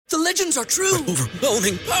The legends are true.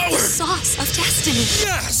 Overwhelming power! Sauce of destiny.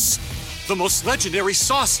 Yes! The most legendary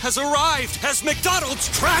sauce has arrived as McDonald's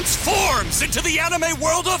transforms into the anime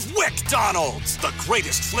world of WickDonald's. The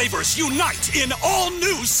greatest flavors unite in all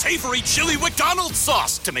new savory chili McDonald's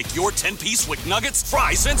sauce to make your 10-piece Wick Nuggets,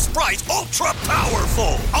 fries, and Sprite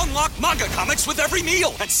ultra-powerful. Unlock manga comics with every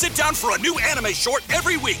meal and sit down for a new anime short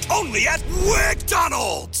every week only at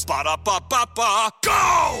WickDonald's. Ba-da-ba-ba-ba,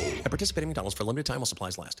 go! At participating McDonald's for a limited time while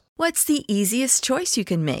supplies last. What's the easiest choice you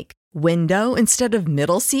can make? Window instead of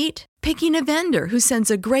middle seat? Picking a vendor who sends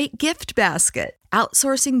a great gift basket?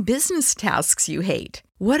 Outsourcing business tasks you hate?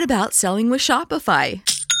 What about selling with Shopify?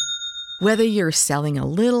 Whether you're selling a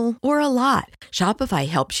little or a lot, Shopify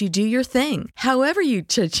helps you do your thing, however you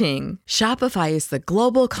cha-ching. Shopify is the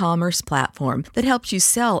global commerce platform that helps you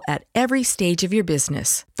sell at every stage of your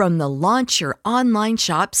business. From the launch your online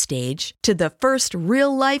shop stage to the first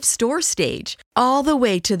real-life store stage, all the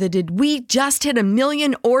way to the did we just hit 1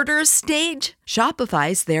 million orders stage.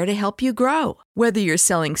 Shopify's there to help you grow. Whether you're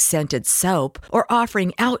selling scented soap or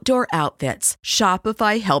offering outdoor outfits,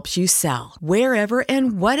 Shopify helps you sell. Wherever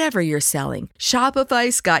and whatever you're selling,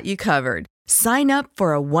 Shopify's got you covered. Sign up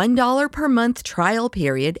for a $1 per month trial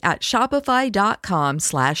period at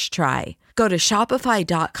shopify.com/try. Go to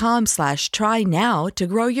shopify.com/try now to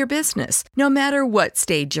grow your business, no matter what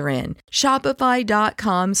stage you're in.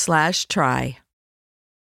 Shopify.com/try.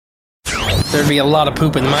 There'd be a lot of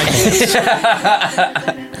poop in my pants.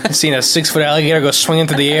 I've seen a 6-foot alligator go swinging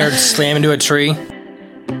through the air and slam into a tree.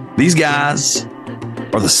 These guys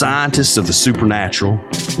are the scientists of the supernatural,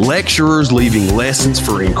 lecturers leaving lessons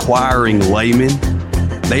for inquiring laymen.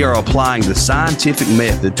 They are applying the scientific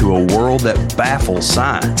method to a world that baffles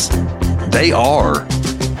science. They are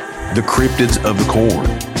the cryptids of the corn.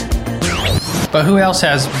 But who else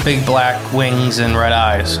has big black wings and red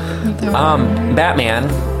eyes? Batman.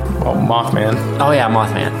 Oh, Mothman. Oh yeah,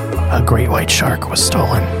 Mothman. A great white shark was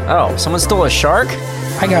stolen. Oh, someone stole a shark?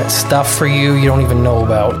 I got stuff for you don't even know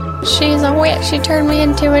about. She's a witch. She turned me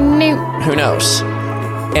into a newt. Who knows?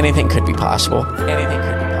 Anything could be possible. Anything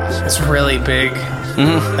could be possible. It's really big.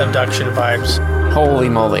 Abduction vibes. Holy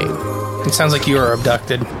moly. It sounds like you were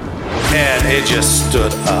abducted. And it just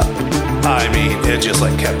stood up. I mean, it just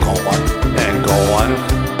like kept going and going.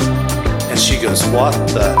 And she goes, what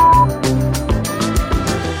the?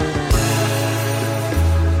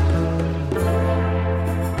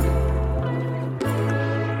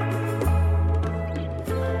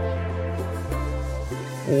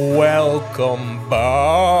 Welcome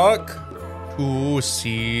back to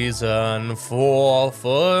season 4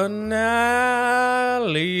 finale.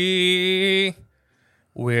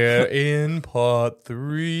 We're in part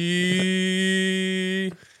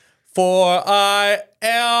 3. For I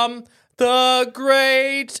am the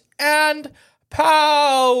great and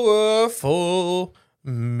powerful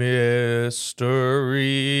mystery.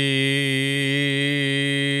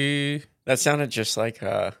 That sounded just like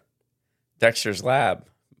Dexter's Lab.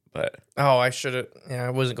 But I should have. Yeah, I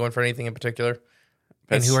wasn't going for anything in particular.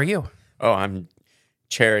 And who are you? Oh, I'm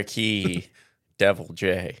Cherokee Devil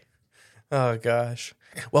J. Oh gosh!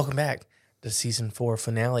 Welcome back to season 4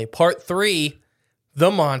 finale, part 3,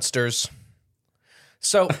 the monsters.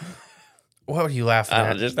 So, what were you laughing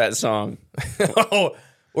at? Just that song. Oh,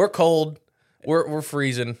 we're cold. We're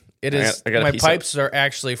freezing. It is. My pipes are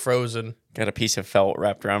actually frozen. Got a piece of felt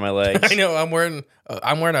wrapped around my legs. I know. I'm wearing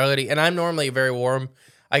a hoodie, and I'm normally very warm.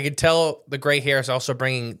 I could tell the gray hair is also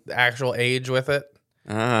bringing the actual age with it.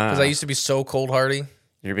 Because I used to be so cold hardy.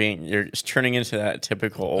 You're turning into that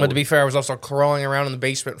typical old... But to be fair, I was also crawling around on the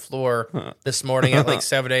basement floor this morning at like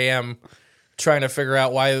 7 a.m. trying to figure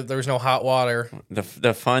out why there was no hot water.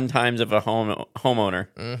 The fun times of a homeowner.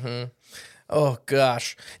 Mm-hmm. Oh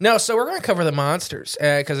gosh. No, so we're going to cover the monsters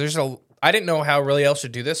because I didn't know how really else to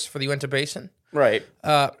do this for the Uinta Basin. Right.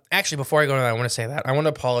 Actually, before I go to that, I want to say that. I want to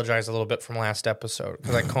apologize a little bit from last episode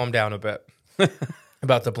because I calmed down a bit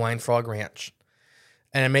about the Blind Frog Ranch.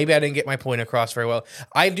 And maybe I didn't get my point across very well.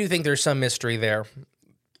 I do think there's some mystery there.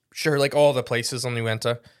 Sure, like all the places on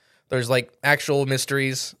Uinta. There's like actual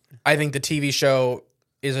mysteries. I think the TV show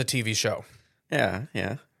is a TV show. Yeah,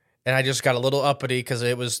 yeah. And I just got a little uppity because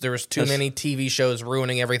there was too many TV shows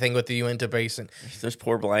ruining everything with the Uinta Basin. Those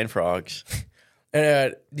poor blind frogs.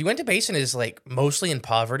 The Uinta Basin is like mostly in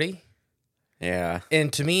poverty. Yeah.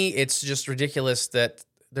 And to me, it's just ridiculous that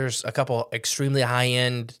there's a couple extremely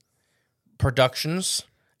high-end productions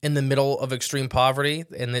in the middle of extreme poverty,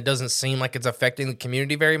 and it doesn't seem like it's affecting the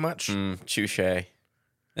community very much. Touche.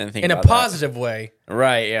 In a positive way.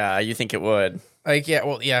 Right, yeah. You think it would. Like, yeah,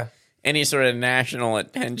 well, yeah. Any sort of national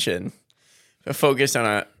attention focused on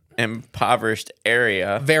a impoverished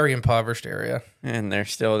area. Very impoverished area. And they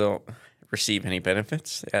still don't receive any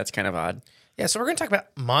benefits. Yeah, it's kind of odd. Yeah, so we're going to talk about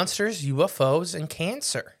monsters, UFOs, and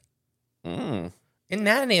cancer. Isn't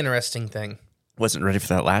that an interesting thing? Wasn't ready for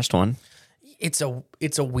that last one. It's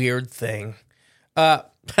a weird thing.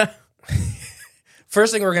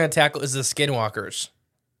 First thing we're going to tackle is the Skinwalkers.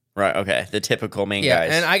 Right, okay. The typical main Yeah,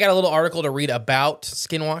 guys. and I got a little article to read about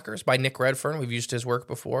Skinwalkers by Nick Redfern. We've used his work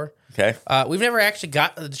before. Okay. We've never actually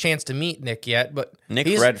got the chance to meet Nick yet, but Nick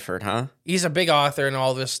Redfern, huh? He's a big author and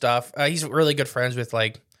all this stuff. He's really good friends with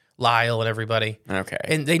like Lyle and everybody. Okay.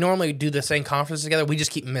 And they normally do the same conferences together. We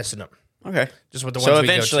just keep missing them. Okay. Just with the so ones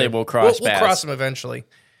eventually we go to. we'll cross We'll paths. cross them eventually.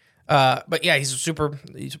 But yeah, he's a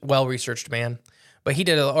well-researched man. But he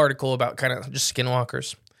did an article about kind of just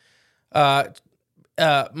Skinwalkers.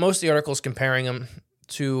 Most of the articles comparing them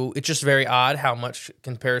to, it's just very odd how much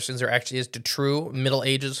comparisons there actually is to true Middle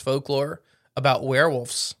Ages folklore about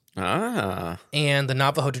werewolves. And the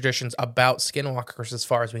Navajo traditions about Skinwalkers as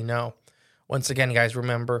far as we know. Once again, guys,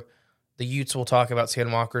 remember, the Utes will talk about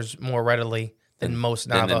Skinwalkers more readily than most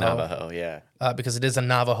Navajo. Than the Navajo, yeah. Because it is a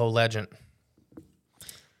Navajo legend.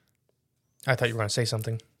 I thought you were going to say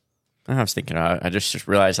something. I was thinking, I just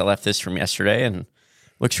realized I left this from yesterday and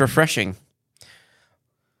looks refreshing.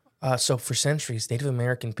 So for centuries, Native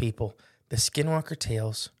American people, the Skinwalker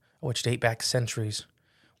tales, which date back centuries,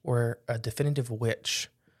 were a definitive witch,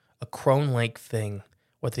 a crone-like thing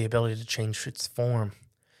with the ability to change its form,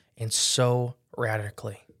 and so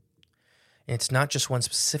radically. And it's not just one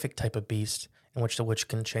specific type of beast in which the witch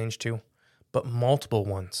can change to, but multiple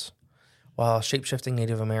ones. While a shape-shifting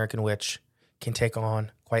Native American witch can take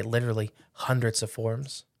on, quite literally, hundreds of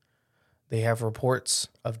forms. They have reports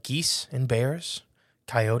of geese and bears,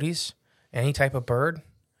 coyotes, any type of bird,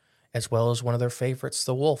 as well as one of their favorites,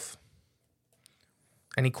 the wolf.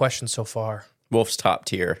 Any questions so far? Wolf's top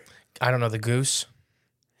tier. I don't know, the goose?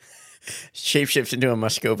 Shapeshift into a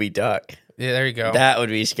Muscovy duck. Yeah, there you go. That would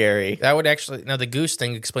be scary. That would actually... Now, the goose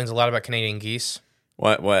thing explains a lot about Canadian geese.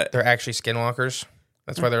 What? They're actually skinwalkers.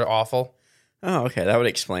 That's why they're awful. Oh, okay. That would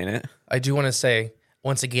explain it. I do want to say,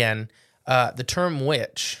 once again, the term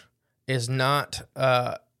witch is not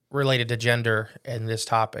related to gender in this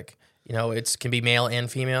topic. You know, it can be male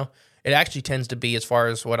and female. It actually tends to be, as far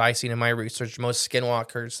as what I've seen in my research, most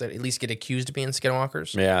skinwalkers that at least get accused of being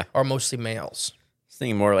skinwalkers are mostly males. I was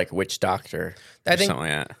thinking more like witch doctor or something like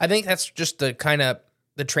that. I think that's just the kind of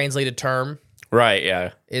the translated term. Right,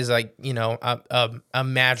 yeah. Is like, you know, a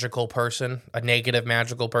magical person, a negative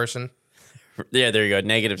magical person. Yeah, there you go.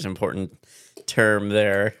 Negative's an important term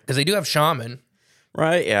there. Because they do have shaman.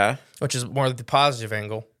 Right, yeah. Which is more the positive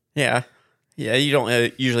angle. Yeah. Yeah, you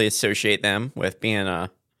don't usually associate them with being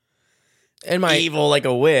evil like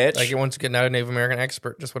a witch. Like, once again, not a Native American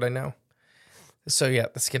expert, just what I know. So, yeah,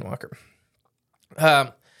 the Skinwalker.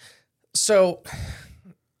 So,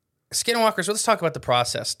 Skinwalkers, let's talk about the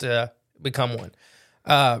process to become one.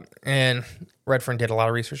 And Redfern did a lot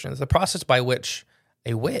of research on this. The process by which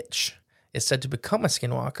a witch is said to become a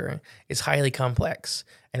skinwalker is highly complex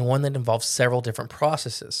and one that involves several different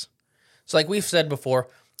processes. So like we've said before,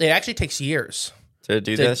 it actually takes years to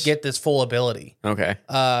get this full ability. Okay.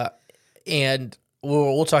 And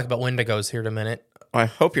we'll talk about Wendigos here in a minute. Well, I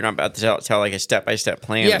hope you're not about to tell like a step-by-step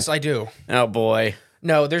plan. Yes, I do. Oh boy.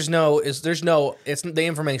 No, the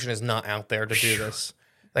information is not out there to do this.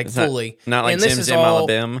 Like it's fully. Not like and this Zim is Zim all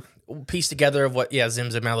Alabim. Pieced together of what,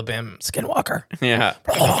 Zim Zim Alabim, Skinwalker. Yeah.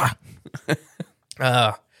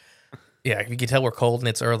 Yeah, you can tell we're cold and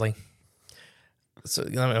it's early. So,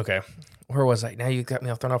 okay. Where was I? Now you got me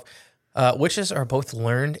all thrown off. Witches are both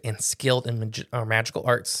learned and skilled in magical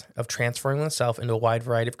arts of transferring themselves into a wide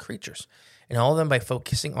variety of creatures, and all of them by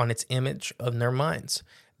focusing on its image in their minds.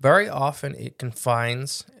 Very often it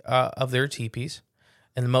confines of their teepees.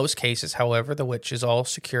 In most cases, however, the witches all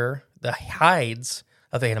secure the hides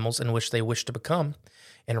of animals in which they wish to become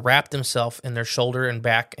and wrap themselves in their shoulder and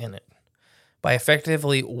back in it. By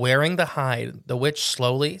effectively wearing the hide, the witch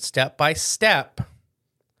slowly, step by step,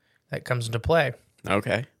 that comes into play.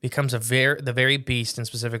 Okay. Becomes the very beast, and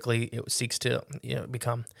specifically it seeks to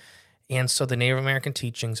become. And so the Native American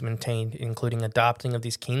teachings maintained, including adopting of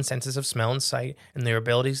these keen senses of smell and sight, and their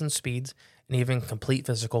abilities and speeds, and even complete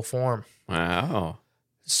physical form. Wow.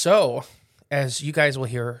 So, as you guys will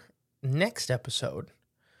hear next episode,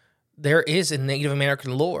 there is a Native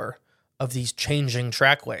American lore of these changing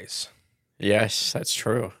trackways. Yes, that's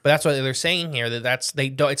true. But that's what they're saying here,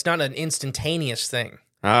 it's not an instantaneous thing.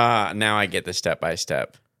 Now I get the step by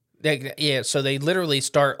step. So they literally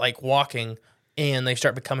start like walking and they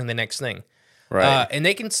start becoming the next thing. Right. And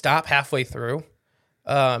they can stop halfway through.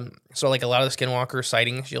 So like a lot of the Skinwalker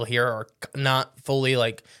sightings you'll hear are not full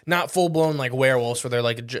blown like werewolves, where they're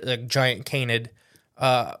like giant canid,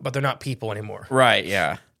 but they're not people anymore. Right,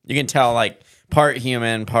 yeah. You can tell like part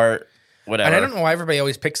human, part whatever. And I don't know why everybody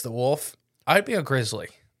always picks the wolf. I'd be a grizzly.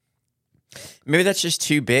 Maybe that's just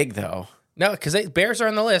too big though. No, because bears are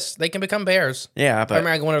on the list. They can become bears. Yeah, but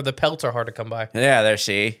I remember the pelts are hard to come by. Yeah, there.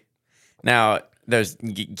 See, now those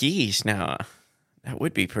geese. Now that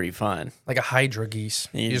would be pretty fun. Like a hydra geese.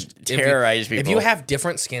 You just terrorize people. If you have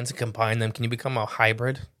different skins and combine them, can you become a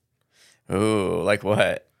hybrid? Ooh, like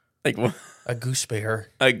what? Like what? A goose bear.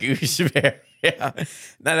 A goose bear. Yeah.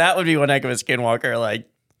 Now that would be one heck of a skinwalker. Like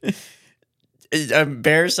a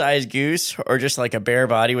bear-sized goose, or just like a bear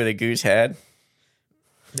body with a goose head.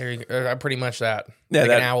 There you go. Pretty much that. Yeah,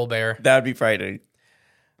 like an owl bear. That would be frightening.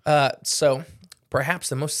 So perhaps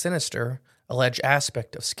the most sinister alleged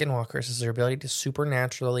aspect of skinwalkers is their ability to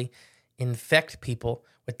supernaturally infect people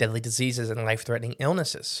with deadly diseases and life-threatening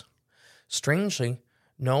illnesses. Strangely,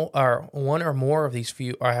 one or more of these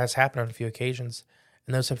has happened on a few occasions,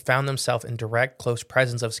 and those have found themselves in direct, close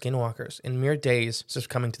presence of skinwalkers in mere days,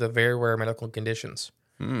 succumbing to the very rare medical conditions.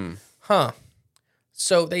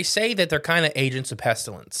 So they say that they're kind of agents of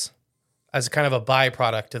pestilence as kind of a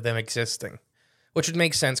byproduct of them existing, which would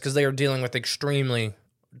make sense because they are dealing with extremely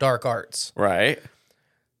dark arts. Right.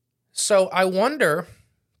 So I wonder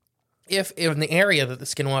if in the area that the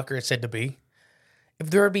Skinwalker is said to be, if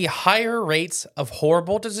there would be higher rates of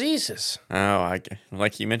horrible diseases. Oh,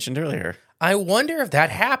 like you mentioned earlier. I wonder if that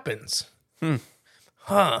happens.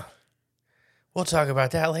 We'll talk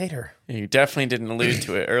about that later. You definitely didn't allude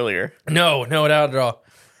to it earlier. No doubt at all.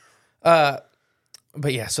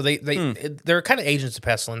 But yeah, so they're kind of agents of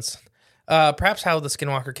pestilence. Perhaps how the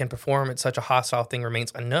Skinwalker can perform at such a hostile thing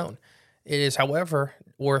remains unknown. It is, however,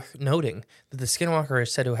 worth noting that the Skinwalker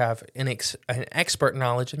is said to have an expert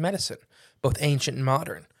knowledge in medicine, both ancient and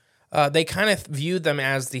modern. They kind of viewed them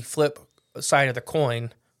as the flip side of the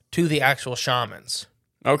coin to the actual shamans.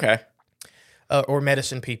 Okay. Or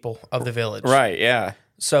medicine people of the village. Right, yeah.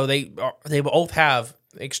 So they both have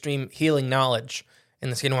extreme healing knowledge,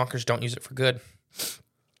 and the Skinwalkers don't use it for good.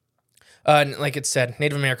 And like it said,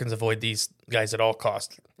 Native Americans avoid these guys at all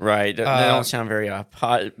costs. Right. They don't sound very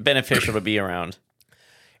beneficial to be around.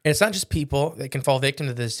 And it's not just people that can fall victim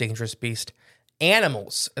to this dangerous beast.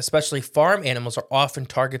 Animals, especially farm animals, are often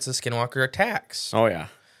targets of Skinwalker attacks. Oh, yeah.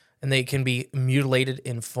 And they can be mutilated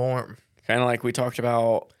in form. Kind of like we talked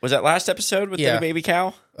about, was that last episode with the baby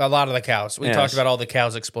cow? A lot of the cows. We talked about all the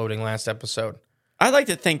cows exploding last episode. I like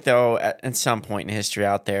to think, though, at some point in history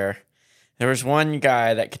out there was one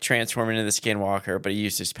guy that could transform into the Skinwalker, but he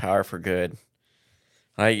used his power for good.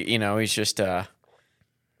 Like, he's just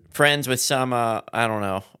friends with some, I don't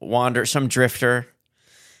know, some drifter.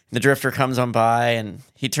 The drifter comes on by, and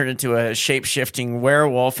he turned into a shape-shifting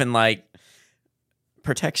werewolf and,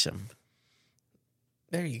 protects him.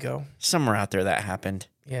 There you go. Somewhere out there that happened.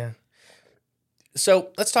 Yeah. So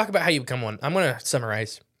let's talk about how you become one. I'm going to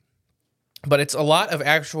summarize. But it's a lot of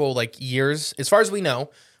actual years. As far as we know,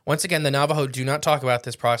 once again, the Navajo do not talk about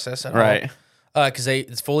this process at all. Because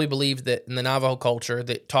it's fully believed that in the Navajo culture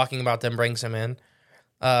that talking about them brings them in.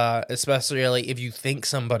 Especially if you think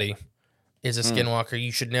somebody is a Skinwalker,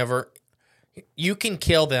 you should never... You can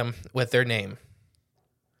kill them with their name.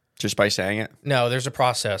 Just by saying it? No, there's a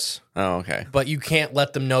process. Oh, okay. But you can't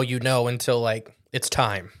let them know until it's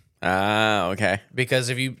time. Ah, okay. Because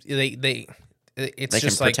if you it's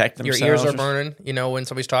just can protect your ears are burning. When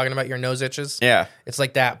somebody's talking about your nose itches. Yeah, it's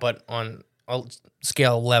like that, but on a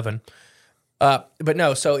scale of 11. But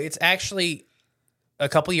no, so it's actually a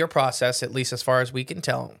couple-year process, at least as far as we can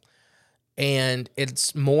tell, and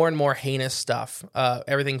it's more and more heinous stuff.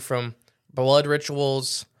 Everything from blood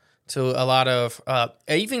rituals to a lot of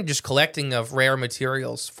even just collecting of rare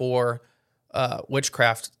materials for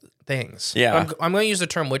witchcraft things. Yeah. I'm going to use the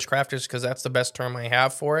term witchcrafters because that's the best term I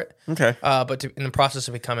have for it. Okay. But in the process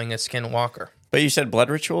of becoming a Skinwalker. But you said blood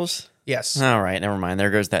rituals? Yes. All right, never mind. There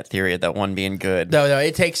goes that theory of that one being good. No,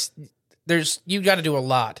 it takes... You got to do a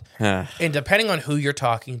lot. And depending on who you're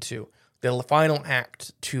talking to, the final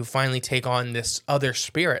act to finally take on this other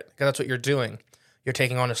spirit, because that's what you're doing. You're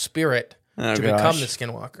taking on a spirit become the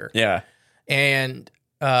Skinwalker. Yeah. And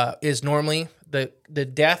is normally the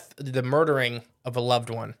death, the murdering of a loved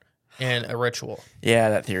one in a ritual. Yeah,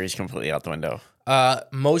 that theory is completely out the window.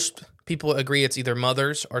 Most people agree it's either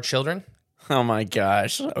mothers or children. Oh my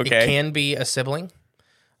gosh. Okay. It can be a sibling.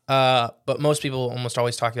 But most people almost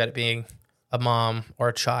always talk about it being a mom or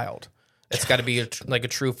a child. It's got to be a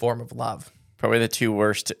true form of love. Probably the two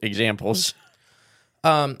worst examples.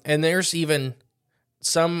 And there's even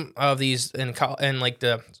some of these in like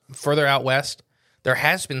the further out west, there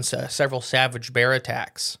has been several savage bear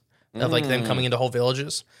attacks of like them coming into whole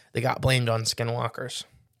villages. They got blamed on skinwalkers.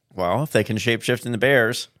 Well, if they can shapeshift into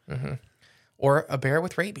bears. Or a bear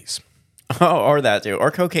with rabies. Oh, or that too.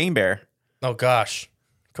 Or cocaine bear. Oh, gosh.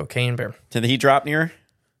 Cocaine bear. Did he drop near?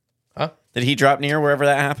 Huh? Did he drop near wherever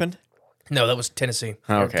that happened? No, that was Tennessee.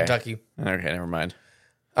 Or Kentucky. Okay, never mind.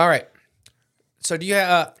 All right. So do you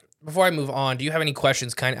before I move on, do you have any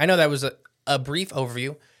questions? I know that was a brief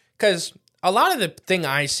overview, because a lot of the thing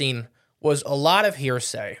I seen was a lot of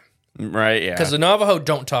hearsay. Right, yeah. Because the Navajo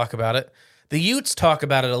don't talk about it. The Utes talk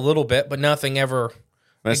about it a little bit, but nothing ever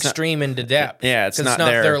extreme into depth. Yeah, it's not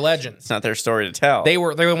their legend. It's not their story to tell. They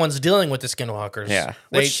were the ones dealing with the Skinwalkers. Yeah,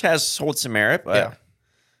 which has hold some merit, but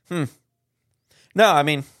No, I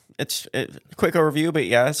mean it's a quick overview, but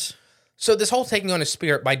yes. So this whole taking on a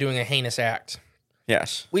spirit by doing a heinous act.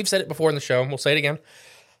 Yes, we've said it before in the show, and we'll say it again.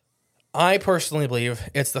 I personally believe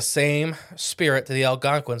it's the same spirit that the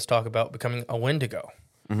Algonquins talk about becoming a Wendigo.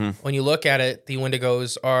 When you look at it, the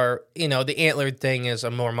Wendigos are, the antlered thing is a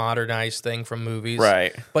more modernized thing from movies.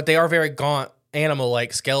 Right. But they are very gaunt,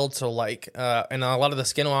 animal-like, skeletal-like. And a lot of the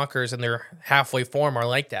skinwalkers in their halfway form are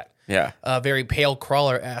like that. Yeah. Very pale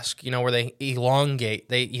crawler-esque, where they elongate.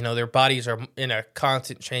 They, their bodies are in a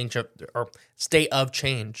constant state of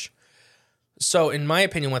change. So in my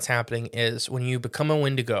opinion, what's happening is when you become a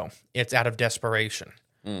Wendigo, it's out of desperation.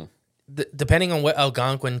 Depending on what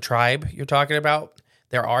Algonquin tribe you're talking about,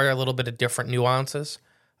 there are a little bit of different nuances,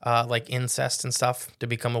 like incest and stuff, to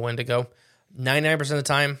become a Wendigo. 99% of the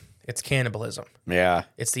time, it's cannibalism. Yeah.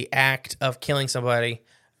 It's the act of killing somebody,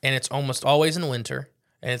 and it's almost always in winter.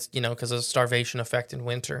 And it's, because of the starvation effect in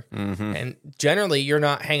winter. And generally, you're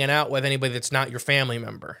not hanging out with anybody that's not your family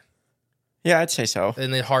member. Yeah, I'd say so.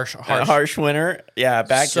 In the harsh winter. Yeah,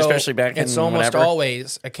 especially back in it's almost whenever.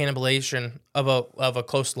 always a cannibalization of a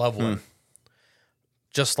close loved one.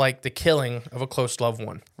 Just like the killing of a close loved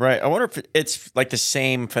one. Right. I wonder if it's like the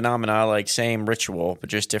same phenomena, like same ritual, but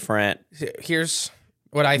just different. Here's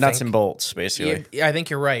what I think. Nuts and bolts, basically. Yeah, I think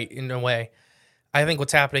you're right in a way. I think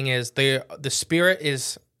what's happening is the spirit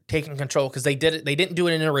is taking control because they didn't do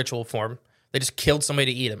it in a ritual form. They just killed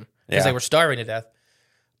somebody to eat them because they were starving to death.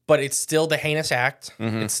 But it's still the heinous act.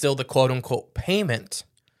 It's still the quote unquote payment.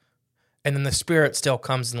 And then the spirit still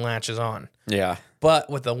comes and latches on. Yeah.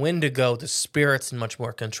 But with the Wendigo, the spirit's in much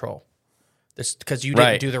more control. Because you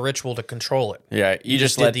didn't do the ritual to control it. Yeah, you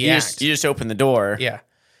just did the act. You just opened the door. Yeah.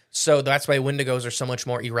 So that's why Wendigos are so much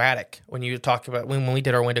more erratic. When you talk about, when we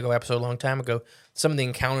did our Wendigo episode a long time ago, some of the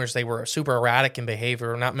encounters, they were super erratic in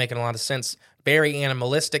behavior, not making a lot of sense. Very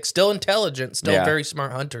animalistic, still intelligent, still very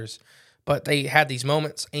smart hunters. But they had these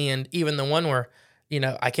moments. And even the one where,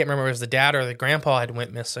 I can't remember if it was the dad or the grandpa had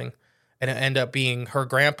went missing. And it ended up being her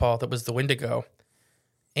grandpa that was the Wendigo.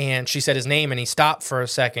 And she said his name, and he stopped for a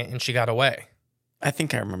second, and she got away. I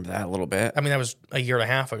think I remember that a little bit. I mean, that was a year and a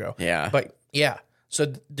half ago. Yeah. But, yeah.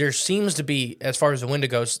 So there seems to be, as far as the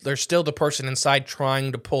Wendigos, there's still the person inside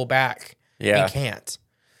trying to pull back and can't.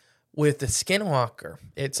 With the Skinwalker,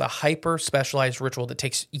 it's a hyper-specialized ritual that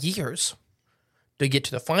takes years to get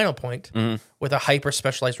to the final point with a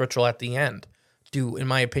hyper-specialized ritual at the end to, in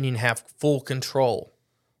my opinion, have full control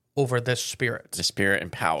over this spirit. The spirit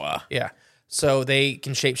and power. Yeah. So they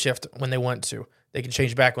can shapeshift when they want to. They can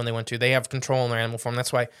change back when they want to. They have control in their animal form.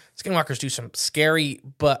 That's why Skinwalkers do some scary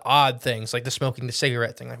but odd things, like the smoking the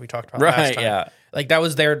cigarette thing, like we talked about last time. Yeah. Like that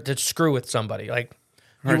was there to screw with somebody. Like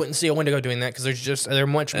you wouldn't see a Wendigo doing that because they're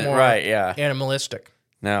much more animalistic.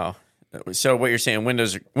 No. So what you're saying,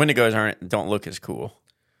 Wendigos don't look as cool.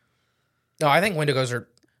 No, I think Wendigos are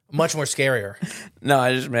much more scarier. No,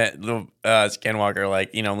 I just meant little Skinwalker,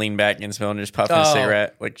 like, lean back and smell and just puffing a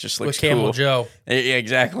cigarette, like just looks with Camel cool. Joe. Yeah,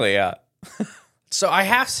 exactly, yeah. So I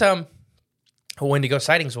have some Wendigo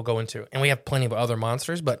sightings we'll go into, and we have plenty of other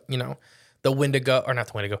monsters, but, the Wendigo, or not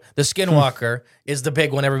the Wendigo, the Skinwalker is the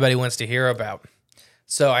big one everybody wants to hear about.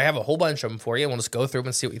 So I have a whole bunch of them for you, and we'll just go through them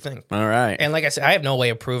and see what you think. All right. And like I said, I have no way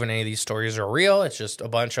of proving any of these stories are real. It's just a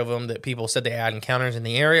bunch of them that people said they had encounters in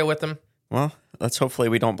the area with them. Well, let's hopefully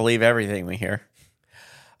we don't believe everything we hear.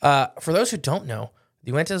 For those who don't know,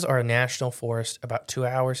 the Uintas are a national forest about 2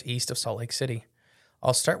 hours east of Salt Lake City.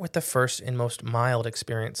 I'll start with the first and most mild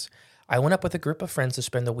experience. I went up with a group of friends to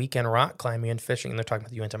spend the weekend rock climbing and fishing, and they're talking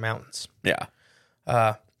about the Uinta Mountains. Yeah.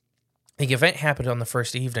 The event happened on the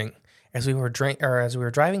first evening. As we were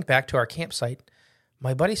driving back to our campsite,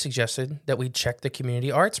 my buddy suggested that we check the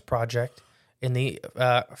community arts project in the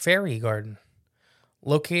Fairy Garden.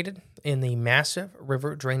 Located in the massive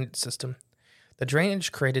river drainage system, the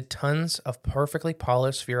drainage created tons of perfectly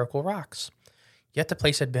polished spherical rocks. Yet the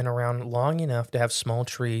place had been around long enough to have small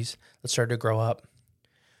trees that started to grow up.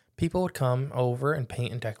 People would come over and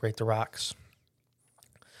paint and decorate the rocks.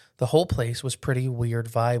 The whole place was pretty weird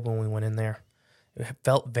vibe when we went in there. It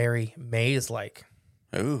felt very maze-like.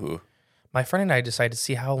 Ooh. My friend and I decided to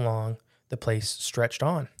see how long the place stretched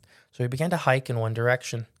on. So we began to hike in one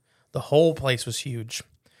direction. The whole place was huge.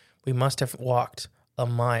 We must have walked a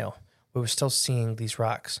mile. We were still seeing these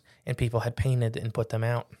rocks, and people had painted and put them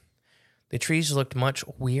out. The trees looked much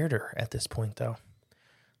weirder at this point, though.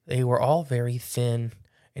 They were all very thin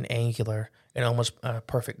and angular and almost a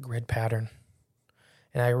perfect grid pattern.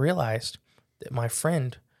 And I realized that my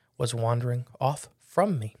friend was wandering off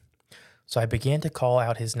from me. So I began to call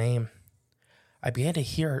out his name. I began to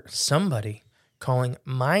hear somebody calling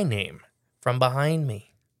my name from behind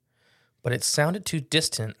me, but it sounded too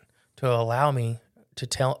distant to allow me to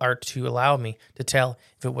tell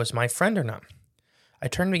if it was my friend or not. I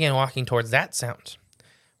turned and began walking towards that sound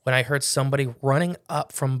when I heard somebody running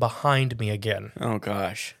up from behind me again. Oh,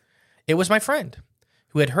 gosh. It was my friend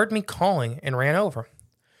who had heard me calling and ran over.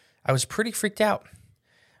 I was pretty freaked out,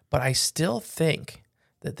 but I still think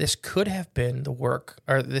that this could have been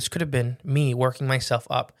this could have been me working myself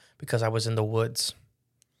up because I was in the woods.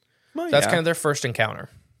 Well, So that's kind of their first encounter.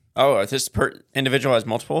 Oh, this individual has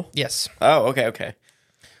multiple? Yes. Oh, okay.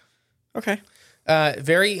 Okay.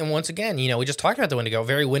 And once again, we just talked about the Wendigo,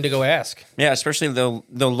 very Wendigo-esque. Yeah, especially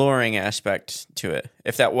the luring aspect to it.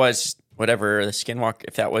 If that was whatever, the Skinwalker,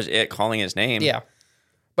 if that was it calling his name. Yeah.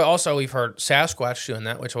 But also we've heard Sasquatch doing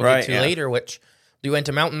that, which we'll get to later, which the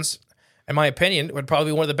Uinta Mountains, in my opinion, would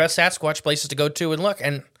probably be one of the best Sasquatch places to go to and look.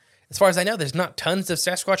 And as far as I know, there's not tons of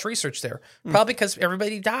Sasquatch research there. Probably because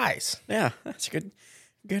everybody dies. Yeah, that's a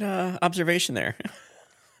good observation there.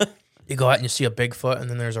 You go out and you see a Bigfoot, and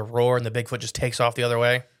then there's a roar, and the Bigfoot just takes off the other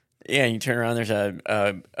way. Yeah, you turn around, there's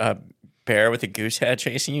a bear with a goose head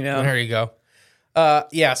chasing you down. There you go.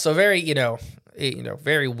 So very,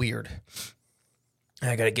 very weird.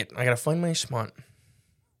 I gotta find my spot.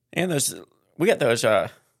 And we got those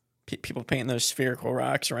people painting those spherical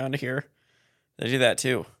rocks around here. They do that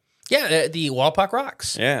too. Yeah, the Walpock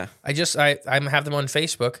rocks. Yeah. I have them on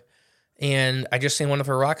Facebook, and I just seen one of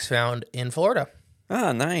her rocks found in Florida.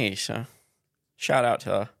 Oh, nice. Shout out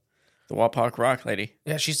to the Walpock rock lady.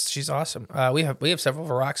 Yeah, she's awesome. We have several of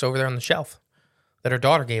her rocks over there on the shelf that her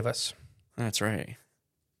daughter gave us. That's right.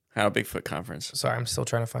 How a Bigfoot conference. Sorry, I'm still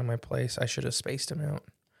trying to find my place. I should have spaced him out.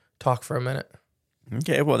 Talk for a minute.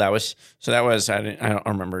 Okay, well, that was I don't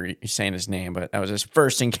remember you saying his name, but that was his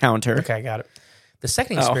first encounter. Okay, I got it. The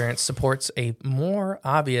second experience supports a more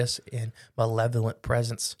obvious and malevolent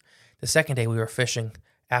presence. The second day we were fishing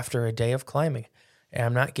after a day of climbing, and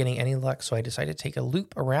I'm not getting any luck, so I decided to take a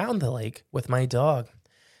loop around the lake with my dog.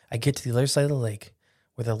 I get to the other side of the lake,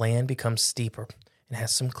 where the land becomes steeper and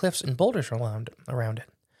has some cliffs and boulders around it.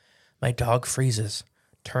 My dog freezes,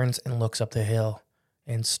 turns and looks up the hill,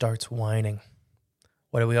 and starts whining.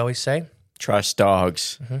 What do we always say? Trust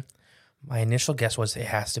dogs. Mm-hmm. My initial guess was it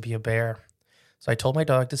has to be a bear. So I told my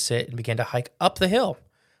dog to sit and began to hike up the hill.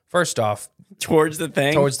 First off, towards the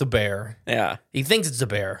thing? Towards the bear. Yeah. He thinks it's a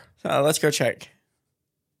bear. Let's go check.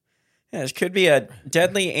 Yeah, this could be a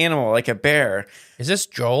deadly animal like a bear. Is this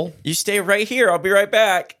Joel? You stay right here. I'll be right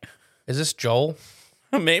back. Is this Joel?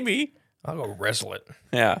 Maybe. I'll go wrestle it.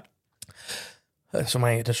 Yeah. So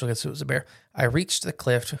my initial guess was a bear. I reached the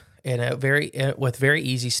cliff with very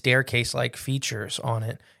easy staircase-like features on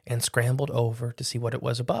it and scrambled over to see what it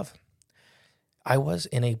was above. I was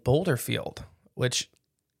in a boulder field, which,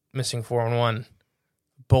 missing 411,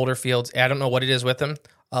 boulder fields, I don't know what it is with them.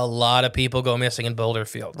 A lot of people go missing in boulder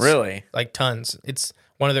fields. Really? Like tons. It's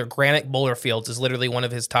one of their granite boulder fields is literally one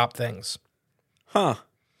of his top things. Huh.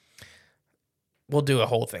 We'll do a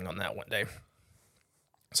whole thing on that one day.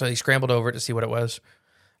 So he scrambled over to see what it was.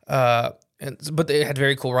 But it had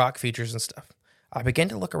very cool rock features and stuff. I began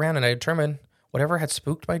to look around and I determined whatever had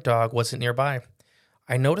spooked my dog wasn't nearby.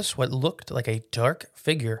 I noticed what looked like a dark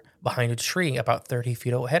figure behind a tree about 30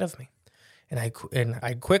 feet ahead of me. And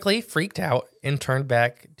I quickly freaked out and turned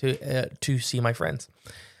back to see my friends.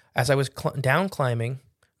 As I was down climbing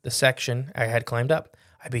the section I had climbed up,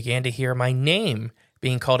 I began to hear my name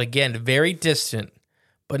being called again, very distant,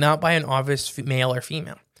 but not by an obvious male or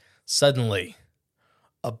female. Suddenly,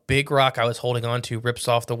 a big rock I was holding onto rips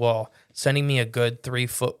off the wall, sending me a good 3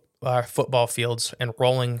 football fields and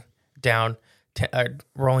rolled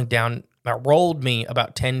me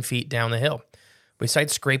about 10 feet down the hill.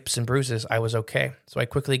 Besides scrapes and bruises, I was okay, so I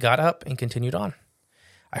quickly got up and continued on.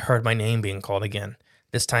 I heard my name being called again.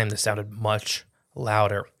 This time this sounded much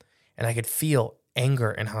louder, and I could feel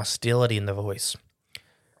anger and hostility in the voice.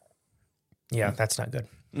 Yeah, that's not good.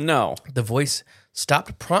 No. The voice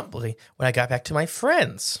stopped promptly when I got back to my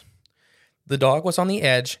friends. The dog was on the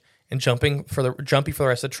edge and jumpy for the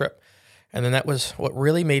rest of the trip. And then that was what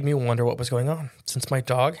really made me wonder what was going on, since my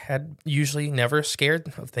dog had usually never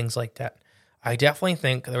scared of things like that. I definitely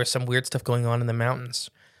think there was some weird stuff going on in the mountains.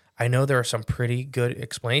 I know there are some pretty good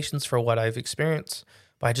explanations for what I've experienced,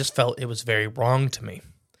 but I just felt it was very wrong to me.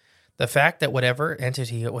 The fact that whatever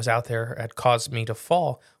entity was out there had caused me to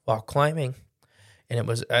fall while climbing, and it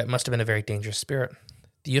must have been a very dangerous spirit.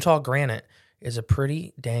 The Utah granite is a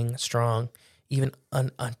pretty dang strong, even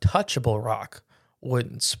an untouchable rock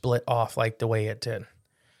wouldn't split off like the way it did.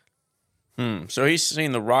 So he's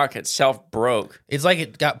saying the rock itself broke. It's like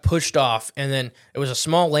it got pushed off, and then it was a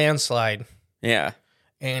small landslide. Yeah.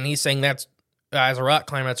 And he's saying that's, as a rock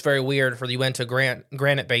climber, it's very weird for the Uinta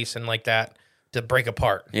granite basin like that to break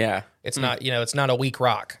apart. Yeah. It's not, it's not a weak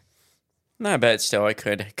rock. No, I bet still it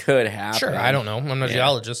could happen. Sure, I don't know. I'm not a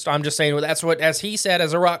geologist. I'm just saying that's what, as he said,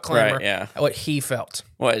 as a rock climber, what he felt.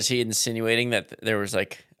 What, is he insinuating that there was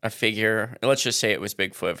like a figure? Let's just say it was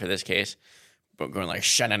Bigfoot for this case, but going like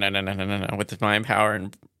sha-na-na-na-na-na-na with his mind power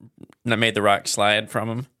and that made the rock slide from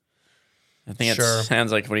him. I think it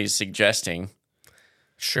sounds like what he's suggesting.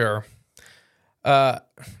 Sure.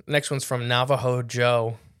 Next one's from Navajo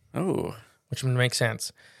Joe. Oh, which would make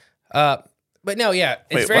sense. But no, yeah,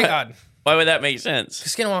 it's very odd. Why would that make sense?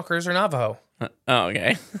 Skinwalkers are Navajo. Oh,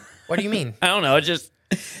 okay. What do you mean? I don't know. It just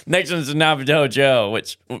next one's Navajo Joe,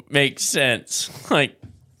 which makes sense. Like,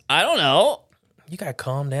 I don't know. You gotta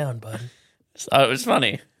calm down, bud. It was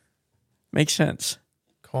funny. Makes sense.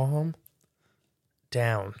 Calm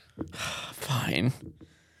down. Fine.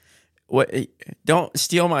 What? Don't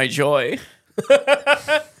steal my joy.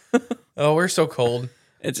 Oh, we're so cold.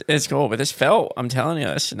 It's cold, but this felt. I'm telling you,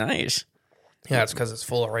 it's nice. Yeah, it's because it's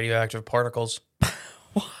full of radioactive particles.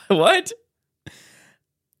 What?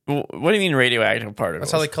 What do you mean radioactive particles?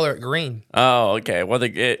 That's how they color it green. Oh, okay. Well,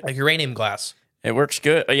 like uranium glass. It works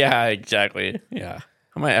good. Yeah, exactly. Yeah,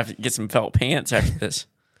 I might have to get some felt pants after this.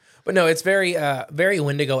 But no, it's very, very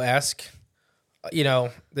Wendigo-esque.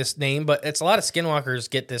 This name, but it's a lot of Skinwalkers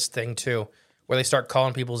get this thing too, where they start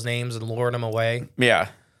calling people's names and luring them away. Yeah.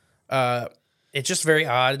 It's just very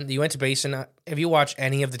odd. You went to Basin. If you watch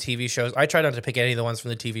any of the TV shows, I try not to pick any of the ones from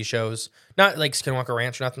the TV shows. Not like Skinwalker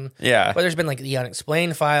Ranch or nothing. Yeah. But there's been like the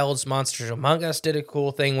Unexplained Files. Monsters Among Us did a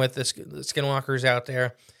cool thing with the Skinwalkers out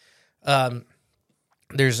there.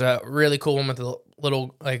 There's a really cool one with the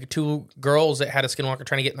little, like, two girls that had a Skinwalker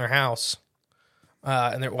trying to get in their house.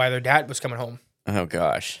 And why their dad was coming home. Oh,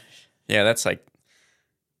 gosh. Yeah, that's like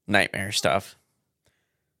nightmare stuff.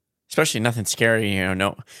 Especially nothing scary,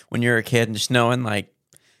 when you're a kid and just knowing, like,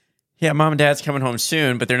 yeah, mom and dad's coming home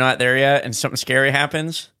soon, but they're not there yet, and something scary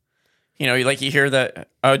happens. You hear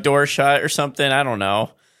a door shut or something. I don't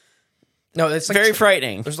know. No, it's like very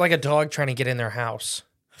frightening. There's like a dog trying to get in their house.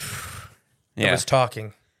 Yeah. It was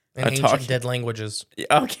talking in ancient dead languages.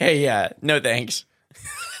 Okay, yeah. No thanks.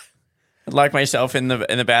 I'd lock myself in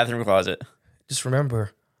the bathroom closet. Just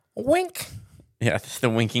remember, wink. Yeah, the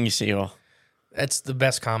winking seal. That's the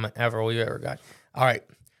best comment ever we ever got. All right.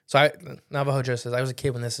 So Navajo Joe says, I was a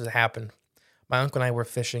kid when this happened. My uncle and I were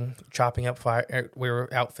fishing, chopping up fire. We were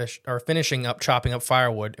finishing up chopping up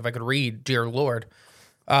firewood. If I could read, dear Lord,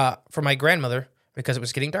 for my grandmother, because it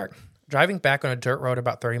was getting dark. Driving back on a dirt road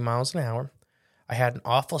about 30 miles an hour, I had an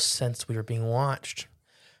awful sense we were being watched.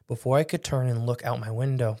 Before I could turn and look out my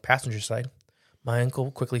window, passenger side, my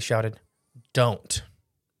uncle quickly shouted, "Don't."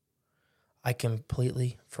 I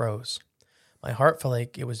completely froze. My heart felt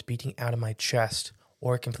like it was beating out of my chest,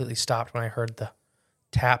 or it completely stopped when I heard the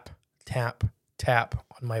tap, tap, tap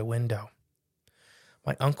on my window.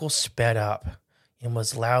 My uncle sped up and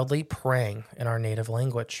was loudly praying in our native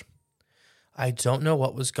language. I don't know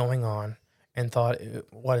what was going on and thought it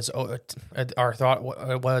was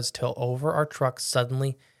till over our truck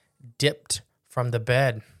suddenly dipped from the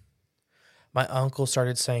bed. My uncle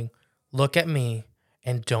started saying, "Look at me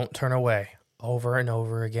and don't turn away," over and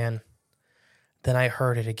over again. Then I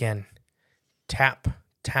heard it again. Tap,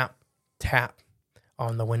 tap, tap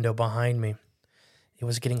on the window behind me. It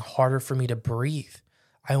was getting harder for me to breathe.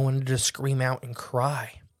 I wanted to scream out and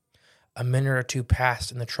cry. A minute or two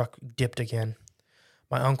passed and the truck dipped again.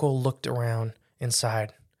 My uncle looked around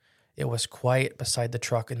inside. It was quiet beside the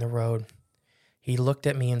truck in the road. He looked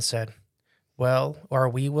at me and said, "Well, or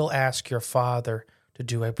we will ask your father to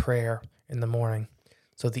do a prayer in the morning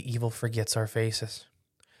so the evil forgets our faces."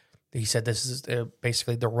 He said this is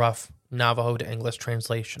basically the rough Navajo to English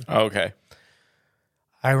translation. Oh, okay.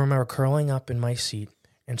 I remember curling up in my seat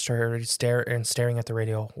and staring at the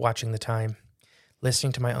radio, watching the time.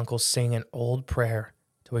 listening to my uncle sing an old prayer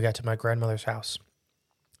till we got to my grandmother's house.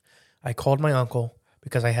 I called my uncle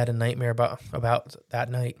because I had a nightmare about that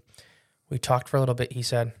night. We talked for a little bit. He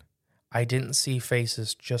said, I didn't see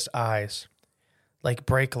faces, just eyes, like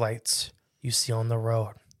brake lights you see on the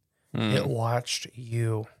road. It watched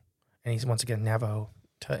you. And he's once again Navajo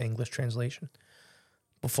to English translation.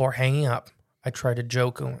 Before hanging up, I tried to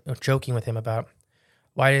joking with him about,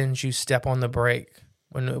 why didn't you step on the brake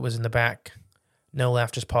when it was in the back? No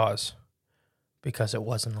laugh, just pause. Because it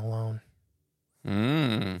wasn't alone.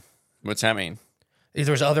 What's that mean?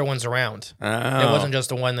 There was other ones around. Oh. It wasn't just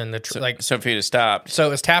the one in the so for you to stop. So it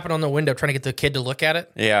was tapping on the window, trying to get the kid to look at it.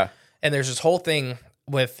 Yeah. And there's this whole thing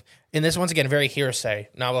with, and this once again very hearsay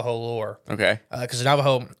Navajo lore. Okay. Because the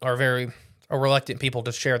Navajo are reluctant people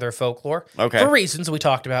to share their folklore. Okay. For reasons we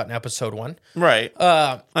talked about in episode 1. Right.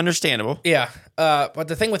 Understandable. Yeah. But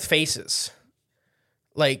the thing with faces,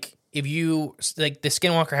 like if you like the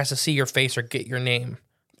Skinwalker has to see your face or get your name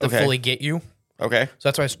to fully get you. Okay. So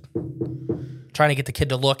that's why I was trying to get the kid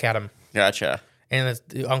to look at him. Gotcha. And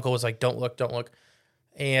the uncle was like, don't look, don't look.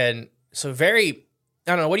 And so very,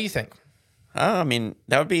 I don't know, what do you think? I mean,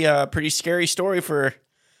 that would be a pretty scary story for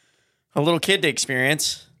a little kid to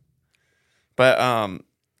experience. But I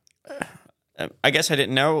guess I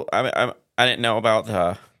didn't know. I didn't know about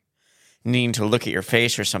the needing to look at your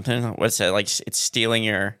face or something. What's that? Like it's stealing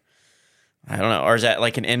your, I don't know. Or is that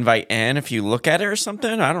like an invite in if you look at it or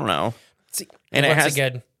something? I don't know. See, and once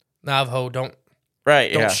again, Navajo don't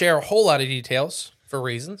share a whole lot of details for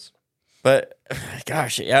reasons. But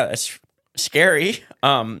gosh, yeah, that's scary.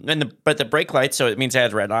 But the brake lights, so it means it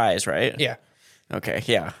has red eyes, right? Yeah. Okay.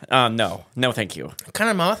 Yeah. No, thank you. Kind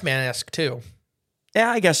of Mothman-esque too. Yeah,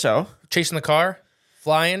 I guess so. Chasing the car,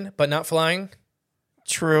 flying but not flying.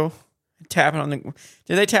 True. Tapping on the.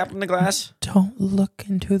 Did they tap on the glass? Don't look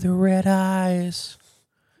into the red eyes.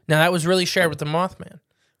 Now that was really shared with the Mothman.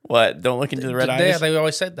 What? Don't look into the red eyes? Yeah, they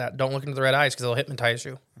always said that. Don't look into the red eyes because they'll hypnose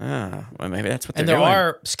you. Ah, well, maybe that's what they're doing. And there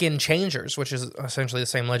doing. are skin changers, which is essentially the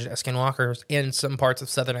same legend as Skinwalkers in some parts of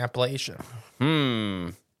southern Appalachia.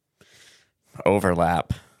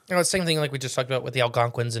 Overlap. You know, it's the same thing like we just talked about with the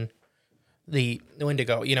Algonquins and the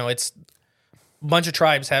Indigo. You know, it's a bunch of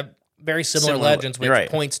tribes have very similar legends, which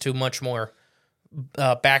points to much more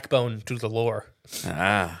backbone to the lore.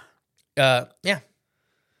 Yeah.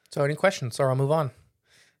 So any questions, or I'll move on.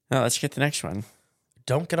 No, let's get the next one.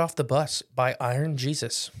 Don't Get Off the Bus by Iron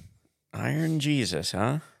Jesus. Iron Jesus,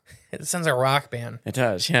 huh? It sounds like a rock band. It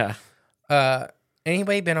does, yeah.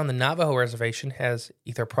 Anybody been on the Navajo reservation has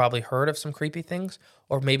either probably heard of some creepy things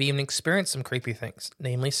or maybe even experienced some creepy things,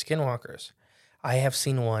 namely skinwalkers. I have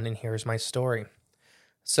seen one, and here's my story.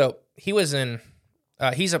 So he was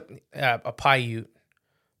he's a Paiute,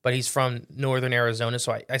 but he's from northern Arizona,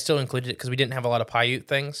 so I still included it because we didn't have a lot of Paiute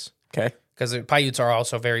things. Okay. Because the Paiutes are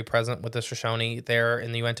also very present with the Shoshone there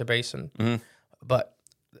in the Uinta Basin. Mm-hmm. But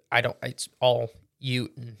it's all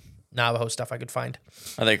Ute and Navajo stuff I could find.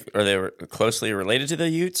 Are they closely related to the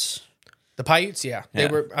Utes? The Paiutes, yeah. They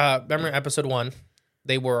were, remember episode 1,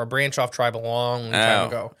 they were a branch off tribe a long time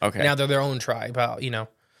ago. Okay. Now they're their own tribe,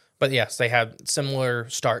 but yes, they had similar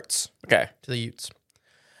starts to the Utes.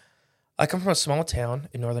 I come from a small town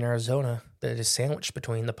in northern Arizona that is sandwiched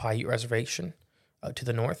between the Paiute Reservation to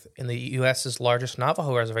the north and the U.S.'s largest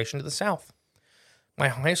Navajo reservation to the south. My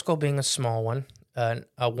high school being a small one, a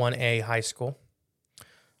 1A high school,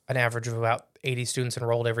 an average of about 80 students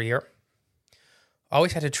enrolled every year.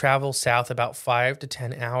 Always had to travel south about 5 to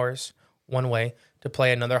 10 hours one way to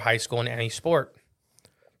play another high school in any sport.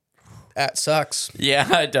 That sucks.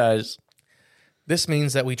 Yeah, it does. This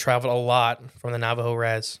means that we traveled a lot from the Navajo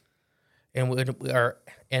res, and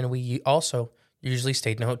we also usually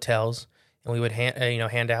stayed in hotels, and we would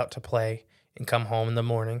hand out to play and come home in the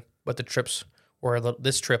morning. But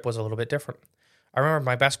this trip was a little bit different. I remember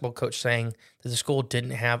my basketball coach saying that the school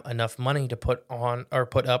didn't have enough money to put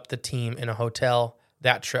up the team in a hotel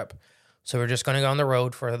that trip. So we're just going to go on the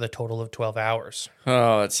road for the total of 12 hours.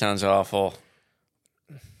 Oh, that sounds awful.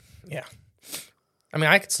 Yeah. I mean,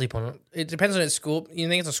 I could sleep on it. It depends on its school. You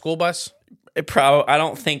think it's a school bus? I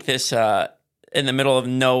don't think this in the middle of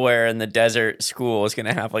nowhere in the desert school is going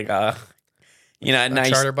to have like a nice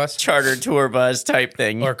charter bus, charter tour bus type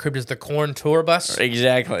thing, or Crib is the Corn tour bus.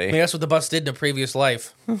 Exactly. I mean, that's what the bus did in a previous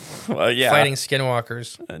life. Well, yeah, fighting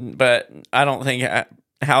skinwalkers. But I don't think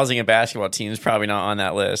housing a basketball team is probably not on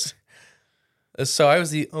that list. So I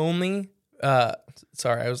was the only.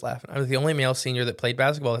 Sorry, I was laughing. I was the only male senior that played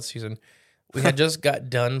basketball that season. We had just got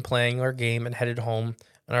done playing our game and headed home,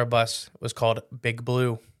 and our bus was called Big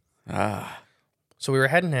Blue. So we were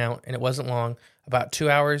heading out, and it wasn't long. About 2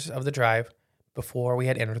 hours of the drive, before we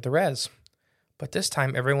had entered the res. But this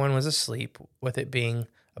time, everyone was asleep, with it being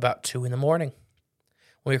about 2 a.m. When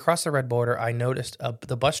we crossed the red border, I noticed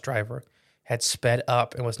the bus driver had sped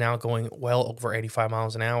up and was now going well over 85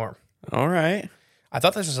 miles an hour. All right. I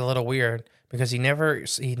thought this was a little weird because he never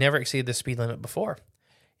exceeded the speed limit before,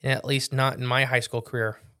 and at least not in my high school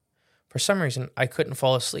career. For some reason, I couldn't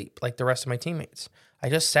fall asleep like the rest of my teammates. I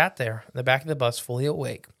just sat there in the back of the bus, fully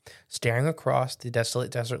awake, staring across the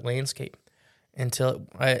desolate desert landscape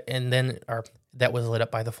that was lit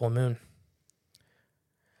up by the full moon.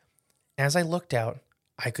 As I looked out,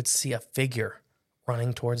 I could see a figure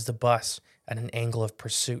running towards the bus at an angle of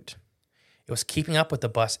pursuit. It was keeping up with the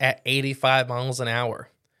bus at 85 miles an hour.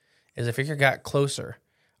 As the figure got closer,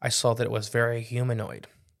 I saw that it was very humanoid.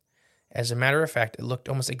 As a matter of fact, it looked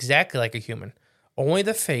almost exactly like a human. Only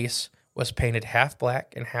the face was painted half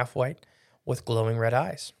black and half white with glowing red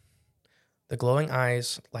eyes. The glowing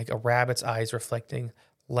eyes like a rabbit's eyes reflecting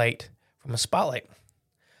light from a spotlight.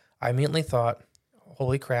 I immediately thought,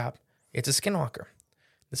 holy crap, it's a skinwalker.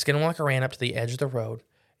 The skinwalker ran up to the edge of the road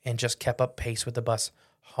and just kept up pace with the bus,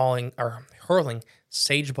 hurling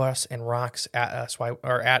sagebrush and rocks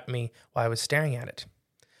at me while I was staring at it.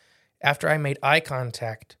 After I made eye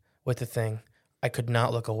contact with the thing, I could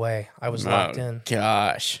not look away. I was locked in.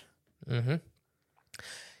 Gosh. Mm-hmm.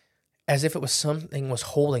 As if it was something was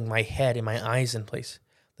holding my head and my eyes in place.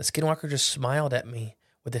 The skinwalker just smiled at me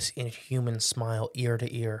with this inhuman smile ear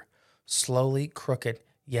to ear, slowly crooked,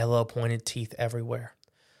 yellow pointed teeth everywhere.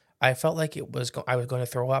 I felt like I was going to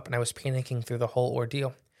throw up, and I was panicking through the whole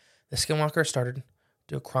ordeal. The skinwalker started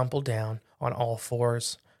to crumple down on all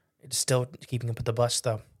fours. It's still keeping up with the bus,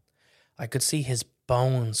 though. I could see his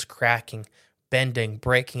bones cracking, bending,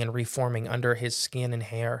 breaking, and reforming under his skin and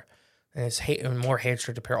hair, and more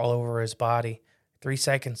hatred appear all over his body. 3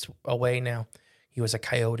 seconds away now, he was a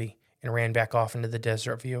coyote and ran back off into the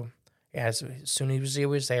desert view. As soon as he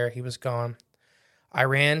was there, he was gone. I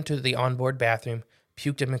ran to the onboard bathroom,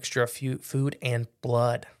 puked a mixture of food and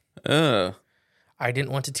blood. Ugh. I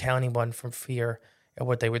didn't want to tell anyone from fear of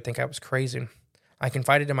what they would think I was crazy. I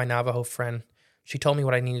confided in my Navajo friend. She told me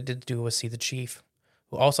what I needed to do was see the chief,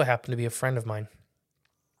 who also happened to be a friend of mine,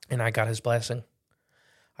 and I got his blessing.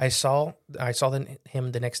 I saw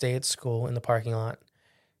him the next day at school in the parking lot.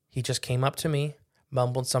 He just came up to me,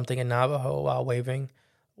 mumbled something in Navajo while waving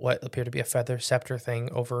what appeared to be a feather scepter thing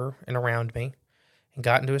over and around me, and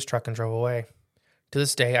got into his truck and drove away. To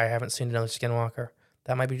this day, I haven't seen another skinwalker.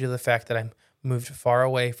 That might be due to the fact that I'm moved far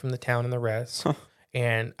away from the town and the res,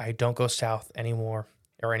 and I don't go south anymore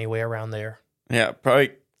or any way around there. Yeah,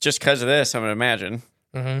 probably just because of this, I would imagine.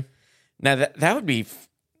 Mm-hmm. Now, that would be...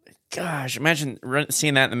 Gosh, imagine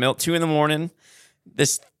seeing that in the middle, 2 a.m,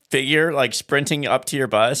 this figure like sprinting up to your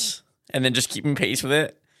bus and then just keeping pace with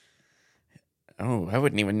it. Oh, I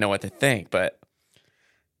wouldn't even know what to think, but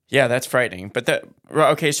yeah, that's frightening. But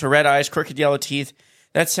okay, so red eyes, crooked yellow teeth.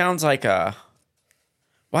 That sounds like a...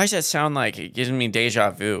 Why does that sound like it gives me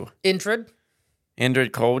deja vu? Indrid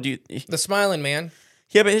Cold? the smiling man.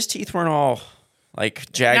 Yeah, but his teeth weren't all...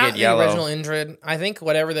 like jagged Not yellow. Not the original Indrid. I think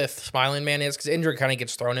whatever the smiling man is, because Indrid kind of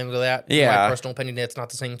gets thrown into that. Yeah. In my personal opinion, it's not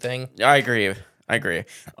the same thing. I agree.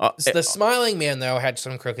 The smiling man, though, had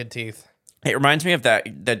some crooked teeth. It reminds me of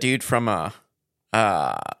that dude from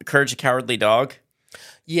Courage the Cowardly Dog.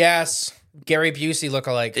 Yes. Gary Busey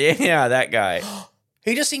lookalike. Yeah, that guy.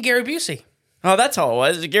 He just seen Gary Busey. Oh, that's all it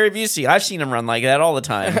was. Gary Busey. I've seen him run like that all the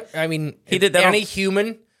time. I mean, he did that. Any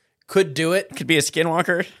human could do it. Could be a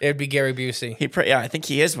skinwalker. It'd be Gary Busey. Yeah, I think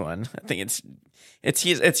he is one. I think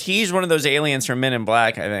he's one of those aliens from Men in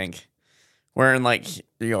Black. I think wearing like,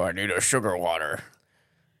 I need a sugar water.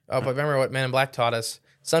 Oh, but remember what Men in Black taught us?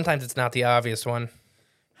 Sometimes it's not the obvious one.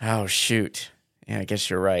 Oh shoot! Yeah, I guess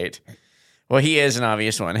you're right. Well, he is an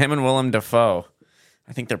obvious one. Him and Willem Dafoe.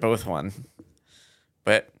 I think they're both one,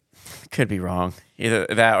 but could be wrong. Either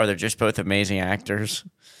that or they're just both amazing actors,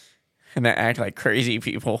 and they act like crazy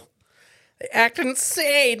people. They act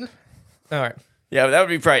insane. All right. Yeah, that would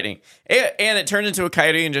be frightening. And it turned into a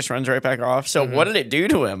coyote and just runs right back off. So what did it do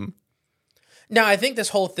to him? No, I think this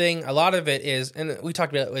whole thing, a lot of it is, and we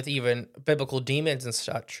talked about it with even biblical demons and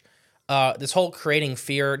such, this whole creating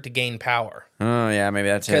fear to gain power. Oh, yeah, maybe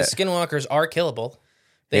that's it. Because skinwalkers are killable.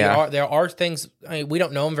 There are things, I mean, we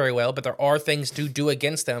don't know them very well, but there are things to do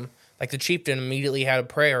against them. Like the chieftain immediately had a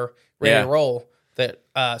prayer ready to roll that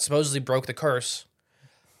supposedly broke the curse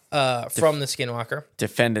from the skinwalker.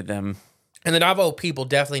 Defended them. And the Navajo people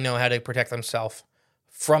definitely know how to protect themselves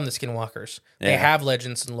from the skinwalkers. Yeah. They have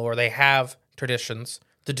legends and lore. They have traditions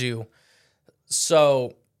to do.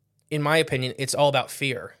 So, in my opinion, it's all about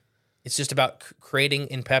fear. It's just about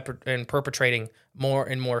creating and perpetrating more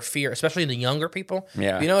and more fear, especially in the younger people.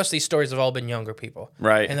 Yeah. You notice these stories have all been younger people.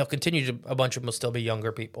 Right. And they'll continue to, a bunch of them will still be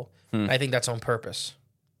younger people. I think that's on purpose.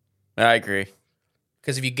 I agree.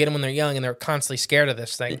 Because if you get them when they're young and they're constantly scared of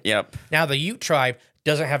this thing. Yep. Now the Ute tribe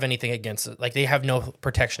doesn't have anything against it. Like they have no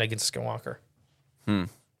protection against Skinwalker.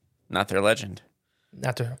 Not their legend.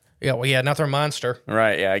 Not their monster.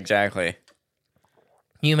 Right, yeah, exactly.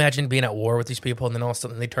 Can you imagine being at war with these people and then all of a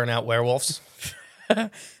sudden they turn out werewolves?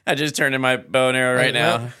 I just turned in my bow and arrow right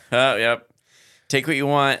now. Oh, yep. Take what you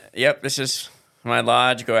want. Yep, this is my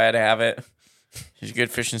lodge. Go ahead and have it. There's a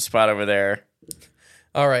good fishing spot over there.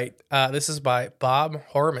 All right. This is by Bob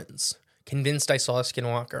Hormans. Convinced I saw a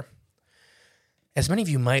Skinwalker. As many of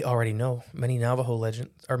you might already know, many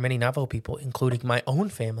Navajo people, including my own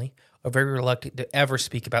family, are very reluctant to ever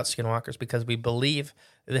speak about Skinwalkers because we believe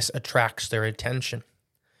this attracts their attention.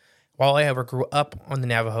 While I ever grew up on the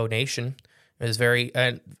Navajo Nation, it was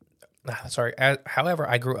however,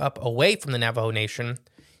 I grew up away from the Navajo Nation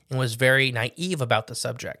and was very naive about the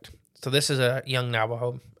subject. So this is a young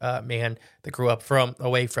Navajo man that grew up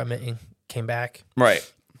away from it and came back.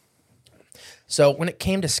 Right. So when it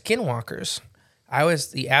came to Skinwalkers, I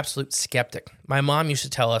was the absolute skeptic. My mom used to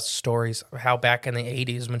tell us stories of how back in the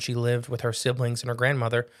 80s when she lived with her siblings and her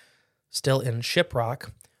grandmother, still in Shiprock,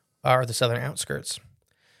 or the southern outskirts,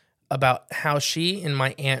 about how she and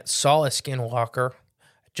my aunt saw a Skinwalker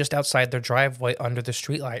just outside their driveway under the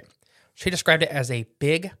streetlight. She described it as a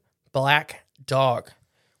big black dog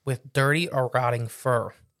with dirty or rotting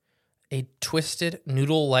fur, a twisted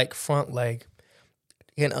noodle-like front leg,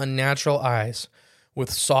 and unnatural eyes with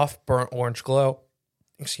soft burnt orange glow.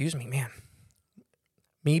 Excuse me, man.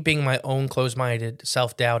 Me being my own closed-minded,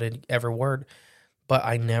 self-doubted every word, but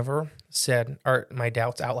I never said my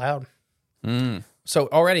doubts out loud. So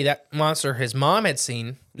already that monster his mom had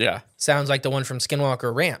seen sounds like the one from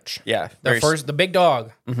Skinwalker Ranch. Yeah. The big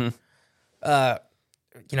dog. The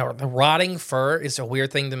rotting fur is a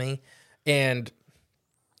weird thing to me. And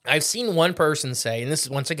I've seen one person say, and this is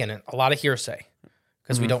once again a lot of hearsay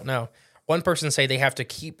because we don't know. One person say they have to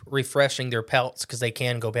keep refreshing their pelts because they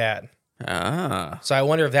can go bad. So I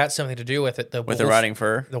wonder if that's something to do with it. The rotting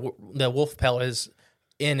fur? The wolf pelt is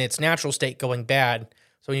in its natural state going bad.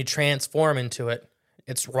 So when you transform into it,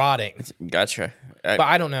 it's rotting. Gotcha. But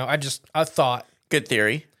I don't know. I thought. Good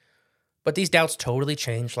theory. But these doubts totally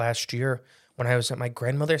changed last year when I was at my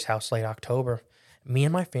grandmother's house late October. Me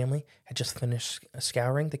and my family had just finished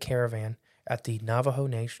scouring the caravan at the Navajo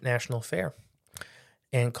National Fair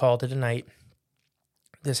and called it a night.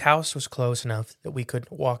 This house was close enough that we could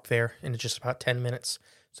walk there in just about 10 minutes.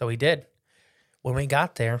 So we did. When we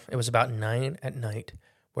got there, it was about 9 at night,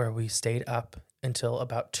 where we stayed up until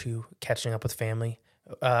about 2, catching up with family,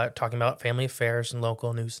 talking about family affairs and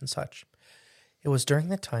local news and such. It was during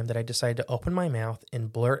that time that I decided to open my mouth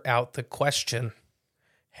and blurt out the question,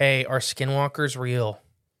 "Hey, are Skinwalkers real?"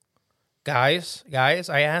 Guys,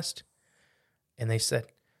 I asked. And they said,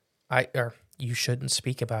 "You shouldn't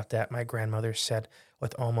speak about that," my grandmother said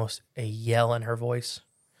with almost a yell in her voice.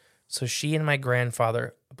 So she and my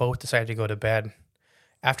grandfather both decided to go to bed.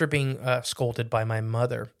 After being scolded by my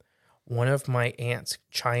mother, one of my aunts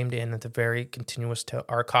chimed in at the very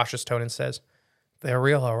cautious tone and says, "They're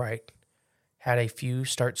real, all right." Had a few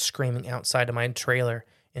start screaming outside of my trailer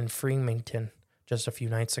in Freemington just a few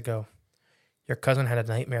nights ago. Your cousin had a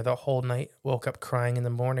nightmare the whole night, woke up crying in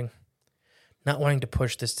the morning. Not wanting to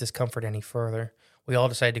push this discomfort any further, we all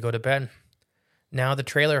decided to go to bed. Now the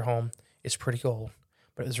trailer home is pretty old,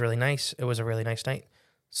 but it was really nice. It was a really nice night.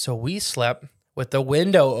 So we slept with the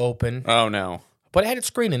window open. Oh, no. But it had a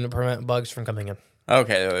screen in to prevent bugs from coming in.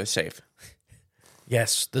 Okay, it was safe.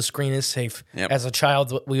 Yes, the screen is safe. Yep. As a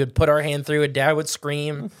child, we would put our hand through it, Dad would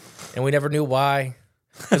scream, and we never knew why.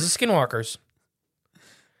 It was the Skinwalkers.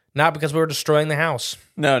 Not because we were destroying the house.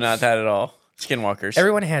 No, not that at all. Skinwalkers.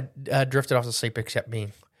 Everyone had drifted off to sleep except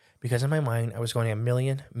me. Because in my mind, I was going a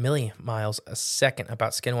million miles a second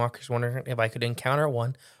about Skinwalkers, wondering if I could encounter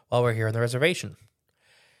one while we're here on the reservation.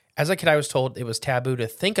 As a kid, I was told it was taboo to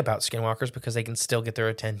think about Skinwalkers because they can still get their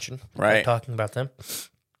attention by talking about them.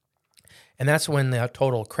 And that's when the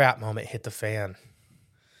total crap moment hit the fan.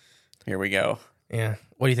 Here we go. Yeah.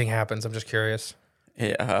 What do you think happens? I'm just curious.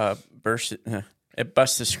 It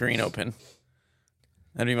busts the screen open.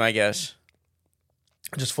 That'd be my guess.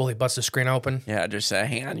 Just fully busts the screen open? Yeah, just a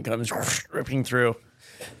hand comes ripping through.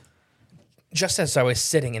 Just as I was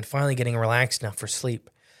sitting and finally getting relaxed enough for sleep,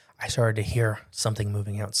 I started to hear something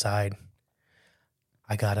moving outside.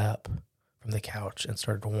 I got up from the couch and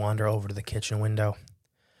started to wander over to the kitchen window.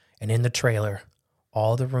 And in the trailer,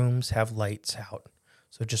 all the rooms have lights out.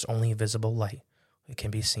 so just only visible light it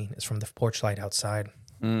can be seen is from the porch light outside.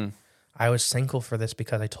 I was thankful for this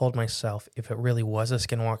because I told myself if it really was a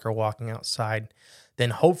skinwalker walking outside,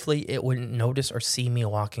 then hopefully it wouldn't notice or see me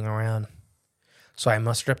walking around. So I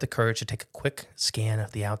mustered up the courage to take a quick scan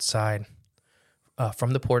of the outside.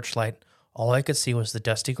 From the porch light, all I could see was the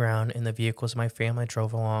dusty ground and the vehicles my family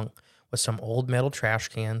drove along with some old metal trash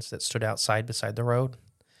cans that stood outside beside the road.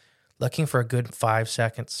 Looking for a good 5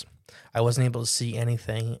 seconds, I wasn't able to see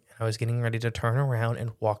anything. I was getting ready to turn around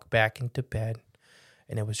and walk back into bed.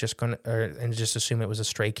 And it was just and just assume it was a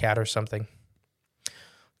stray cat or something.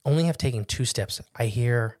 Only have taken 2 steps, I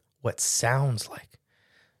hear what sounds like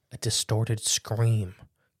a distorted scream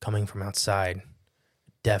coming from outside,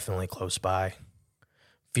 definitely close by.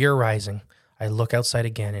 Fear rising, I look outside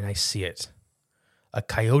again and I see it. A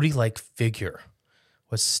coyote-like figure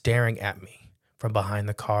was staring at me from behind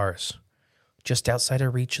the cars, just outside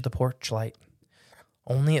of reach of the porch light.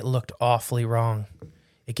 Only it looked awfully wrong.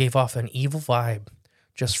 It gave off an evil vibe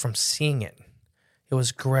just from seeing it. It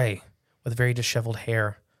was gray with very disheveled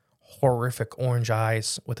hair, horrific orange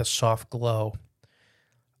eyes with a soft glow.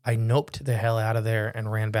 I noped the hell out of there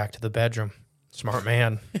and ran back to the bedroom. Smart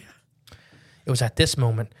man. It was at this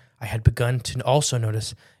moment I had begun to also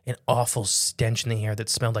notice an awful stench in the air that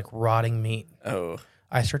smelled like rotting meat. Oh.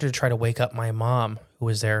 I started to try to wake up my mom, who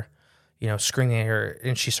was there, screaming at her,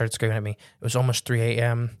 and she started screaming at me. It was almost 3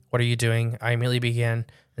 a.m. What are you doing? I immediately began in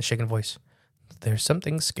a shaken voice. There's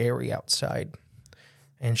something scary outside.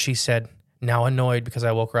 And she said, now annoyed because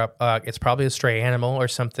I woke her up, it's probably a stray animal or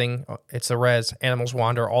something. It's the res. Animals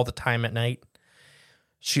wander all the time at night.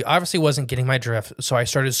 She obviously wasn't getting my drift, so I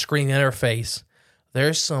started screaming at her face.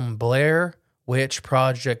 There's some Blair Witch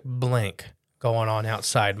Project blank going on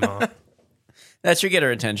outside, Mom. That should get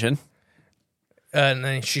her attention. And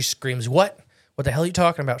then she screams, what? What the hell are you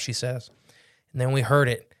talking about, she says. And then we heard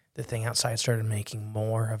it. The thing outside started making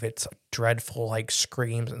more of its dreadful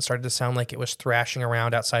screams and started to sound like it was thrashing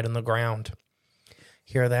around outside on the ground.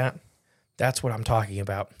 Hear that? That's what I'm talking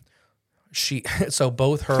about. So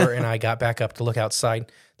both her and I got back up to look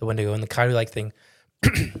outside the window, and the coyote-like thing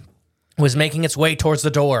was making its way towards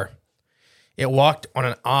the door. It walked on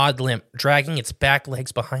an odd limp, dragging its back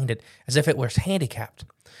legs behind it as if it was handicapped.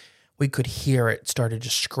 We could hear it started to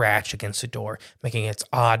scratch against the door, making its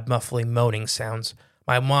odd, muffly moaning sounds.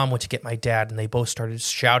 My mom went to get my dad, and they both started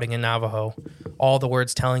shouting in Navajo, all the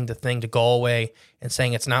words telling the thing to go away and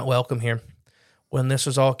saying it's not welcome here. When this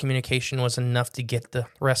was all, communication was enough to get the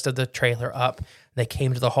rest of the trailer up. They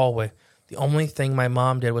came to the hallway. The only thing my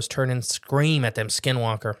mom did was turn and scream at them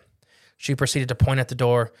Skinwalker. She proceeded to point at the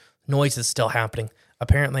door. Noise is still happening.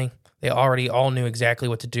 Apparently, they already all knew exactly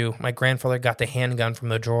what to do. My grandfather got the handgun from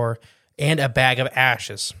the drawer and a bag of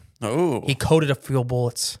ashes. Oh. He coated a few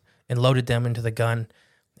bullets and loaded them into the gun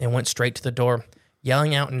and went straight to the door,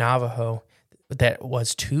 yelling out in Navajo that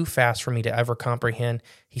was too fast for me to ever comprehend.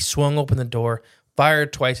 He swung open the door,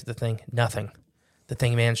 fired twice at the thing. Nothing. The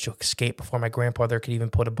thing managed to escape before my grandfather could even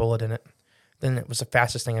put a bullet in it. Then it was the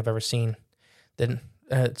fastest thing I've ever seen. Then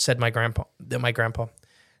said my grandpa.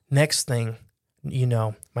 Next thing,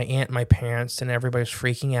 my aunt, my parents, and everybody was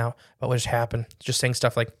freaking out about what just happened. Just saying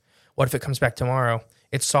stuff like, what if it comes back tomorrow?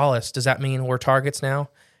 It's Solace. Does that mean we're targets now?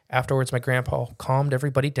 Afterwards, my grandpa calmed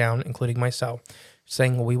everybody down, including myself,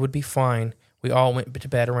 saying we would be fine. We all went to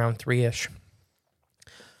bed around 3-ish.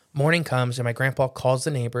 Morning comes, and my grandpa calls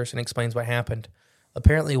the neighbors and explains what happened.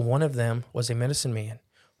 Apparently, one of them was a medicine man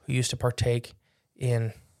who used to partake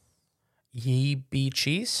in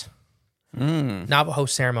Yibichis, Navajo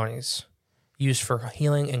ceremonies used for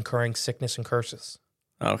healing and curing sickness and curses.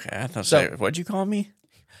 Okay, I thought so. What'd you call me?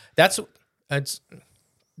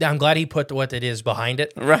 I'm glad he put what it is behind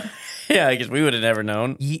it. Right. Yeah, because we would have never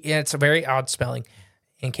known. It's a very odd spelling.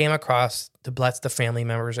 And came across to bless the family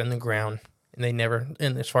members in the ground. And they never,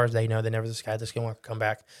 and as far as they know, they never had this Skinwalker come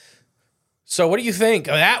back. So what do you think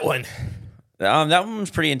of that one? That one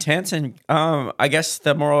was pretty intense. And I guess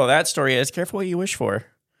the moral of that story is careful what you wish for.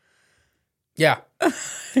 Yeah.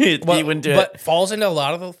 He wouldn't do but falls into a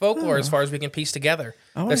lot of the folklore as far as we can piece together.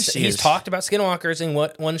 He's talked about Skinwalkers and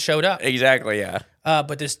what one showed up. Exactly, yeah.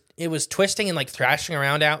 But it was twisting and thrashing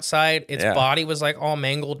around outside. Its body was all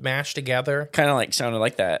mangled, mashed together. Kind of sounded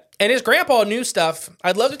like that. And his grandpa knew stuff.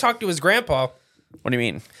 I'd love to talk to his grandpa. What do you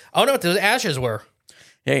mean? I don't know what those ashes were.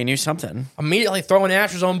 Yeah, he knew something. Immediately throwing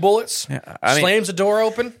ashes on bullets. Yeah, slams the door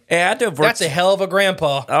open. It had to have worked. That's a hell of a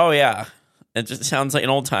grandpa. Oh, yeah. It just sounds like an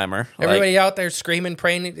old timer. Everybody out there screaming,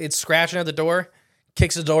 praying, it's scratching at the door,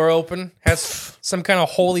 kicks the door open, has some kind of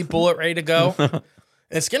holy bullet ready to go.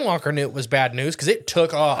 And Skinwalker knew it was bad news because it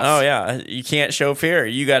took off. Oh, yeah. You can't show fear.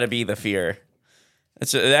 You got to be the fear.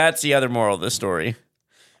 That's the other moral of the story.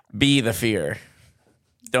 Be the fear.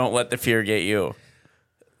 Don't let the fear get you.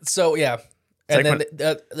 So, yeah. And like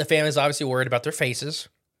then the family's obviously worried about their faces.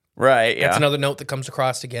 Right, yeah. That's another note that comes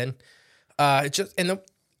across again. A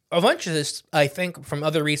bunch of this, I think, from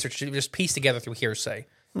other research, just pieced together through hearsay,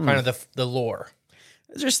 kind of the lore.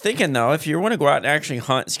 I was just thinking, though, if you want to go out and actually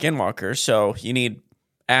hunt skinwalkers, so you need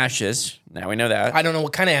ashes. Now we know that. I don't know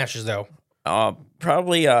what kind of ashes, though.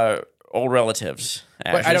 Probably old relatives.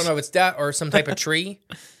 But I don't know if it's that or some type of tree.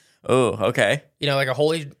 Oh, okay. You know, like a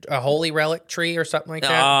holy relic tree or something like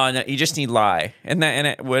that. Oh, no, you just need lye. Isn't that in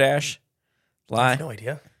it? Wood ash? Lye? I have no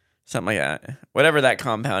idea. Something like that. Whatever that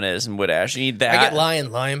compound is in wood ash. You need that. I get lye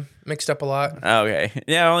and lime mixed up a lot. Okay.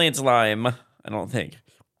 Yeah, only it's lime, I don't think.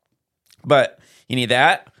 But you need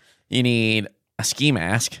that. You need a ski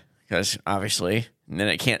mask, because obviously, and then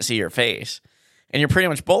it can't see your face. And you're pretty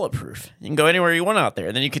much bulletproof. You can go anywhere you want out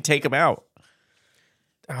there. Then you could take them out.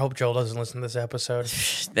 I hope Joel doesn't listen to this episode.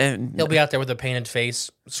 Then He'll be out there with a painted face,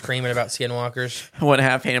 screaming about skinwalkers. one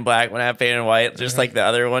half painted black, one half painted white, just like the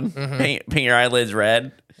other one. Paint your eyelids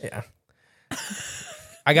red. Yeah.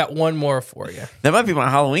 I got one more for you. That might be my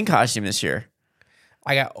Halloween costume this year.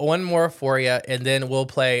 I got one more for you, and then we'll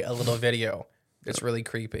play a little video. It's really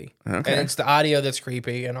creepy. Okay. And it's the audio that's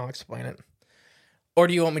creepy, and I'll explain it. Or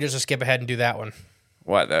do you want me to just skip ahead and do that one?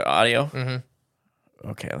 What, the audio? Mm-hmm.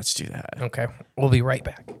 Okay, let's do that. Okay. We'll be right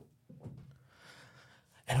back.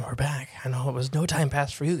 And we're back. I know it was no time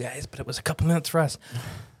passed for you guys, but it was a couple minutes for us.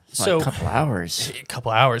 Like a couple hours. A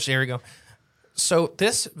couple hours. Here we go. So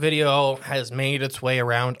this video has made its way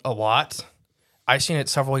around a lot. I seen it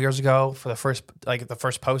several years ago for the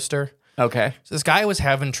first poster. Okay. So this guy was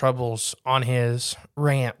having troubles on his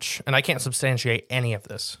ranch, and I can't substantiate any of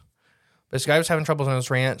this. But this guy was having troubles on his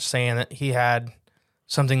ranch, saying that he had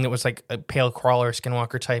something that was like a pale crawler,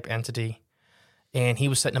 skinwalker type entity, and he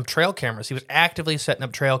was setting up trail cameras. He was actively setting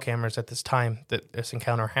up trail cameras at this time that this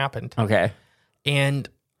encounter happened. Okay. And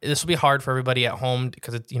this will be hard for everybody at home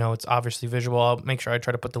because it's obviously visual. I'll make sure I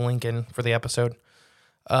try to put the link in for the episode.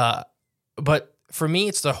 But for me,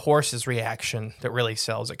 it's the horse's reaction that really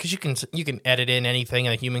sells it, because you can edit in anything,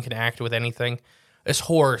 and a human can act with anything. This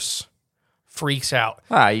horse freaks out.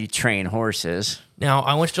 You train horses. Now,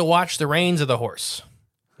 I want you to watch the reins of the horse.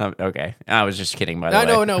 Okay. I was just kidding, by the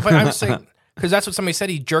way. No, but I'm saying, because that's what somebody said.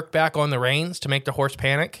 He jerked back on the reins to make the horse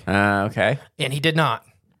panic. Okay. And he did not.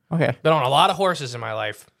 Okay. Been on a lot of horses in my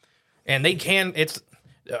life. And it's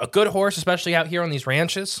a good horse, especially out here on these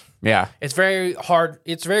ranches. Yeah. It's very hard.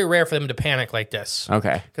 It's very rare for them to panic like this.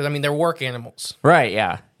 Okay. Because, they're work animals. Right,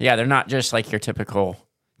 yeah. Yeah, they're not just like your typical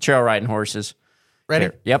trail riding horses. Ready?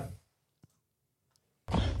 Yep.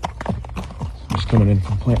 Just coming in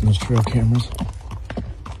from planting those trail cameras.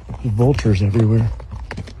 There's vultures everywhere.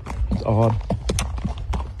 It's odd.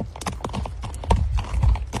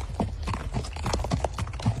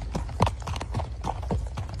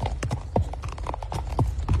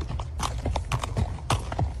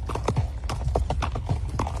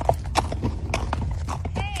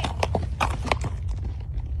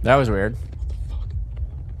 That was weird.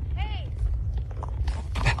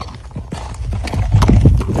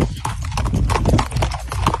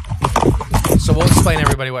 So we'll explain to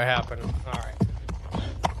everybody what happened. All right.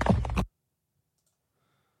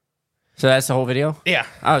 So that's the whole video? Yeah.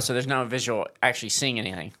 Oh, so there's no visual actually seeing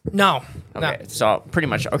anything. No. Okay. No. So pretty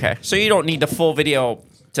much, okay. So you don't need the full video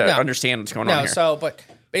to understand what's going on here. But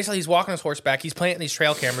basically he's walking his horseback. He's planting these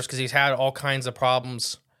trail cameras because he's had all kinds of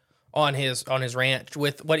problems on his ranch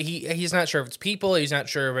with what he's not sure if it's people, he's not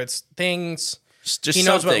sure if it's things. Just he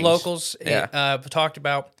knows what things. locals talked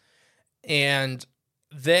about. And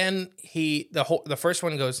then the first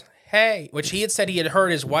one goes, "Hey," which he had said he had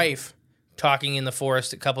heard his wife talking in the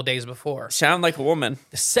forest a couple days before. Sound like a woman.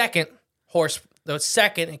 The second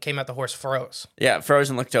it came out, the horse froze. Yeah, froze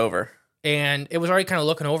and looked over. And it was already kind of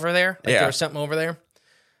looking over there. Like Yeah. there was something over there.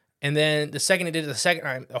 And then the second it did it the second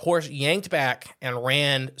time, the horse yanked back and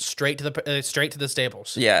ran straight to the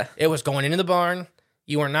stables. Yeah. It was going into the barn.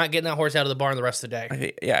 You are not getting that horse out of the barn the rest of the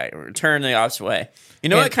day. Yeah, turn the opposite way. You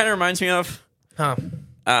know what it kind of reminds me of? Huh.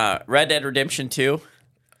 Red Dead Redemption 2.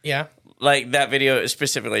 Yeah. Like that video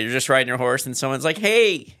specifically. You're just riding your horse and someone's like,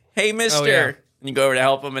 hey, mister. Oh, yeah. And you go over to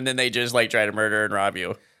help them and then they just like try to murder and rob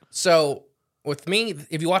you. So with me,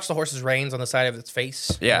 if you watch the horse's reins on the side of its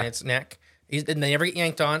face and its neck, they never get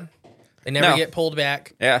yanked on. They never get pulled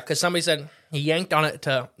back. Yeah. Because somebody said he yanked on it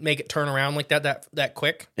to make it turn around like that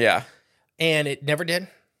quick. Yeah. And it never did.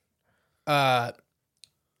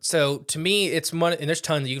 So to me, it's money. And there's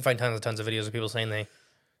tons. You can find tons of videos of people saying they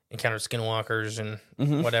encountered skinwalkers and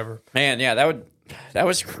whatever. Man, yeah, that would That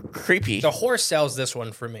was creepy. The horse sells this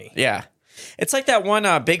one for me. Yeah. It's like that one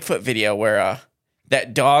Bigfoot video where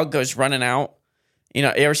that dog goes running out. You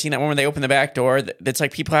ever seen that one where they open the back door? That's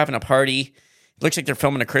like people having a party. It looks like they're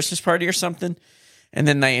filming a Christmas party or something. And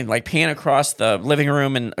then they like pan across the living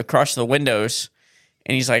room and across the windows.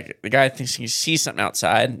 And he's like, the guy thinks he sees something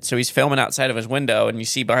outside. So he's filming outside of his window. And you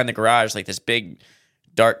see behind the garage like this big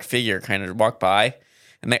dark figure kind of walk by.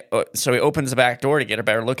 And so he opens the back door to get a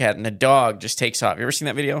better look at it. And the dog just takes off. You ever seen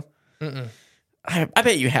that video? Mm-mm. I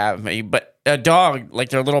bet you have, maybe. But a dog, like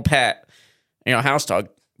their little pet, house dog,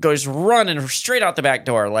 goes running straight out the back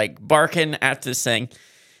door, like barking at this thing.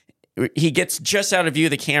 He gets just out of view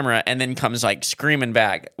of the camera and then comes like screaming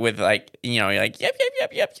back with like, like,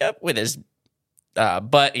 yep, with his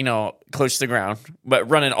butt, close to the ground, but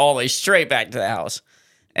running all the way straight back to the house.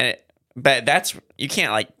 But that's, you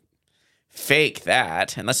can't like fake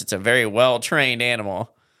that unless it's a very well-trained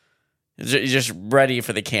animal. You're just ready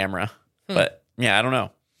for the camera. But yeah, I don't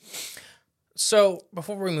know. So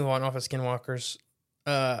before we move on off of Skinwalkers,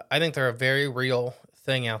 I think they're a very real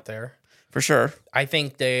thing out there. For sure. I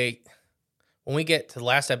think when we get to the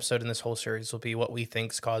last episode in this whole series, will be what we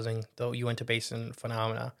think is causing the Uinta Basin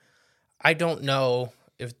phenomena. I don't know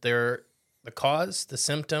if they're the cause, the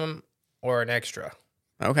symptom, or an extra.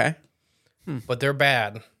 Okay. But they're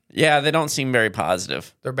bad. Yeah, they don't seem very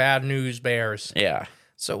positive. They're bad news bears. Yeah.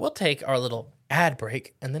 So we'll take our little ad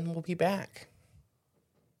break, and then we'll be back.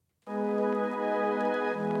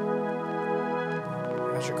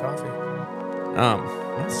 How's your coffee?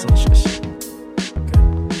 That's delicious.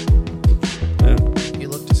 Good. You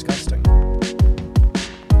look disgusting.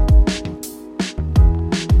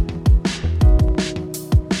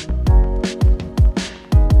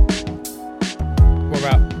 We're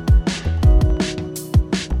about.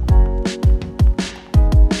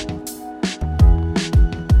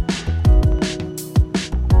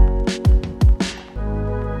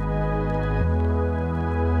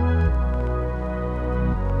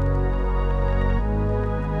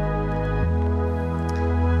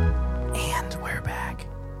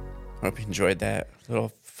 Hope you enjoyed that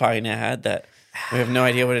little fine ad that we have no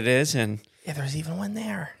idea what it is. And Yeah, there's even one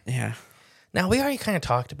there. yeah. Now, we already kind of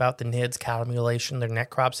talked about the NIDS cattle mutilation, their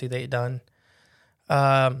necropsy they'd done.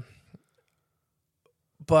 But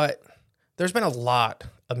there's been a lot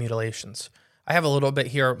of mutilations. I have a little bit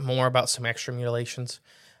here more about some extra mutilations.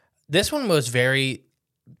 This one was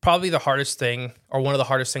probably the hardest thing, or one of the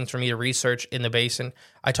hardest things for me to research in the basin.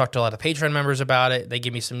 I talked to a lot of Patreon members about it. They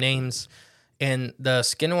gave me some names. And the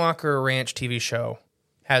Skinwalker Ranch TV show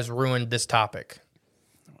has ruined this topic.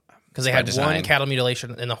 Because they had one cattle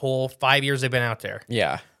mutilation in the whole 5 years they've been out there.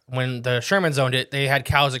 Yeah. When the Shermans owned it, they had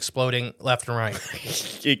cows exploding left and right.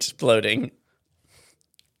 Exploding.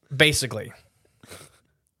 Basically.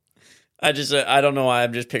 I don't know why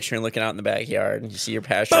I'm just picturing looking out in the backyard and you see your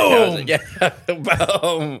pasture Boom! cows. Yeah.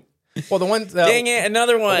 Boom. Well, the one... Dang it,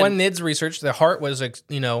 another one. The one NIDS research, the heart was,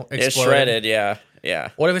 exploding. It's shredded, yeah.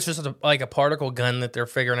 Yeah. What if it's just a particle gun that they're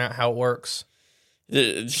figuring out how it works?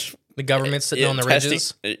 The government's sitting on the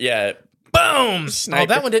ridges? Yeah. Boom! Sniper. Oh,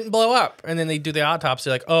 that one didn't blow up. And then they do the autopsy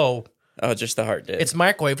like, oh, just the heart did. it's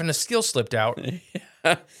microwave and the steel slipped out.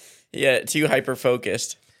 Yeah, too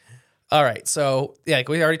hyper-focused. All right, so, yeah,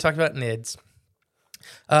 we already talked about NIDS.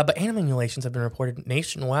 But animal mutilations have been reported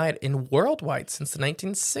nationwide and worldwide since the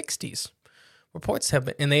 1960s. Reports have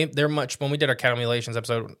been, and they're much, when we did our cattle mutilations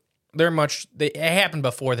episode, it happened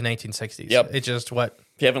before the 1960s. Yep. It's just what?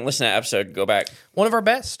 If you haven't listened to that episode, go back. One of our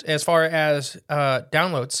best as far as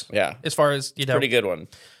downloads. Yeah. As far as, Pretty good one.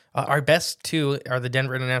 Our best, too, are the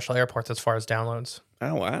Denver International Airports as far as downloads.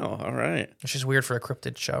 Oh, wow. All right. Which is weird for a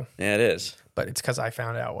cryptid show. Yeah, it is. But it's because I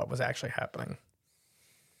found out what was actually happening.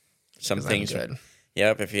 Some things. Good.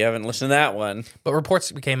 Yep, if you haven't listened to that one. But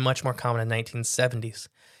reports became much more common in the 1970s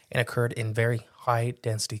and occurred in very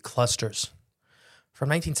high-density clusters. From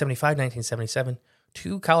 1975 to 1977,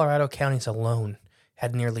 2 Colorado counties alone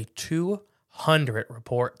had nearly 200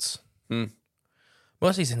 reports. Most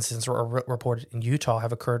of these incidents were reported in Utah,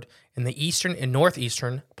 have occurred in the eastern and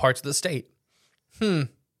northeastern parts of the state.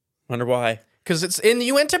 Wonder why. Because it's in the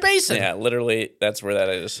Uinta Basin. Yeah, literally, that's where that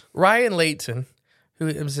is. Ryan Layton, who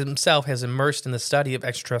himself has immersed in the study of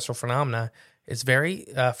extraterrestrial phenomena, is very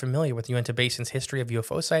familiar with the Uinta Basin's history of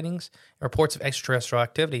UFO sightings and reports of extraterrestrial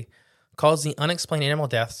activity, calls the unexplained animal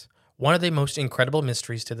deaths one of the most incredible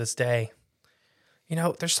mysteries to this day. You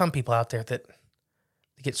know, there's some people out there that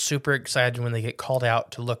get super excited when they get called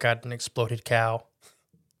out to look at an exploded cow.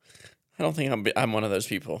 I don't think I'm one of those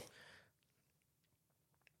people.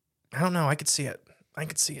 I don't know. I could see it.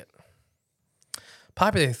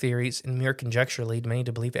 Popular theories and mere conjecture lead many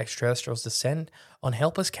to believe extraterrestrials descend on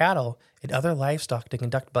helpless cattle and other livestock to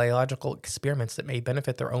conduct biological experiments that may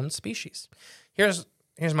benefit their own species. Here's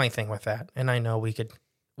my thing with that, and I know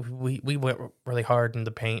we went really hard in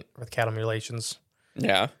the paint with cattle mutilations.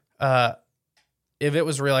 Yeah. If it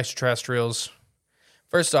was real extraterrestrials,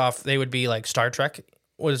 first off, they would be like Star Trek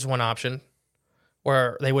was one option,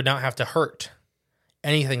 where they would not have to hurt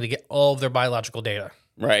anything to get all of their biological data.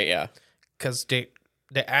 Right, yeah. Because they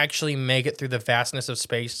actually make it through the vastness of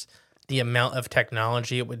space, the amount of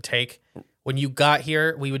technology it would take. When you got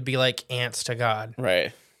here, we would be like ants to God.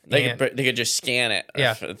 Right. They could just scan it.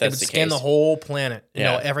 Yeah, if that's they would scan the whole planet. You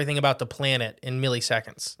know, everything about the planet in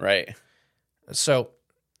milliseconds. Right. So,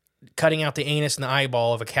 cutting out the anus and the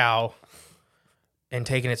eyeball of a cow and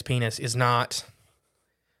taking its penis is not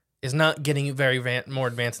getting you very more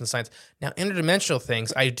advanced in science. Now, interdimensional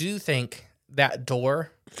things, I do think that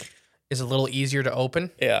door is a little easier to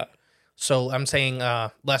open. Yeah. So I'm saying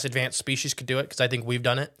less advanced species could do it because I think we've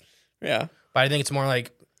done it. Yeah. But I think it's more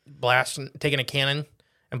like taking a cannon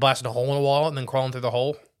and blasting a hole in a wall and then crawling through the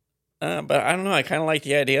hole. But I don't know. I kind of like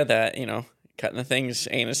the idea that, cutting the thing's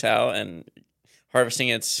anus out and harvesting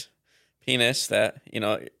its penis, that,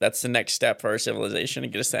 that's the next step for our civilization to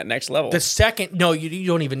get us to that next level. The second, no, you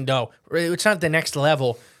don't even know. It's not the next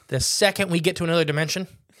level. The second we get to another dimension,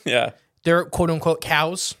 yeah, they're quote unquote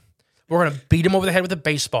cows. We're going to beat them over the head with a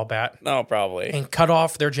baseball bat. No, probably. And cut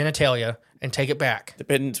off their genitalia and take it back.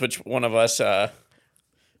 Depends which one of us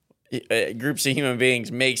groups of human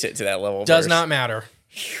beings makes it to that level. Does not matter.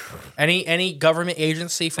 Any government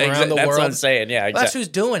agency from around the world. That's what I'm saying, yeah. Exactly. Well, that's who's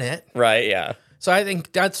doing it. Right, yeah. So I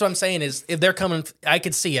think that's what I'm saying is if they're coming, I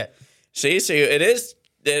could see it. See, so it is,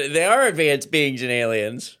 they are advanced beings and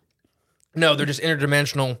aliens. No, they're just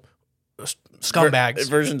interdimensional scumbags.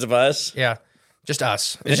 Versions of us. Yeah. Just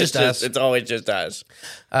us. It's just us. It's always just us.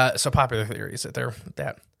 So popular theories that they're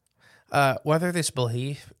that. Whether this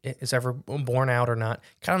belief is ever borne out or not,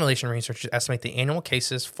 combination researchers estimate the annual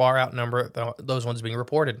cases far outnumber those ones being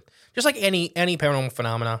reported. Just like any paranormal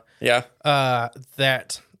phenomena. Yeah.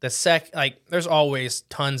 That there's always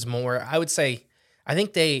tons more. I would say, I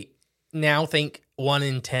think they now think 1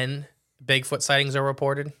 in 10 Bigfoot sightings are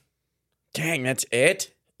reported. Dang, that's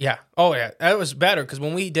it? Yeah. Oh, yeah. That was better because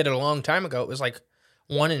when we did it a long time ago, it was like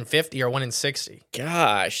 1 in 50 or 1 in 60.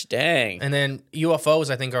 Gosh, dang. And then UFOs,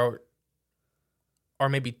 I think, are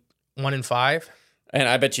maybe 1 in 5. And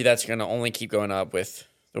I bet you that's going to only keep going up with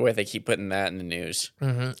the way they keep putting that in the news.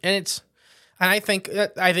 Mm-hmm. And I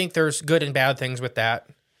think there's good and bad things with that.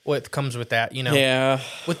 What comes with that, Yeah.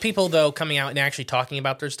 With people though coming out and actually talking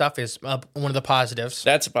about their stuff is one of the positives.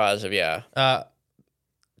 That's a positive, yeah.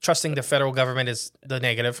 Trusting the federal government is the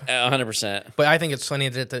negative. 100%. But I think it's funny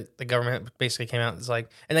that the government basically came out and was like,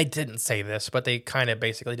 and they didn't say this, but they kind of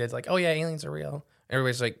basically did like, oh yeah, aliens are real.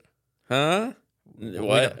 Everybody's like, huh?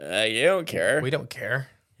 What? You don't care. We don't care.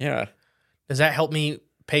 Yeah. Does that help me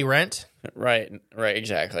pay rent? Right,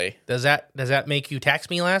 exactly. Does that make you tax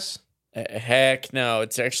me less? Heck no.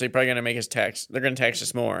 It's actually probably going to make us tax. They're going to tax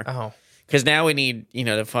us more. Oh. Because now we need,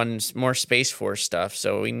 to fund more Space Force stuff.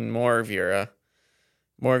 So we need more of your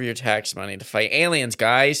tax money to fight aliens,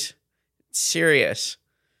 guys. It's serious.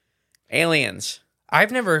 Aliens.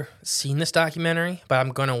 I've never seen this documentary, but I'm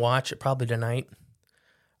going to watch it probably tonight.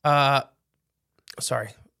 Sorry.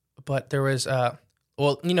 But there was,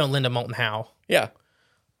 Linda Moulton Howe. Yeah.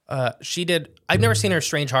 She did, I've never seen her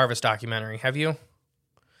Strange Harvest documentary. Have you?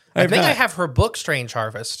 I think I have her book, Strange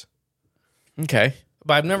Harvest. Okay.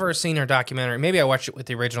 But I've never seen her documentary. Maybe I watched it with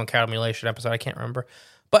the original cattle mutilation episode. I can't remember.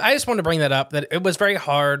 But I just wanted to bring that up, that it was very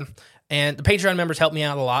hard. And the Patreon members helped me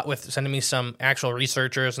out a lot with sending me some actual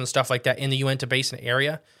researchers and stuff like that in the Uinta Basin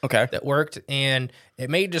area. Okay. That worked. And it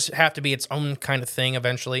may just have to be its own kind of thing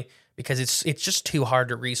eventually because it's just too hard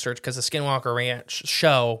to research because the Skinwalker Ranch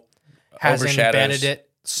show has embedded it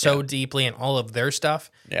so deeply in all of their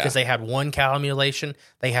stuff because they had one cow mutilation,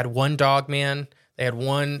 they had one dog man, they had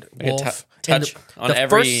one wolf. Touch on the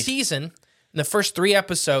every first season, in the first 3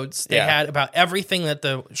 episodes, they had about everything that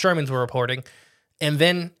the Shermans were reporting, and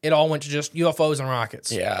then it all went to just UFOs and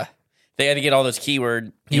rockets. Yeah, they had to get all those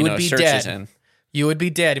keyword searches dead. in. You would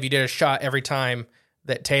be dead if you did a shot every time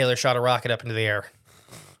that Taylor shot a rocket up into the air.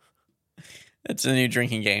 It's a new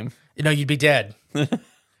drinking game. You'd be dead.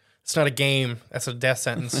 It's not a game. That's a death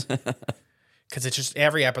sentence. Because it's just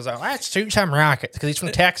every episode. Let's shoot some rockets. Because he's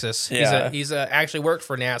from Texas. Yeah. He's actually worked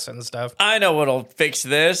for NASA and stuff. I know what'll fix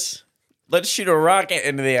this. Let's shoot a rocket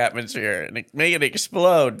into the atmosphere and make it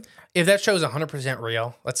explode. If that show's 100%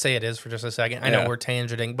 real, let's say it is for just a second. I know we're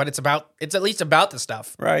tangenting, but it's at least about the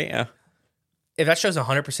stuff. Right, yeah. If that show's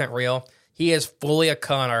 100% real, He is fully a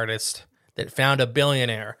con artist that found a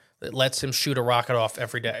billionaire that lets him shoot a rocket off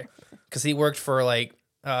every day. Because he worked for I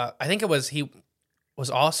think it was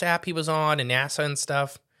ALSAP he was on and NASA and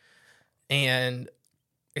stuff. And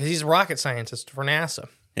he's a rocket scientist for NASA.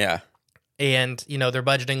 Yeah. And, their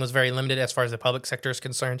budgeting was very limited as far as the public sector is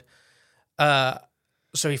concerned.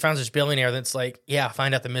 So he finds this billionaire that's like, yeah,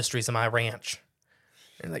 find out the mysteries of my ranch.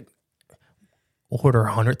 And like, order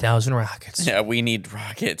 100,000 rockets. Yeah, we need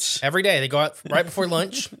rockets. Every day. They go out right before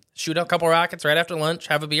lunch, shoot a couple rockets right after lunch,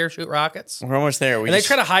 have a beer, shoot rockets. We're almost there. They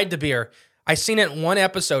try to hide the beer. I seen it in one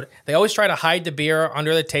episode. They always try to hide the beer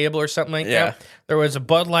under the table or something like that. There was a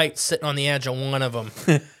Bud Light sitting on the edge of one of them.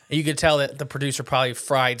 You could tell that the producer probably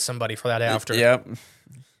fried somebody for that after. Yep.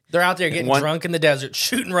 They're out there getting drunk in the desert,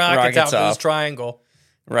 shooting rockets out of this triangle.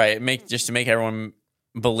 Right. Just to make everyone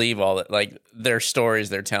believe all that, like their stories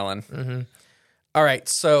they're telling. Mm-hmm. All right.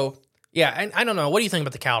 So, yeah, and I don't know. What do you think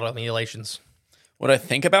about the cow mutilations? What do I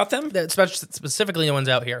think about them? Specifically the ones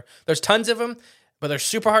out here. There's tons of them, but they're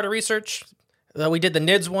super hard to research. We did the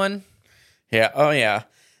NIDS one. Yeah. Oh, yeah.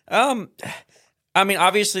 I mean,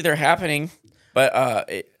 obviously they're happening,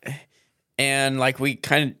 but and like we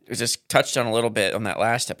kind of just touched on a little bit on that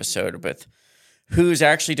last episode with who's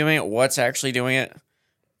actually doing it, what's actually doing it.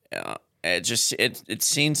 It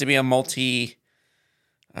seems to be a multi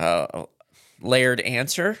layered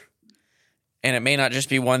answer, and it may not just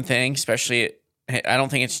be one thing. Especially, I don't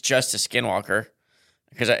think it's just a skinwalker,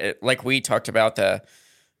 because like we talked about the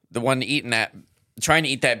one trying to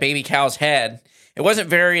eat that baby cow's head. It wasn't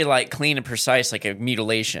very like clean and precise, like a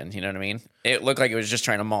mutilation. You know what I mean? It looked like it was just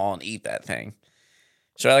trying to maul and eat that thing.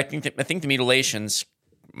 So I think the mutilations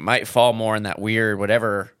might fall more in that weird,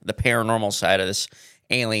 whatever the paranormal side of this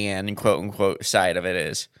alien and quote unquote side of it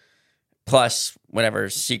is, plus whatever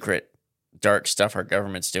secret dark stuff our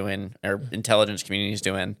government's doing, our intelligence community's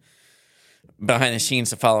doing behind the scenes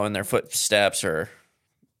to follow in their footsteps or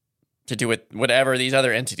to do with whatever these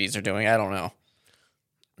other entities are doing. I don't know.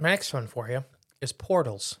 My next one for you is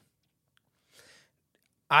portals.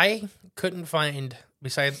 I couldn't find,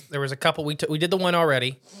 besides there was a couple, we did the one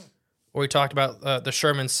already where we talked about the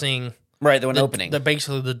Sherman seeing right, the one opening,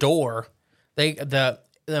 basically the door. The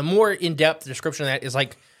more in-depth description of that is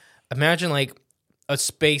like, imagine like a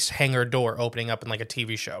space hangar door opening up in like a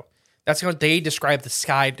TV show. That's what they described the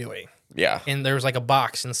sky doing. Yeah. And there was like a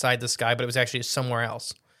box inside the sky, but it was actually somewhere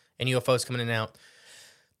else. And UFOs coming in and out.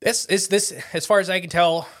 This, as far as I can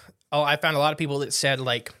tell, I found a lot of people that said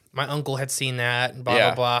like my uncle had seen that and blah,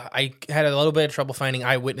 blah, blah. I had a little bit of trouble finding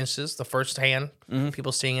eyewitnesses, the first-hand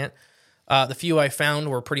people seeing it. The few I found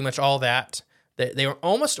were pretty much all that. They were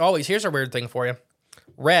almost always, here's a weird thing for you,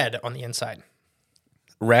 red on the inside.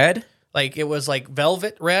 Red? Like it was like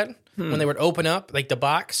velvet red. When they would open up, like the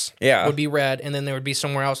box would be red, and then there would be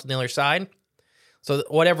somewhere else on the other side. So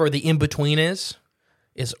whatever the in-between is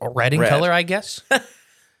a red in color, I guess.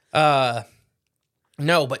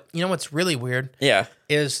 No, but you know what's really weird? Yeah.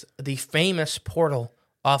 Is the famous portal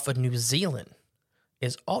off of New Zealand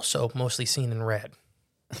is also mostly seen in red.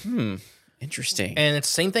 Interesting. And it's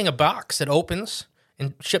the same thing, a box that opens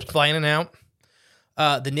and ships fly in and out.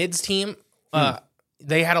 The NIDS team,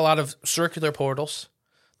 they had a lot of circular portals.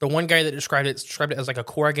 The one guy that described it as like a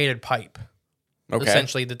corrugated pipe. Okay.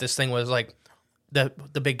 Essentially, that this thing was like the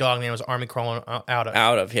big dog man was army crawling out of.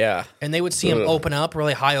 Out of, yeah. And they would see him open up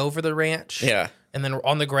really high over the ranch. Yeah. And then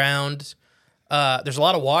on the ground, there's a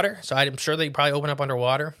lot of water, so I'm sure they probably open up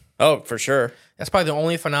underwater. Oh, for sure. That's probably the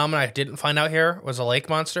only phenomenon I didn't find out here was a lake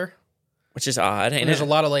monster. Which is odd, ain't And there's it? a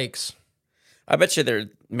lot of lakes. I bet you they're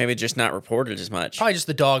maybe just not reported as much. Probably just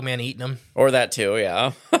the dog man eating them. Or that too,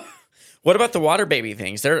 yeah. What about the water baby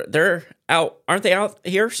things? They're out, aren't they out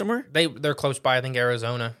here somewhere? They're close by, I think,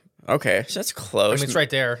 Arizona. Okay, so that's close. I mean, it's right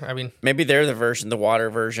there. I mean, maybe they're the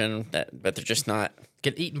water version, but they're just not.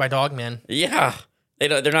 Get eaten by dog men. Yeah.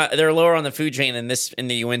 They're lower on the food chain in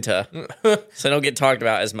the Uinta. So they don't get talked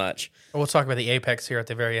about as much. We'll talk about the apex here at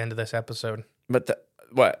the very end of this episode. But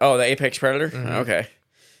what? Oh, the apex predator? Mm-hmm. Okay.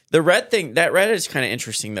 The red thing, that red is kind of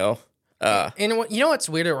interesting though. And you know what's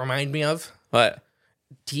weird it reminded me of? What?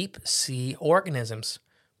 Deep sea organisms.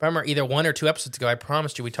 Remember, either 1 or 2 episodes ago, I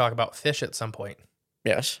promised you we'd talk about fish at some point.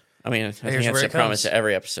 Yes. I mean, I think that's a promise to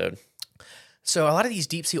every episode. So a lot of these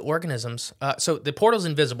deep sea organisms, so the portal's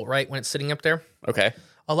invisible, right? When it's sitting up there. Okay.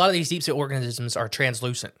 A lot of these deep sea organisms are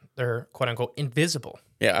translucent. They're quote unquote invisible.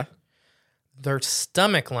 Yeah. Their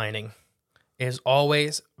stomach lining is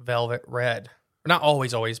always velvet red. Not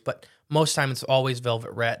always, but most time it's always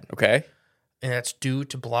velvet red. Okay. And that's due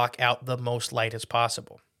to block out the most light as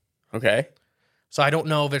possible. Okay. So I don't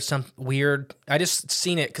know if it's some weird, I just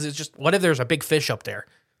seen it because it's just, what if there's a big fish up there?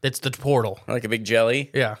 It's the portal. Like a big jelly.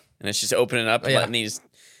 Yeah. And it's just opening up and letting these...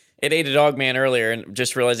 It ate a dog man earlier and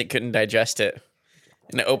just realized it couldn't digest it.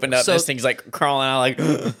 And it opened up, and this thing's like crawling out like...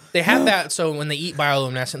 They have that so when they eat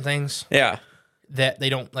bioluminescent things... Yeah. That they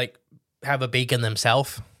don't like have a beak in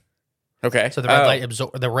themselves. Okay. So the red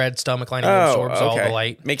light the red stomach lining absorbs all the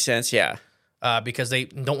light. Makes sense, yeah. Because they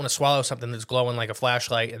don't want to swallow something that's glowing like a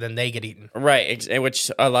flashlight, and then they get eaten. Right,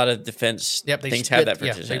 which a lot of defense things have that for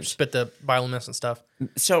defense. They spit the bioluminescent stuff.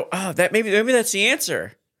 So, that maybe that's the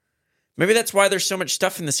answer. Maybe that's why there's so much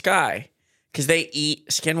stuff in the sky, because they eat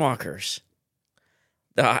skinwalkers.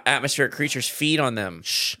 The atmospheric creatures feed on them.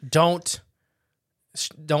 Shh! Don't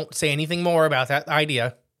say anything more about that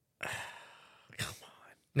idea. Come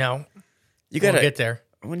on, no, you gotta get there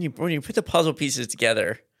when you put the puzzle pieces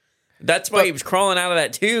together. That's why he was crawling out of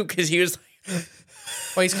that too, because he was like,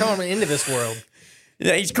 well, he's crawling into this world.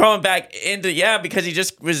 Yeah, he's crawling back into because he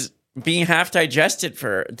just was being half digested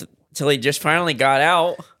till he just finally got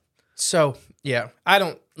out. So yeah,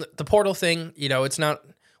 the portal thing. It's not.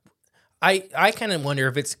 I kind of wonder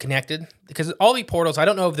if it's connected because all the portals. I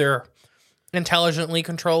don't know if they're intelligently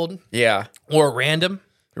controlled. Yeah, or random.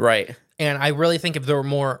 Right. And I really think if they're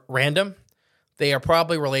more random, they are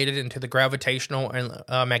probably related into the gravitational and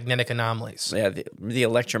magnetic anomalies. Yeah, the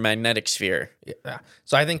electromagnetic sphere. Yeah.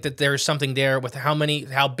 So I think that there's something there with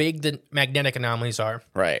how big the magnetic anomalies are.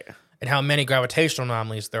 Right. And how many gravitational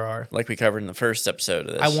anomalies there are. Like we covered in the first episode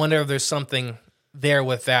of this. I wonder if there's something there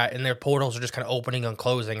with that, and their portals are just kind of opening and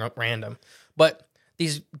closing at random. But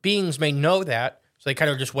these beings may know that, so they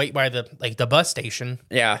kind of just wait by the bus station.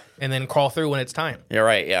 Yeah. And then crawl through when it's time. You're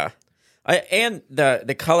right, yeah. And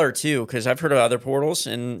the color too, because I've heard of other portals,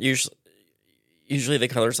 and usually the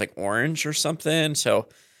color's like orange or something. So,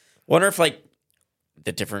 wonder if like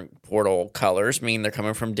the different portal colors mean they're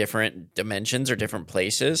coming from different dimensions or different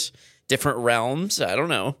places, different realms. I don't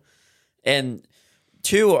know. And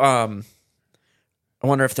two, I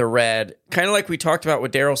wonder if they're red, kind of like we talked about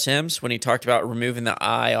with Daryl Sims when he talked about removing the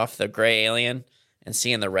eye off the gray alien and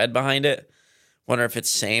seeing the red behind it. Wonder if it's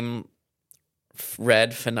same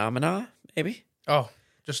red phenomena, maybe. Oh,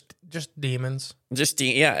 just demons.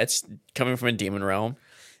 It's coming from a demon realm.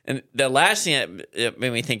 And the last thing it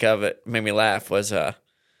made me think of, it made me laugh, was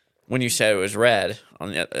when you said it was red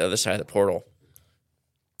on the other side of the portal.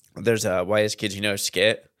 There's a Whitest Kids You Know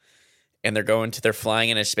skit, and they're flying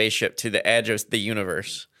in a spaceship to the edge of the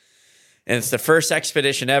universe. And it's the first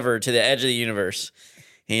expedition ever to the edge of the universe.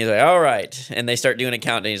 And he's like, all right. And they start doing a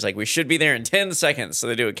countdown. He's like, we should be there in 10 seconds. So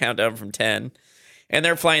they do a countdown from 10. And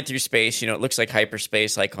they're flying through space. It looks like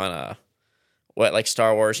hyperspace, like on like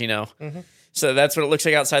Star Wars, Mm-hmm. So that's what it looks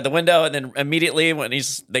like outside the window. And then immediately when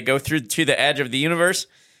they go through to the edge of the universe,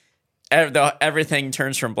 everything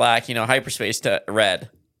turns from black, hyperspace to red.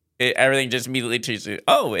 Everything just immediately changes.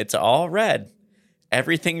 Oh, it's all red.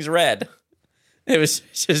 Everything's red. It was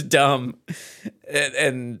just dumb.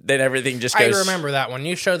 And then everything just goes. I remember that one.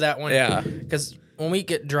 You showed that one. Yeah. Because when we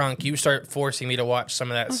get drunk, you start forcing me to watch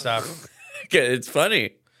some of that stuff. It's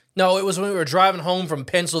funny. No, it was when we were driving home from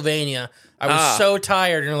Pennsylvania. I was so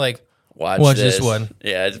tired, and you're like, watch this one.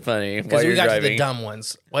 Yeah, it's funny. Because we got to the dumb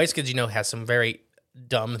ones. Whitest Kids has some very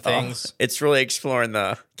dumb things. It's really exploring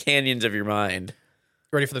the canyons of your mind.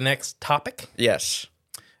 Ready for the next topic? Yes.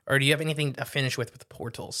 Or do you have anything to finish with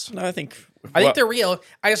portals? No, I think they're real.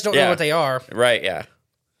 I just don't know what they are. Right, yeah.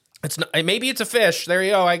 It's not, maybe it's a fish. There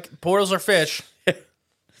you go. Portals are fish.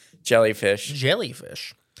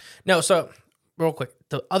 Jellyfish. No, so real quick,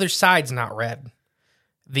 the other side's not red.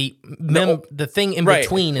 The thing in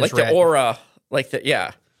between is like red. The aura, like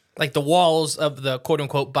the walls of the quote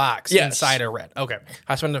unquote box inside are red. Okay,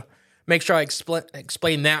 I just wanted to make sure I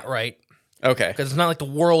explain that right. Okay, because it's not like the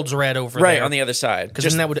world's red over there, right on the other side. Because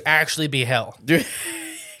then that would actually be hell.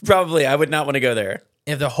 Probably, I would not want to go there.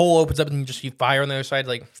 If the hole opens up and you fire on the other side,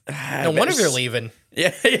 no wonder they're leaving.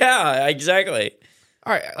 Yeah, exactly.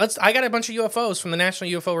 All right, I got a bunch of UFOs from the National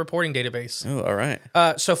UFO Reporting Database. Oh, all right.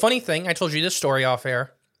 So funny thing, I told you this story off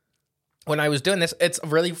air. When I was doing this, it's a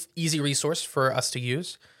really easy resource for us to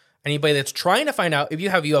use. Anybody that's trying to find out if you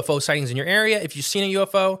have UFO sightings in your area, if you've seen a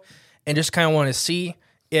UFO, and just kind of want to see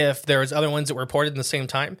if there's other ones that were reported in the same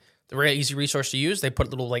time, the very easy resource to use. They put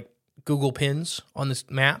little Google pins on this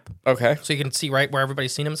map. Okay. So you can see right where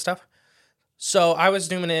everybody's seen them and stuff. So I was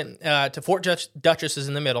doing it to Fort Dutchess is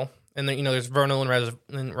in the middle. And then, there's Vernal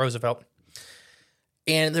and Roosevelt.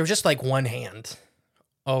 And there was just one hand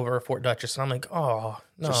over Fort Dutchess. And I'm like, oh,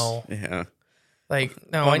 no. Yeah.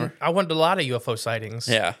 No, I wanted a lot of UFO sightings.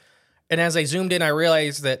 Yeah. And as I zoomed in, I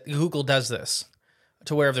realized that Google does this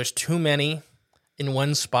to where if there's too many in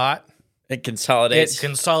one spot, It consolidates. It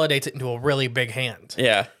consolidates it into a really big hand.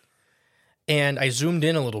 Yeah. And I zoomed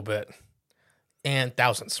in a little bit, and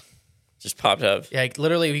thousands. Just popped up. Yeah,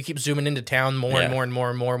 literally, if you keep zooming into town, more and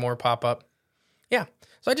more pop up. Yeah.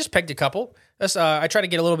 So I just pegged a couple. I try to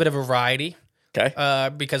get a little bit of a variety. Okay.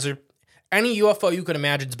 Because any UFO you could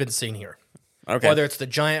imagine has been seen here. Okay. Whether it's the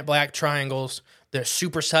giant black triangles, the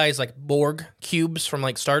supersized like Borg cubes from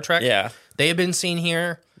like Star Trek. Yeah. They have been seen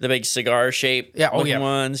here. The big cigar shape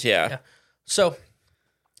ones. Yeah. So,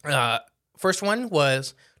 first one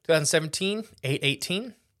was 2017,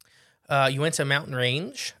 8/18. Uinta mountain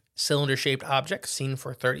range, cylinder-shaped object seen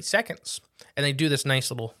for 30 seconds. And they do this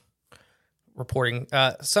nice little reporting.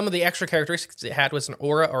 Some of the extra characteristics it had was an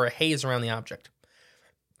aura or a haze around the object.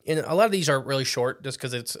 And a lot of these are really short just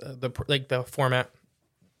because it's the format.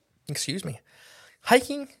 Excuse me.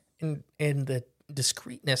 Hiking in the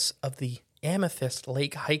discreetness of the Amethyst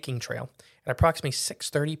Lake hiking trail at approximately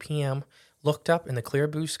 6:30 p.m., looked up in the clear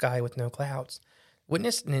blue sky with no clouds.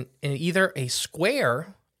 Witnessed in either a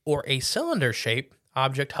square or a cylinder-shaped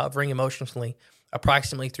object hovering emotionlessly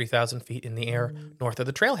approximately 3,000 feet in the air north of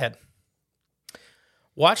the trailhead.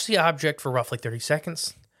 Watched the object for roughly 30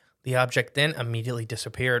 seconds. The object then immediately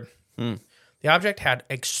disappeared. The object had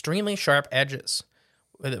extremely sharp edges,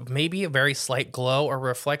 with maybe a very slight glow or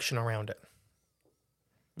reflection around it.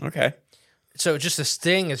 Okay. So just this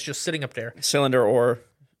thing is just sitting up there. Cylinder or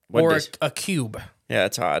a cube. Yeah,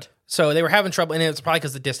 it's odd. So they were having trouble, and it's probably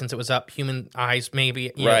because the distance it was up. Human eyes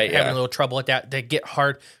maybe having a little trouble with that. They get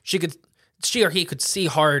hard. She or he could see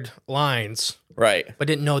hard lines, right, but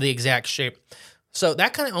didn't know the exact shape. So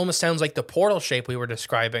that kind of almost sounds like the portal shape we were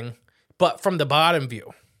describing, but from the bottom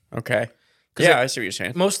view. Okay. Yeah, I see what you're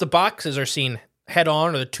saying. Most of the boxes are seen head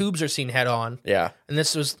on, or the tubes are seen head on. Yeah. And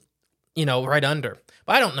this was, right under.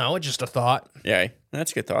 But I don't know. It's just a thought. Yeah,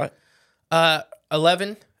 that's a good thought.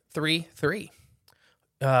 11/3/3.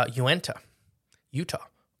 Uinta, Utah.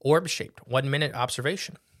 Orb-shaped, 1 minute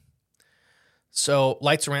observation. So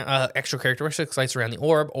lights around, extra characteristics, lights around the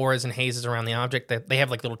orb, auras and hazes around the object. They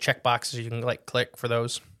have like little check boxes you can like click for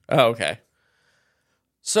those. Oh, okay.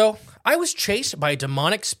 So I was chased by a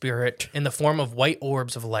demonic spirit in the form of white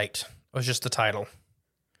orbs of light. Was just the title.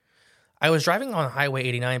 I was driving on Highway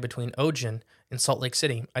 89 between Ogden and Salt Lake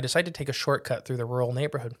City. I decided to take a shortcut through the rural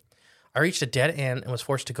neighborhood. I reached a dead end and was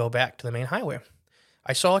forced to go back to the main highway.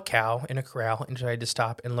 I saw a cow in a corral and decided to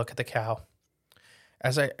stop and look at the cow.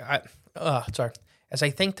 As I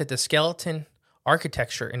think that the skeleton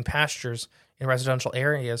architecture in pastures in residential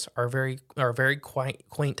areas are very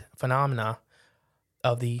quaint phenomena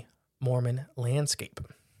of the Mormon landscape.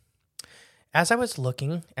 As I was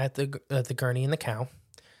looking at the gurney and the cow,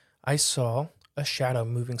 I saw a shadow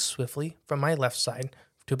moving swiftly from my left side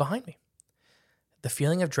to behind me. The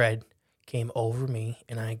feeling of dread came over me,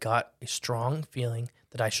 and I got a strong feeling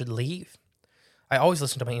that I should leave. I always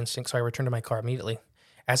listen to my instincts, so I returned to my car immediately.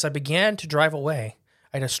 As I began to drive away,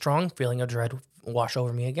 I had a strong feeling of dread wash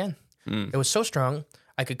over me again. It was so strong,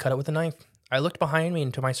 I could cut it with a knife. I looked behind me,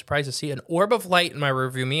 and to my surprise, to see an orb of light in my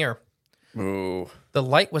rearview mirror. Ooh. The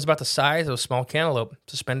light was about the size of a small cantaloupe,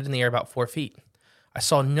 suspended in the air about 4 feet. I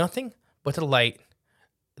saw nothing but the light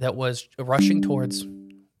that was rushing towards...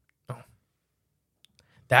 Oh.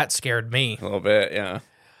 That scared me. A little bit, yeah.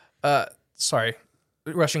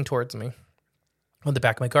 Rushing towards me on the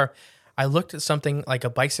back of my car. I looked at something like a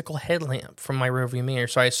bicycle headlamp from my rearview mirror,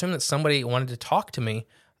 so I assumed that somebody wanted to talk to me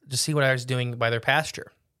to see what I was doing by their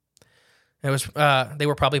pasture. It was they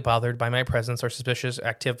were probably bothered by my presence or suspicious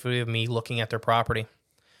activity of me looking at their property.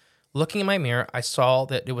 Looking in my mirror, I saw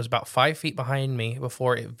that it was about 5 feet behind me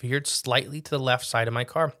before it veered slightly to the left side of my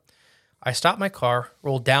car. I stopped my car,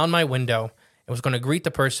 rolled down my window, and was going to greet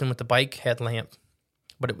the person with the bike headlamp.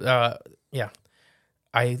 But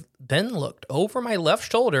I then looked over my left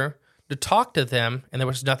shoulder to talk to them, and there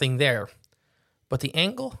was nothing there. But the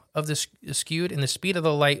angle of the skewed and the speed of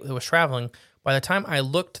the light that was traveling, by the time I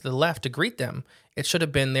looked to the left to greet them, it should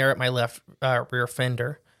have been there at my left rear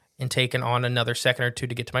fender and taken on another second or two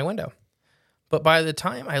to get to my window. But by the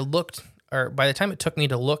time it took me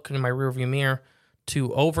to look in my rearview mirror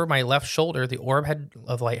to over my left shoulder, the orb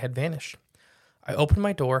of light had vanished. I opened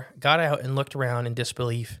my door, got out, and looked around in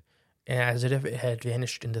disbelief, as if it had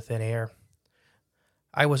vanished into thin air.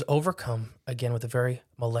 I was overcome again with a very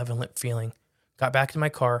malevolent feeling. Got back to my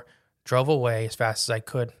car, drove away as fast as I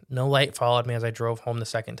could. No light followed me as I drove home the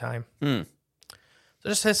second time. So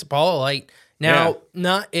just this ball of light. Now,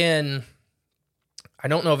 not in, I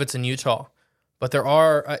don't know if it's in Utah, but there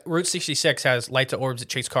are, Route 66 has lights of orbs that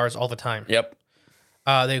chase cars all the time. Yep.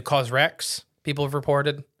 They cause wrecks, people have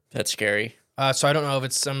reported. That's scary. So I don't know if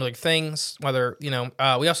it's similar things, whether, we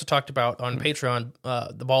also talked about on Patreon,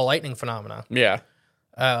 the ball lightning phenomena. Yeah.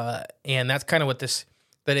 And that's kind of what that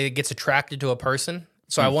it gets attracted to a person.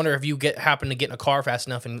 So I wonder if you happen to get in a car fast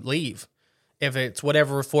enough and leave, if it's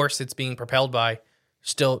whatever force it's being propelled by,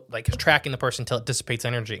 still like tracking the person until it dissipates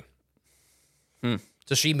energy.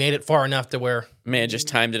 So she made it far enough to where... Man, just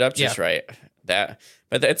timed it up just right. But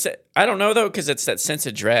I don't know, though, because it's that sense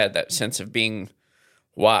of dread, that sense of being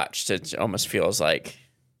watched. It almost feels like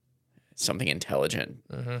something intelligent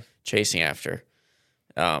chasing after.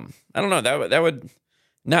 I don't know. That would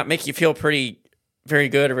not make you feel very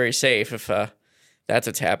good or very safe if that's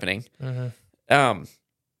what's happening.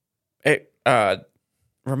 It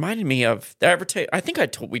reminded me of... I think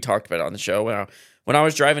we talked about it on the show when I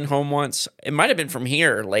was driving home once. It might have been from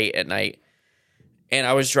here late at night. And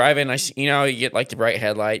I was driving, you get like the bright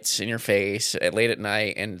headlights in your face late at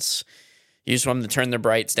night, and you just want them to turn their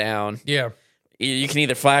brights down. Yeah. You can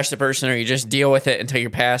either flash the person or you just deal with it until you're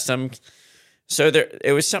past them. So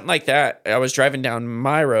it was something like that. I was driving down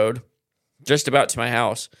my road, just about to my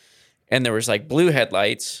house, and there was like blue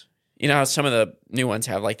headlights. You know how some of the new ones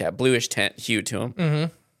have like that bluish tint hue to them?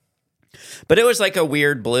 Mm-hmm. But it was like a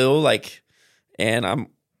weird blue, and I'm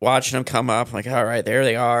watching them come up, like, all right, there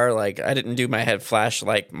they are. Like, I didn't do my head flash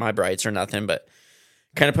like my brights or nothing, but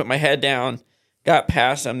kind of put my head down, got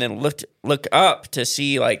past them, then look up to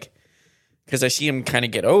see, because I see them kind of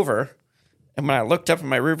get over. And when I looked up in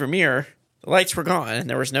my rearview mirror, the lights were gone and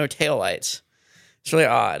there was no tail lights. It's really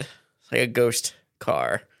odd. It's like a ghost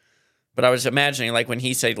car. But I was imagining, when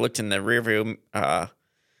he said he looked in the rearview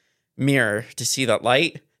mirror to see that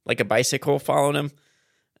light, like a bicycle following him.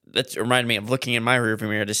 That reminded me of looking in my rearview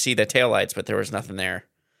mirror to see the taillights, but there was nothing there.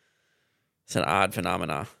 It's an odd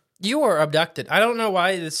phenomena. You were abducted. I don't know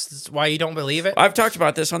why why you don't believe it. I've talked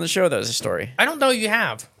about this on the show, though, as a story. I don't know you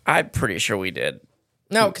have. I'm pretty sure we did.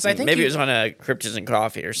 No, because I think maybe it was on a Cryptids and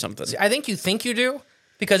Coffee or something. I think you you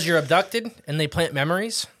because you're abducted and they plant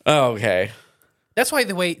memories. Oh, okay. That's why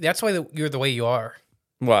you're the way you are.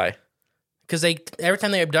 Why? Because every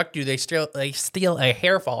time they abduct you, they steal a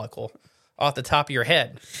hair follicle off the top of your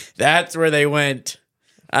head. That's where they went.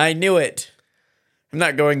 I knew it. I'm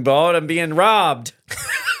not going bald. I'm being robbed.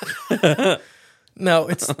 No,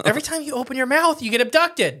 it's every time you open your mouth, you get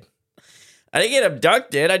abducted. I didn't get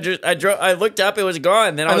abducted. I looked up, it was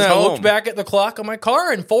gone. Then I was home. I looked back at the clock on my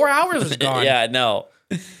car, and 4 hours was gone. Yeah, no,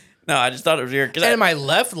 I just thought it was weird. And my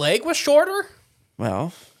left leg was shorter.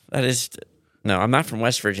 Well, that is no. I'm not from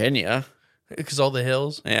West Virginia. Because all the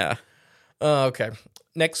hills. Yeah. Okay.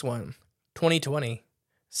 Next one. 2020,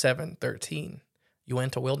 7/13.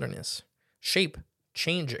 Uinta Wilderness. Shape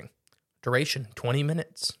changing. Duration 20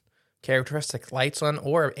 minutes. Characteristic lights on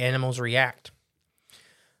or animals react.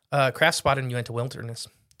 Craft spotted in Uinta Wilderness.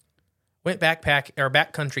 Went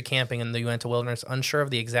backcountry camping in the Uinta Wilderness, unsure of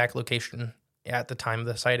the exact location at the time of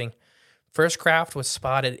the sighting. First craft was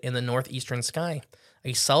spotted in the northeastern sky.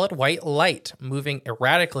 A solid white light moving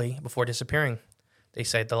erratically before disappearing. They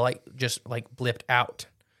said the light just blipped out.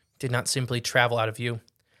 Did not simply travel out of view.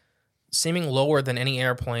 Seeming lower than any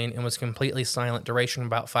airplane and was completely silent, duration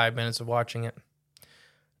about 5 minutes of watching it.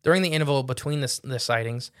 During the interval between the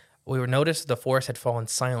sightings, we noticed the forest had fallen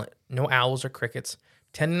silent. No owls or crickets.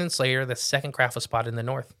 10 minutes later, the second craft was spotted in the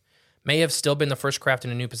north. May have still been the first craft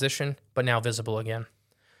in a new position, but now visible again.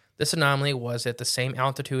 This anomaly was at the same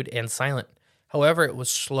altitude and silent. However, it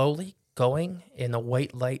was slowly going, and the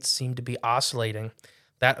white light seemed to be oscillating,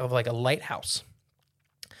 that of a lighthouse.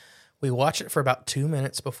 We watched it for about 2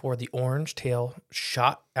 minutes before the orange tail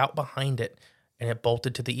shot out behind it, and it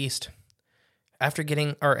bolted to the east. After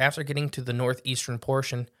getting to the northeastern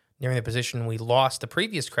portion, nearing the position we lost the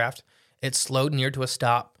previous craft, it slowed near to a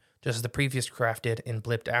stop, just as the previous craft did, and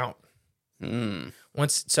blipped out.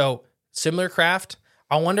 Similar craft.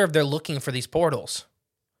 I wonder if they're looking for these portals.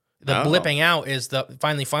 The blipping out is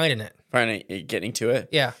finally finding it. Finally getting to it?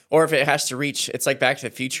 Yeah. Or if it has to reach, it's like Back to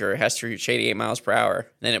the Future, it has to reach 88 miles per hour,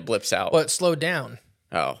 then it blips out. Well, it slowed down.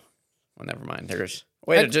 Oh. Well, never mind. There's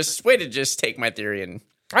way to just take my theory and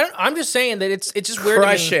I'm just saying that it's just weird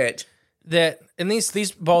crush to me it. That and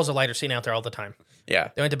these balls of light are seen out there all the time. Yeah.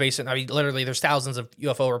 They went to Basin. I mean, literally, there's thousands of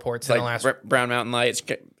UFO reports in the last... Brown Mountain Lights,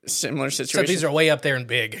 similar situation. Except these are way up there and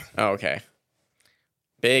big. Oh, okay.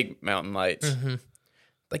 Big mountain lights. Mm-hmm.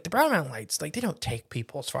 The Brown Mountain Lights, they don't take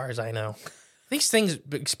people as far as I know. These things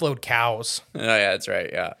explode cows. Oh, yeah, that's right,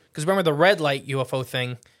 yeah. Because remember, the red light UFO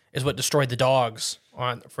thing is what destroyed the dogs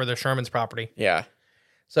for the Sherman's property. Yeah.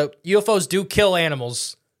 So UFOs do kill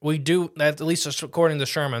animals. We do, at least according to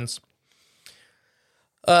Sherman's.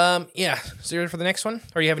 Yeah. So you ready for the next one?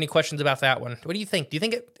 Or do you have any questions about that one? What do you think? Do you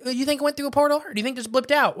think it went through a portal, or do you think it just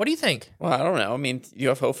blipped out? What do you think? Well, I don't know. I mean,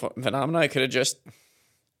 UFO phenomena, I could have just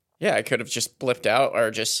blipped out,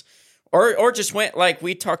 or just went, like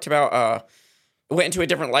we talked about, went into a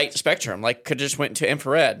different light spectrum. Like, could have just went into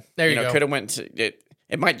infrared. There you go. Could have went to it.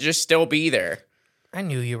 It might just still be there. I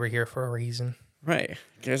knew you were here for a reason. Right.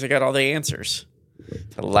 Because I got all the answers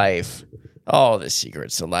to life. All the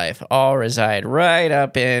secrets to life all reside right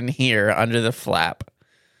up in here under the flap.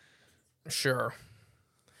 Sure.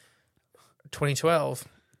 2012,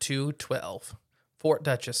 212. Fort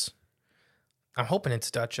Dutchess. I'm hoping it's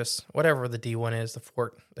Dutchess. Whatever the D1 is, the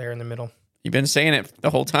fort there in the middle. You've been saying it the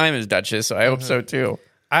whole time as Dutchess, so I hope so too.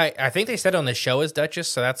 I think they said on the show as Dutchess,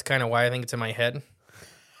 so that's kind of why I think it's in my head.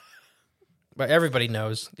 But everybody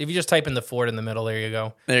knows. If you just type in the fort in the middle, there you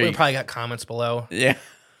go. We probably got comments below. Yeah.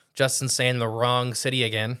 Justin saying the wrong city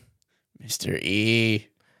again. Mr. E.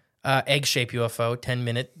 Egg-shaped UFO,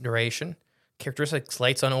 10-minute duration. Characteristics,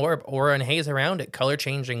 lights on orb, aura and haze around it, color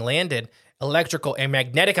changing, landed, electrical and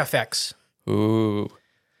magnetic effects. Ooh.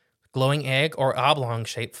 Glowing egg or oblong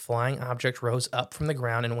shaped flying object rose up from the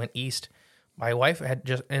ground and went east. My wife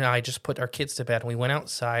and I just put our kids to bed, and we went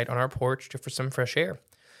outside on our porch for some fresh air.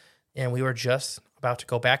 And we were just about to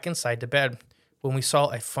go back inside to bed when we saw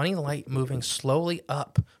a funny light moving slowly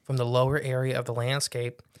up from the lower area of the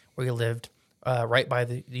landscape where we lived, right by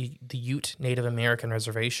the Ute Native American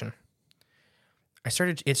reservation.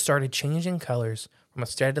 It started changing colors from a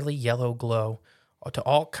steadily yellow glow to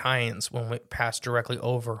all kinds when it passed directly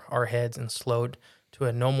over our heads and slowed to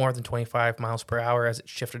a no more than 25 miles per hour as it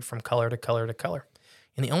shifted from color to color to color.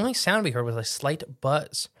 And the only sound we heard was a slight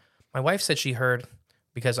buzz. My wife said she heard,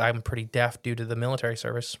 because I'm pretty deaf due to the military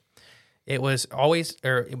service, it was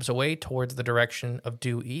away towards the direction of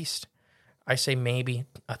due east. I say maybe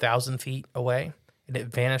 1,000 feet away, and it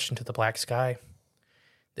vanished into the black sky.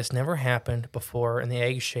 This never happened before in the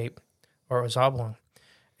egg shape, or it was oblong,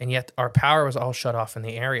 and yet our power was all shut off in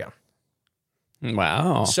the area.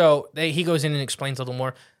 Wow. So he goes in and explains a little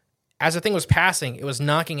more. As the thing was passing, it was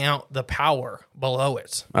knocking out the power below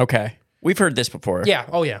it. Okay. We've heard this before. Yeah.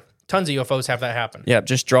 Oh, yeah. Tons of UFOs have that happen. Yeah,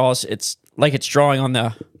 just draws. It's like it's drawing on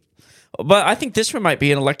the... But I think this one might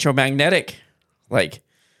be an electromagnetic, like,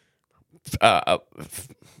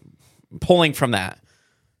 pulling from that.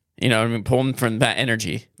 You know what I mean? Pulling from that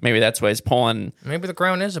energy. Maybe that's why it's pulling... Maybe the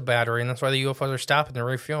ground is a battery, and that's why the UFOs are stopping to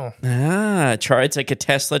refuel. It's like a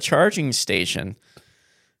Tesla charging station.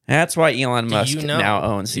 That's why Elon Musk now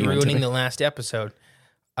owns the You're Uinta. ruining the last episode.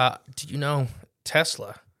 Did you know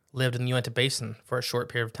Tesla lived in the Uinta Basin for a short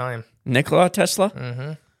period of time? Nikola Tesla?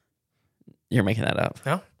 Mm-hmm. You're making that up.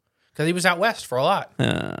 No? Because he was out west for a lot. You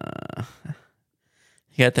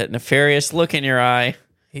got that nefarious look in your eye.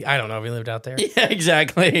 I don't know if he lived out there. Yeah,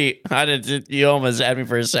 exactly. You almost had me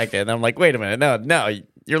for a second. I'm like, wait a minute. No,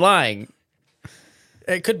 you're lying.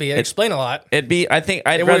 It could be. It'd explain a lot. It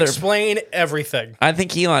would explain everything. I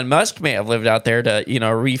think Elon Musk may have lived out there to,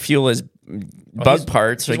 refuel his bug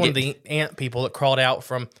parts. He's one of the ant people that crawled out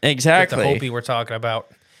from exactly the Hopi we're talking about.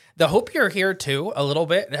 The Hopi are here too, a little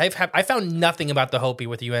bit. I found nothing about the Hopi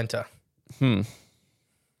with Uinta. Well,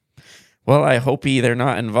 I hope they're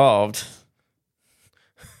not involved.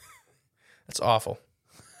 That's awful.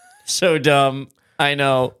 So dumb. I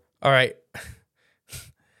know. All right.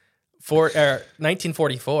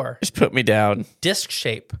 1944. Just put me down. Disc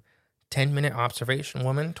shape. 10-minute observation.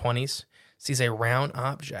 Woman, 20s, sees a round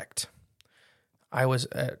object. I was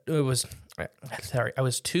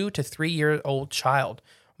 2 to 3 year old child.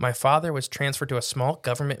 My father was transferred to a small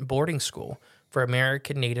government boarding school for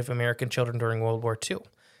Native American children during World War II.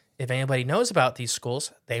 If anybody knows about these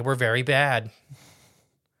schools, they were very bad.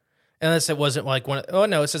 Unless it wasn't like one. Oh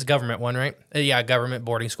no, it says government one, right? Yeah, government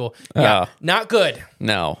boarding school. Yeah, not good.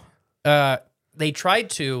 No. They tried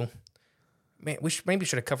to. Man, we should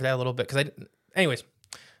have covered that a little bit anyways,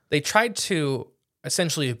 they tried to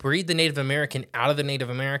essentially breed the Native American out of the Native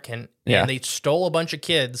American, and they stole a bunch of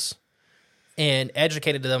kids and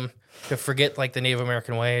educated them to forget like the Native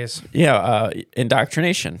American ways. Yeah,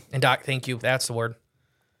 indoctrination. Thank you. That's the word.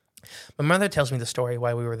 My mother tells me the story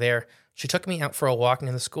while we were there. She took me out for a walk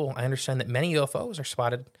in the school. I understand that many UFOs are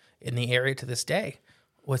spotted in the area to this day,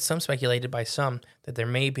 with some speculated by some that there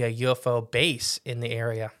may be a UFO base in the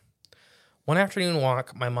area. One afternoon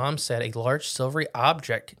walk, my mom said a large silvery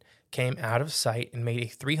object came out of sight and made a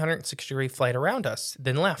 360-degree flight around us,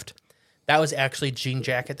 then left. That was actually Jean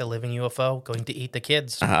Jacket, the living UFO, going to eat the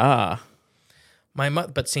kids. But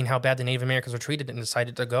seeing how bad the Native Americans were treated and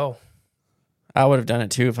decided to go. I would have done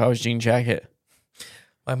it too if I was Jean Jacket.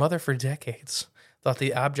 My mother, for decades, thought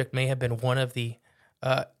the object may have been one of the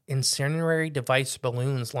incendiary device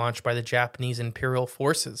balloons launched by the Japanese Imperial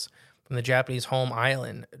Forces from the Japanese home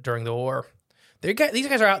island during the war. These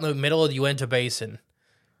guys are out in the middle of the Uinta Basin.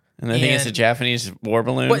 And they think it's a Japanese war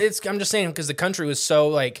balloon? But I'm just saying, because the country was so,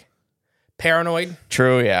 like, paranoid.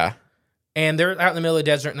 True, yeah. And they're out in the middle of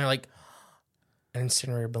the desert, and they're like, an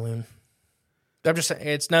incinerator balloon. I'm just saying,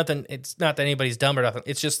 it's not that anybody's dumb or nothing.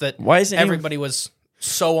 It's just that everybody was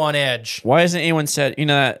so on edge. Why hasn't anyone said,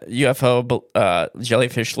 that UFO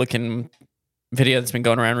jellyfish-looking video that's been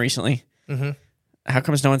going around recently? Mm-hmm. How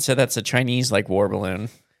come no one said that's a Chinese, like, war balloon?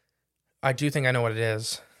 I do think I know what it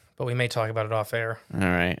is, but we may talk about it off air. All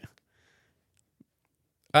right.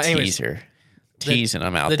 Anyways, Teasing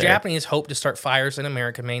them out there. The Japanese hope to start fires in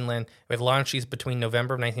American mainland with launches between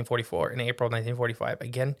November of 1944 and April of 1945.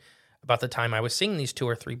 Again, about the time I was seeing these 2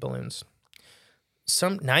 or 3 balloons.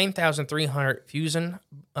 Some 9,300 Fusion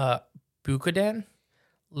Bukoden,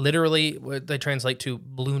 literally what they translate to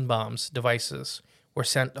balloon bombs devices, were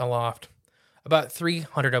sent aloft. About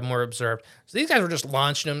 300 of them were observed. So these guys were just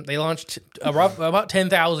launching them. They launched about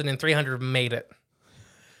 10,000 and 300 of them made it.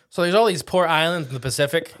 So there's all these poor islands in the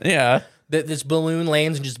Pacific. Yeah. That this balloon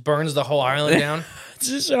lands and just burns the whole island down.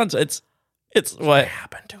 It's what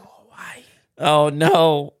happened to Hawaii. Oh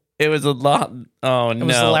no. It was a lot. Oh no. It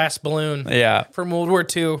was the last balloon. Yeah. From World War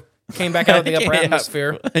II. Came back out of the upper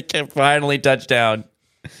atmosphere. It can finally touch down.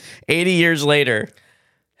 80 years later.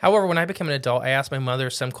 However, when I became an adult, I asked my mother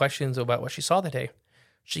some questions about what she saw that day.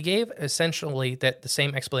 She gave essentially the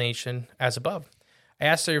same explanation as above. I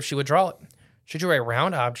asked her if she would draw it. She drew a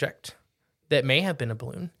round object that may have been a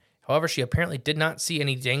balloon. However, she apparently did not see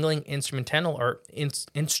any dangling instrumental or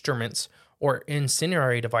instruments or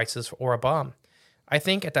incendiary devices or a bomb. I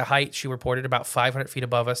think at the height she reported about 500 feet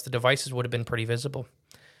above us, the devices would have been pretty visible.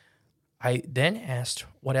 I then asked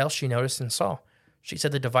what else she noticed and saw. She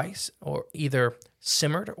said the device or either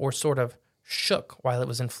simmered or sort of shook while it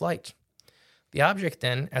was in flight. The object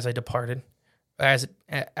then, as it departed,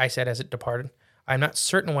 I'm not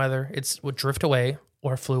certain whether it would drift away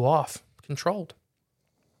or flew off, controlled.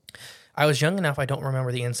 I was young enough, I don't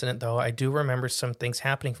remember the incident, though. I do remember some things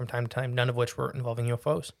happening from time to time, none of which were involving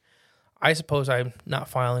UFOs. I suppose I'm not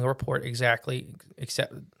filing a report exactly,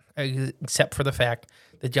 except for the fact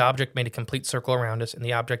that the object made a complete circle around us, and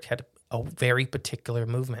the object had a very particular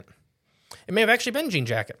movement. It may have actually been Jean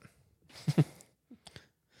Jacket.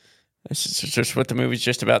 This is just what the movie's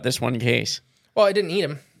just about, this one case. Well, I didn't eat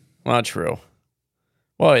him. Well, true.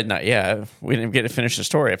 Well, we didn't get to finish the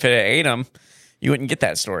story. If it ate him, you wouldn't get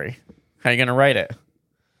that story. How are you going to write it?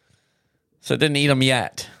 So it didn't eat him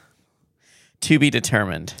yet. To be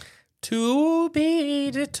determined. To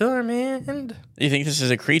be determined. You think this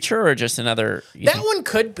is a creature or just another? One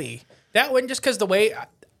could be. That one, just because the way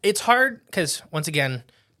it's hard, because once again,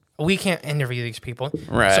 we can't interview these people.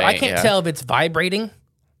 Right. So I can't tell if it's vibrating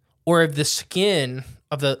or if the skin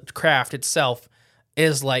of the craft itself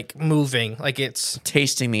is like moving, like it's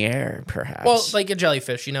tasting the air, perhaps. Well, like a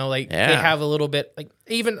jellyfish, they have a little bit, like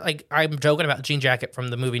even like I'm joking about Jean Jacket from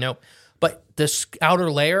the movie Nope, but this outer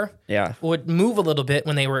layer would move a little bit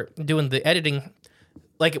when they were doing the editing,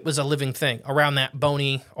 like it was a living thing around that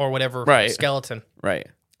bony or whatever skeleton. Right.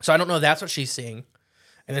 So I don't know if that's what she's seeing.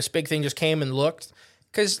 And this big thing just came and looked,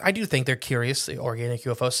 because I do think they're curious, the organic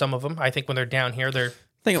UFOs, some of them. I think when they're down here, I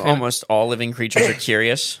think almost all living creatures are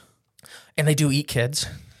curious. And they do eat kids.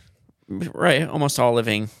 Right. Almost all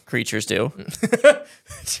living creatures do.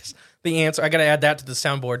 Just the answer. I got to add that to the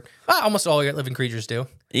soundboard. Almost all living creatures do.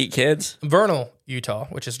 Eat kids? Vernal, Utah,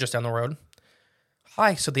 which is just down the road.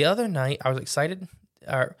 Hi. So the other night, I was excited.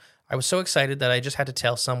 I was so excited that I just had to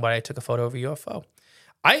tell somebody I took a photo of a UFO.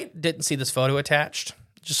 I didn't see this photo attached,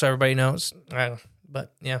 just so everybody knows.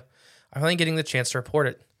 But yeah, I'm finally getting the chance to report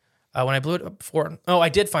it. When I blew it up before, I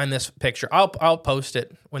did find this picture. I'll post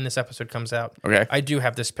it when this episode comes out. Okay. I do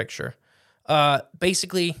have this picture.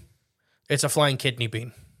 Basically, it's a flying kidney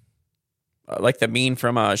bean. Like the bean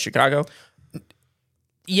from Chicago?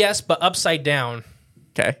 Yes, but upside down.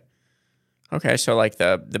 Okay. Okay, so like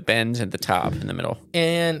the bends at the top in the middle.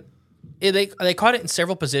 And they caught it in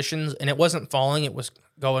several positions, and it wasn't falling, it was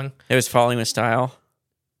going. It was falling with style?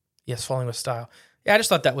 Yes, falling with style. Yeah, I just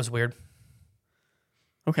thought that was weird.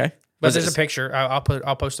 Okay. But there's a picture. I'll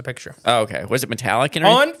post a picture. Oh, okay. Was it metallic?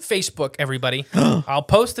 On Facebook, everybody. I'll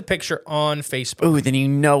post the picture on Facebook. Ooh, then you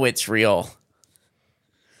know it's real.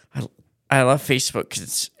 I love Facebook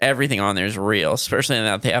because everything on there is real, especially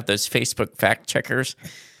now they have those Facebook fact checkers.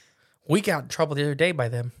 We got in trouble the other day by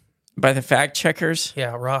them. By the fact checkers?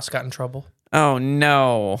 Yeah, Ross got in trouble. Oh,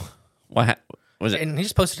 no. What was it? And he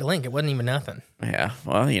just posted a link. It wasn't even nothing. Yeah,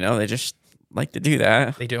 well, they just like to do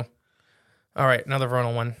that. They do. All right, another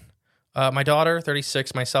Vernal one. My daughter,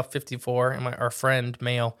 36, myself, 54, and our friend,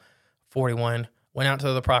 male, 41, went out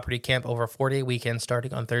to the property camp over a 4-day weekend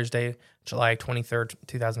starting on Thursday, July 23rd,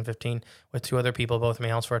 2015, with 2 other people, both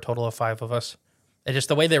males, for a total of 5 of us. And just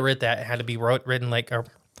the way they writ that, it had to be written like a...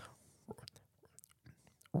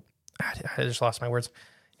 I just lost my words.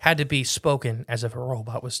 Had to be spoken as if a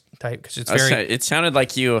robot was typed, because it's very... It sounded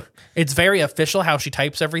like you... It's very official how she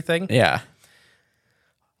types everything. Yeah.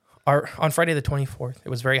 On Friday the 24th, it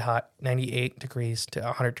was very hot, 98 degrees to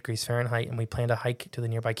 100 degrees Fahrenheit, and we planned a hike to the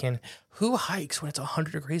nearby canyon. Who hikes when it's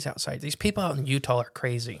 100 degrees outside? These people out in Utah are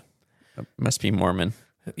crazy. Must be Mormon.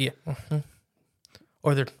 Yeah. Mm-hmm.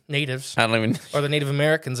 Or they're natives. I don't even... Or they're Native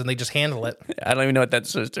Americans, and they just handle it. I don't even know what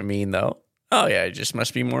that's supposed to mean, though. Oh, yeah, it just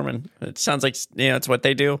must be Mormon. It sounds like, it's what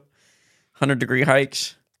they do. 100-degree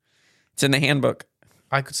hikes. It's in the handbook.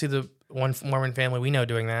 I could see the one Mormon family we know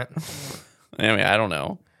doing that. I mean, I don't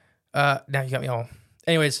know. Now you got me all.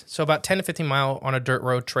 Anyways, so about 10 to 15 mile on a dirt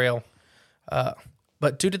road trail.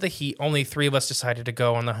 But due to the heat, only 3 of us decided to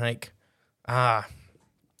go on the hike. The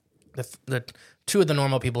 2 of the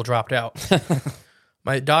normal people dropped out.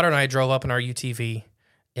 My daughter and I drove up in our UTV,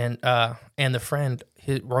 and the friend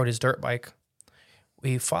rode his dirt bike.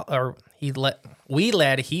 He followed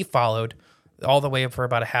all the way up for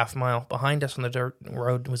about a half mile. Behind us on the dirt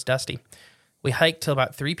road was dusty. We hiked till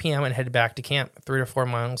about 3 p.m. and headed back to camp, 3 to 4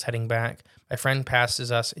 miles heading back. My friend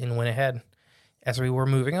passes us and went ahead. As we were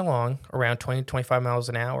moving along, around 20 to 25 miles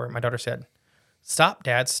an hour, my daughter said, "Stop,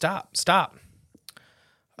 Dad, stop."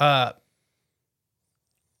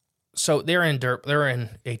 So they're in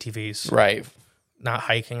ATVs. Right. Not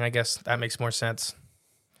hiking, I guess. That makes more sense.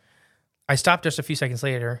 I stopped just a few seconds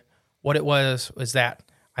later. What it was that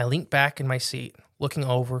I leaned back in my seat, looking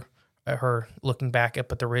over at her, looking back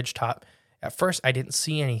up at the ridge top. At first, I didn't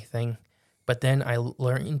see anything, but then I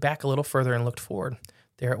leaned back a little further and looked forward.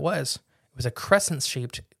 There it was. It was a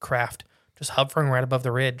crescent-shaped craft just hovering right above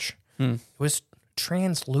the ridge. It was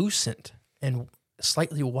translucent and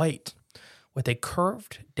slightly white, with a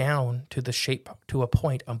curved down to the shape to a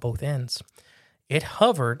point on both ends. It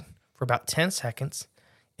hovered for about 10 seconds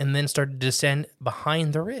and then started to descend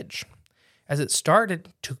behind the ridge. As it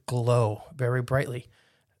started to glow very brightly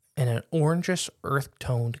in an orangish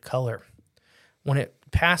earth-toned color. When it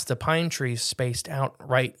passed the pine trees spaced out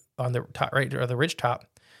right on the top, right or the ridge top,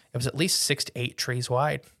 it was at least 6 to 8 trees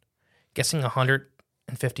wide, guessing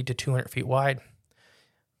 150 to 200 feet wide.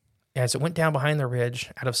 As it went down behind the ridge,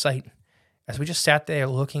 out of sight, as we just sat there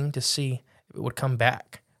looking to see if it would come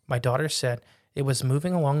back, my daughter said it was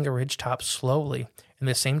moving along the ridge top slowly in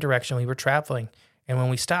the same direction we were traveling, and when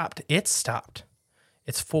we stopped, it stopped.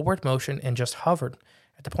 Its forward motion and just hovered.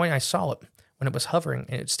 At the point I saw it, when it was hovering,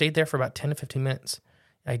 and it stayed there for about 10 to 15 minutes.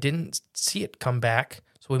 I didn't see it come back,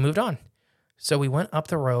 so we moved on. So we went up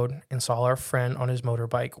the road and saw our friend on his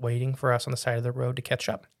motorbike waiting for us on the side of the road to catch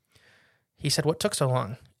up. He said, "What took so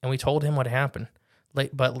long?" And we told him what happened.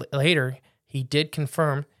 But later, he did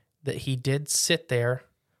confirm that he did sit there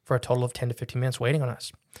for a total of 10 to 15 minutes waiting on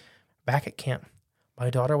us. Back at camp,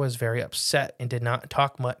 my daughter was very upset and did not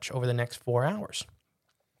talk much over the next 4 hours.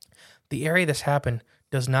 The area this happened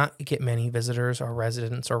does not get many visitors or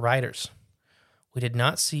residents or riders. We did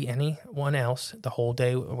not see anyone else the whole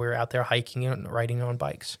day we were out there hiking and riding on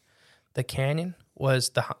bikes. The canyon was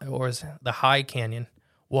the high canyon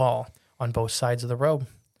wall on both sides of the road.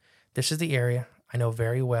 This is the area I know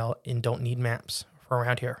very well and don't need maps for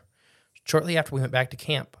around here. Shortly after we went back to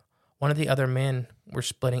camp, one of the other men were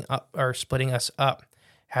splitting us up,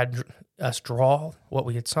 had us draw what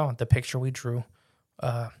we had saw. The picture we drew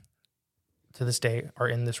to this day are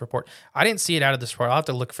in this report. I didn't see it out of this report. I'll have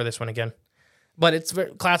to look for this one again. But it's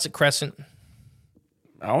very classic crescent.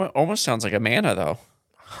 Oh, it almost sounds like a manna, though.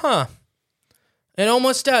 Huh. It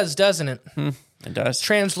almost does, doesn't it? It does.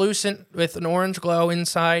 Translucent with an orange glow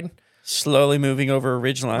inside. Slowly moving over a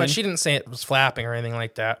ridgeline. But she didn't say it was flapping or anything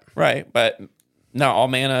like that. Right, but not all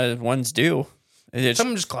manna ones do.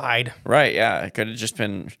 Some just glide. Right, yeah. It could have just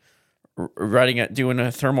been doing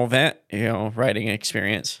a thermal vent, riding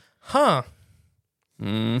experience. Huh.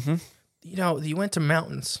 Mm-hmm. You went to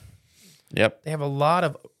mountains. Yep. They have a lot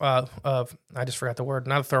of I just forgot the word,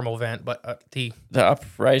 not a thermal vent, but the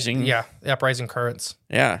uprising. Yeah, the uprising currents.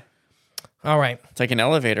 Yeah. All right. It's like an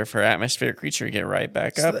elevator for atmospheric creature to get right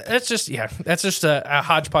back up. So that's just a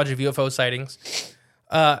hodgepodge of UFO sightings.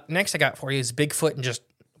 Next I got for you is Bigfoot and just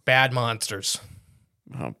bad monsters.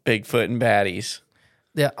 Oh, Bigfoot and baddies.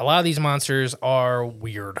 Yeah, a lot of these monsters are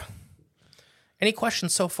weird. Any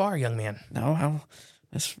questions so far, young man? No,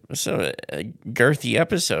 it's a girthy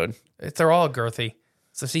episode. They're all girthy.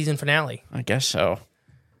 It's the season finale. I guess so.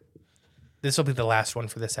 This will be the last one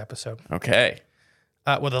for this episode. Okay.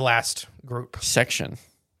 Well, the last group. Section.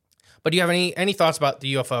 But do you have any thoughts about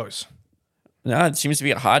the UFOs? No, it seems to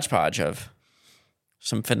be a hodgepodge of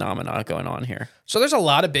some phenomena going on here. So there's a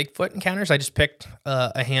lot of Bigfoot encounters. I just picked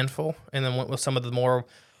a handful and then went with some of the more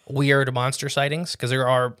weird monster sightings because there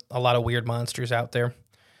are a lot of weird monsters out there.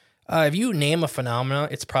 If you name a phenomena,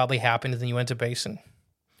 it's probably happened in the Uinta Basin.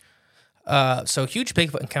 So huge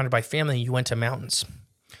Bigfoot encountered by family in the Uinta Mountains.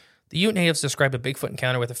 The Ute natives described a Bigfoot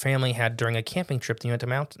encounter with a family had during a camping trip to the Uinta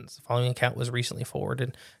Mountains. The following account was recently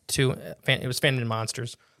forwarded to, it was Family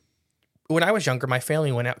Monsters. When I was younger, my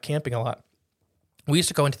family went out camping a lot. We used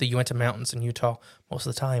to go into the Uinta Mountains in Utah most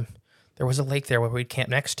of the time. There was a lake there where we'd camp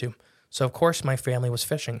next to. So, of course, my family was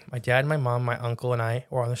fishing. My dad, my mom, my uncle, and I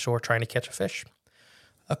were on the shore trying to catch a fish.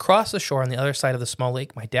 Across the shore on the other side of the small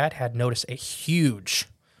lake, my dad had noticed a huge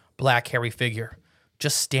black hairy figure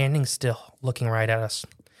just standing still, looking right at us.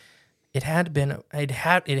 It had to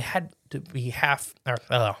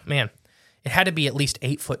be at least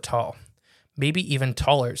 8 foot tall, maybe even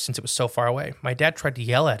taller since it was so far away. My dad tried to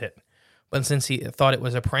yell at it, but since he thought it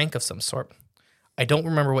was a prank of some sort. I don't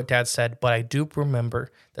remember what Dad said, but I do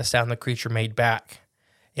remember the sound the creature made back.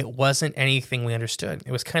 It wasn't anything we understood.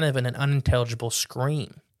 It was kind of an unintelligible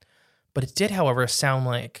scream. But it did, however, sound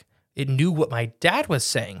like it knew what my dad was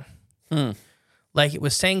saying. Like it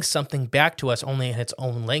was saying something back to us only in its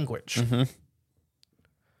own language. Mm-hmm.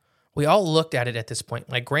 We all looked at it at this point.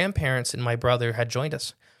 My grandparents and my brother had joined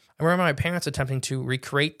us. I remember my parents attempting to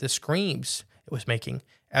recreate the screams it was making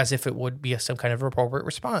as if it would be some kind of appropriate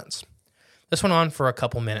response. This went on for a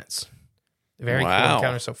couple minutes. Very cool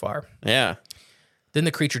encounter so far. Yeah. Then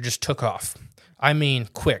the creature just took off. I mean,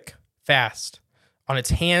 quick, fast, on its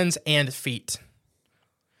hands and feet.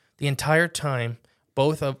 The entire time,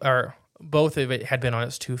 both of it had been on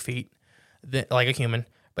its 2 feet, like a human.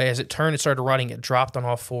 But as it turned and started running, it dropped on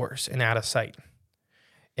all fours and out of sight.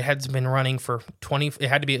 It had been running it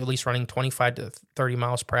had to be at least running 25 to 30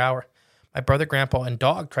 miles per hour. My brother, grandpa, and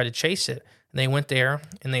dog tried to chase it, and they went there,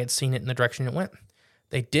 and they had seen it in the direction it went.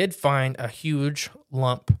 They did find a huge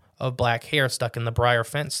lump of black hair stuck in the briar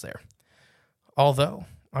fence there. Although,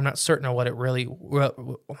 I'm not certain of what it really...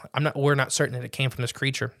 we're not certain that it came from this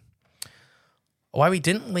creature. Why we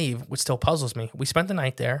didn't leave, which still puzzles me. We spent the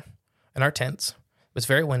night there in our tents. It was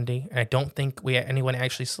very windy, and I don't think anyone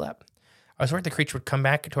actually slept. I was worried the creature would come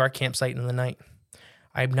back to our campsite in the night.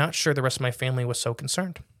 I'm not sure the rest of my family was so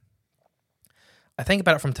concerned. I think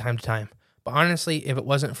about it from time to time, but honestly, if it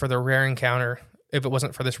wasn't for this rare encounter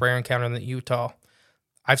in Utah,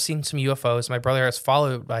 I've seen some UFOs. My brother has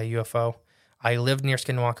followed by a UFO. I lived near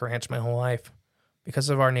Skinwalker Ranch my whole life. Because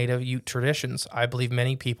of our native Ute traditions, I believe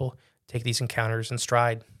many people take these encounters in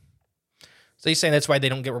stride. So he's saying that's why they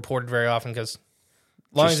don't get reported very often, because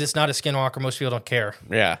as long as it's not a Skinwalker, most people don't care.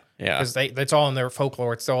 Yeah. Because it's all in their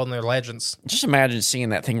folklore. It's all in their legends. Just imagine seeing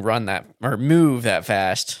that thing move that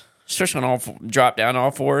fast, especially on drop down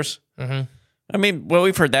all fours. Mm-hmm. I mean, well,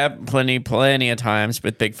 we've heard that plenty of times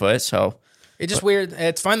with Bigfoot, so... It's just weird.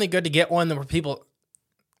 It's finally good to get one where people...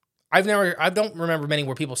 I don't remember many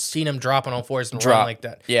where people seen him drop on all fours and run like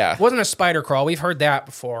that. Yeah. It wasn't a spider crawl. We've heard that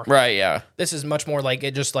before. Right, yeah. This is much more like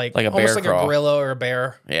it just like a almost bear like crawl. A gorilla or a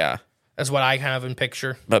bear. Yeah. That's what I kind of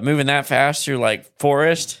picture. But moving that fast through like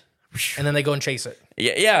forest. And then they go and chase it.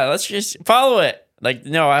 Yeah, let's just follow it. Like,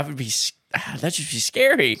 no, that'd just be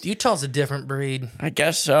scary. Utah's a different breed. I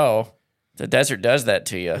guess so. The desert does that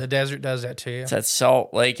to you. The desert does that to you. It's that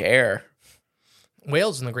Salt Lake air.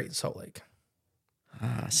 Whales in the Great Salt Lake.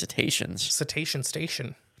 Cetaceans. Cetacean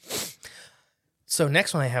Station. So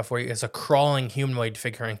next one I have for you is a crawling humanoid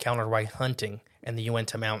figure encountered while hunting in the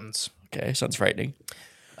Uinta Mountains. Okay, sounds frightening.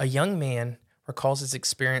 A young man recalls his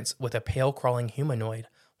experience with a pale crawling humanoid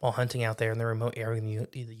while hunting out there in the remote area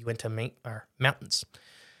of the Uinta Mountains.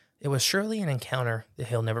 It was surely an encounter that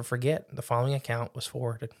he'll never forget. The following account was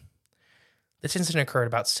forwarded. This incident occurred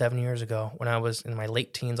about 7 years ago when I was in my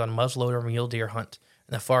late teens on muzzleloader mule deer hunt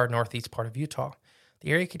in the far northeast part of Utah.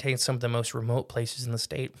 The area contains some of the most remote places in the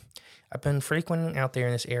state. I've been frequenting out there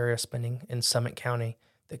in this area, spending in Summit County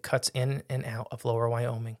that cuts in and out of lower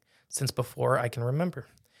Wyoming since before I can remember,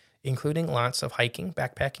 including lots of hiking,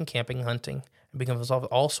 backpacking, camping, hunting, and being involved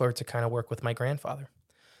with all sorts of kind of work with my grandfather.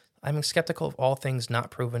 I'm skeptical of all things not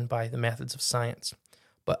proven by the methods of science,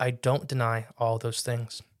 but I don't deny all those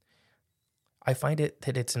things. I find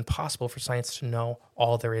that it's impossible for science to know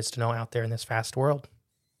all there is to know out there in this vast world.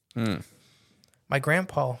 My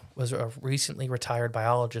grandpa was a recently retired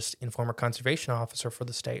biologist and former conservation officer for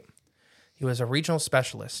the state. He was a regional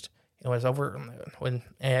specialist and was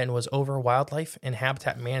over wildlife and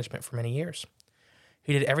habitat management for many years.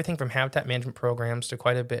 He did everything from habitat management programs to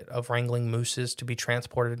quite a bit of wrangling mooses to be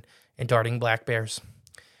transported and darting black bears.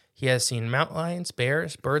 He has seen mountain lions,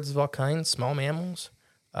 bears, birds of all kinds, small mammals,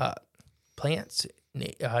 plants,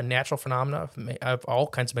 natural phenomena of all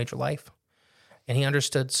kinds of major life. And he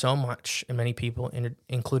understood so much, and many people,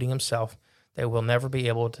 including himself, that we'll never be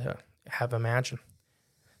able to have imagined.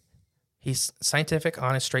 He's scientific,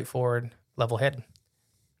 honest, straightforward, level-headed.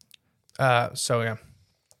 I'm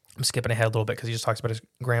skipping ahead a little bit because he just talks about his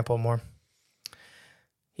grandpa more.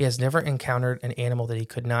 He has never encountered an animal that he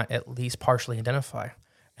could not at least partially identify,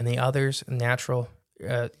 and the other's natural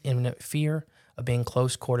imminent fear of being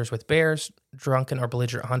close quarters with bears, drunken or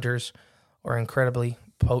belligerent hunters, or incredibly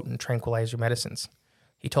potent tranquilizer medicines.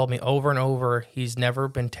 He told me over and over he's never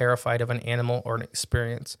been terrified of an animal or an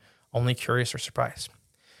experience, only curious or surprised.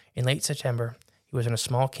 In late September, he was in a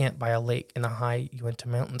small camp by a lake in the high Uinta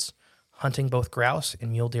Mountains, hunting both grouse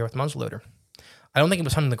and mule deer with muzzleloader. I don't think he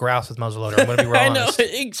was hunting the grouse with muzzleloader. I'm going to be real honest. I know,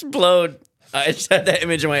 it explode. I just had that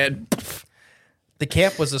image in my head. The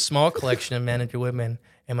camp was a small collection of men and women,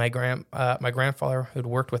 and my grandfather, who'd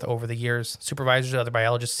worked with over the years, supervisors, other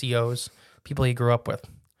biologists, COs, people he grew up with.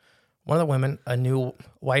 One of the women, a new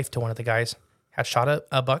wife to one of the guys, had shot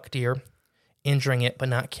a buck deer, injuring it but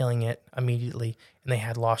not killing it immediately, and they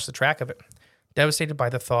had lost the track of it. Devastated by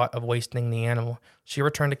the thought of wasting the animal, she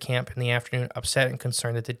returned to camp in the afternoon, upset and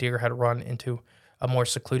concerned that the deer had run into a more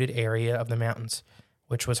secluded area of the mountains,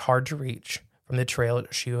 which was hard to reach from the trail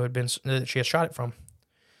she had shot it from.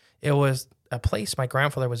 It was a place my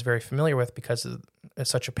grandfather was very familiar with because it's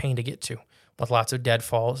such a pain to get to, with lots of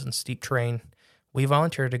deadfalls and steep terrain. We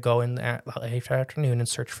volunteered to go in that late afternoon and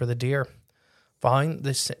search for the deer, following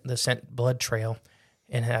the scent blood trail,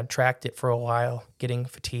 and had tracked it for a while, getting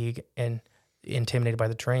fatigued and intimidated by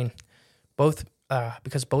the terrain.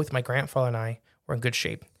 Because both my grandfather and I were in good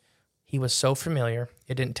shape. He was so familiar,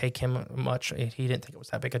 it didn't take him much. He didn't think it was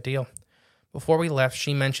that big a deal. Before we left,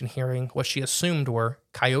 she mentioned hearing what she assumed were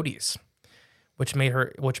coyotes, which made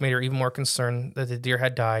her even more concerned that the deer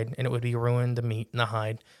had died and it would be ruined the meat and the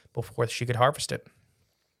hide before she could harvest it.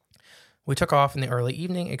 We took off in the early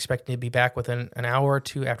evening, expecting to be back within an hour or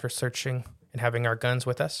two after searching and having our guns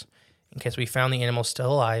with us, in case we found the animal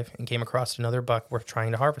still alive and came across another buck worth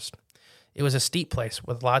trying to harvest. It was a steep place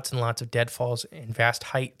with lots and lots of deadfalls and vast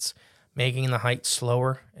heights, making the hike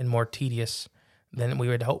slower and more tedious than we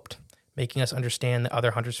had hoped, making us understand the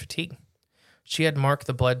other hunters' fatigue. She had marked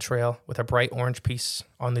the blood trail with a bright orange piece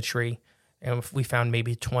on the tree, and we found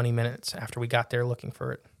maybe 20 minutes after we got there looking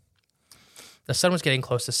for it. The sun was getting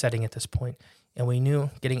close to setting at this point, and we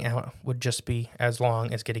knew getting out would just be as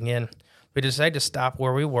long as getting in. We decided to stop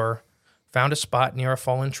where we were, found a spot near a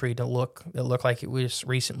fallen tree that looked like it was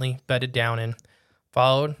recently bedded down in,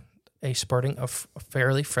 followed a spurting of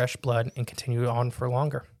fairly fresh blood, and continued on for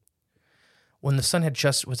longer. When the sun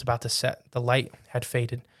was about to set, the light had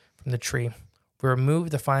faded from the tree. We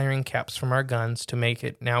removed the firing caps from our guns to make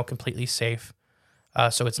it now completely safe.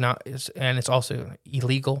 So it's also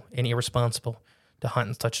illegal and irresponsible to hunt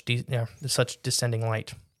in such descending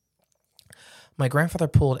light. My grandfather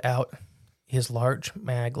pulled out his large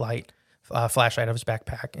mag light flashlight out of his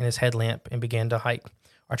backpack and his headlamp and began to hike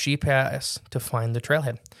our GPS to find the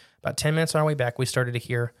trailhead. About 10 minutes on our way back, we started to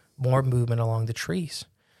hear more movement along the trees.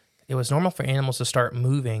 It was normal for animals to start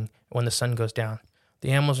moving when the sun goes down.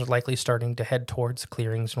 The animals are likely starting to head towards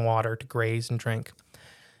clearings and water to graze and drink.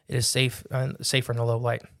 It is safer in the low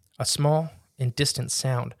light. A small and distant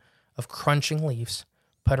sound of crunching leaves,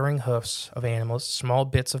 puttering hoofs of animals, small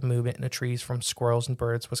bits of movement in the trees from squirrels and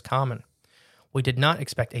birds was common. We did not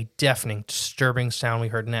expect a deafening, disturbing sound we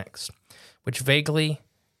heard next, which vaguely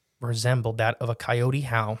resembled that of a coyote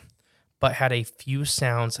howl, but had a few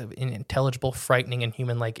sounds of unintelligible, frightening, and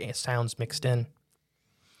human-like sounds mixed in.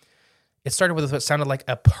 It started with what sounded like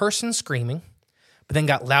a person screaming, but then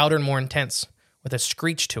got louder and more intense, with a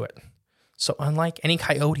screech to it. So unlike any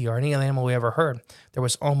coyote or any animal we ever heard, there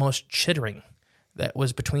was almost chittering that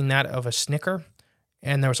was between that of a snicker,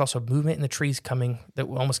 and there was also movement in the trees coming that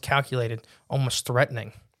was almost calculated, almost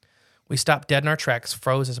threatening. We stopped dead in our tracks,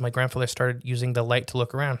 froze as my grandfather started using the light to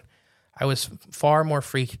look around. I was far more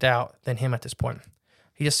freaked out than him at this point.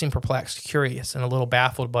 He just seemed perplexed, curious, and a little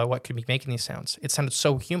baffled by what could be making these sounds. It sounded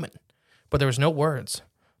so human, but there was no words,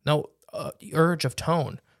 no urge of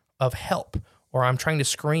tone, of help, or I'm trying to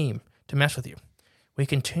scream to mess with you. We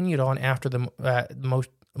continued on after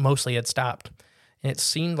mostly had stopped, and it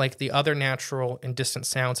seemed like the other natural and distant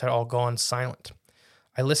sounds had all gone silent.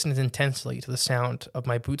 I listened intensely to the sound of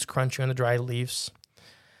my boots crunching on the dry leaves,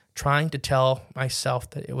 trying to tell myself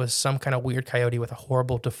that it was some kind of weird coyote with a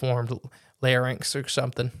horrible deformed larynx or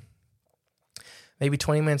something. Maybe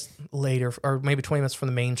 20 minutes later, or maybe 20 minutes from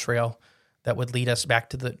the main trail that would lead us back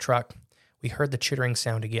to the truck, we heard the chittering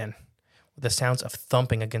sound again, with the sounds of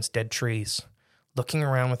thumping against dead trees. Looking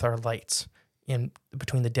around with our lights, in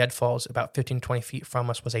between the deadfalls, about 15 to 20 feet from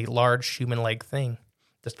us, was a large human-like thing.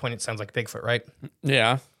 At this point, it sounds like Bigfoot, right?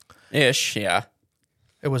 Yeah. Ish, yeah.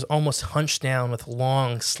 It was almost hunched down with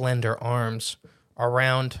long, slender arms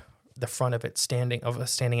around the front of it, a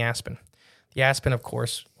standing aspen. The aspen, of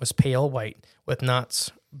course, was pale white, with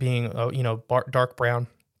knots being, dark brown,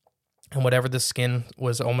 and whatever the skin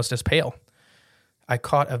was almost as pale. I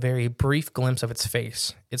caught a very brief glimpse of its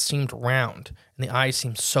face. It seemed round, and the eyes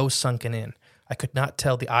seemed so sunken in. I could not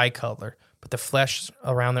tell the eye color, but the flesh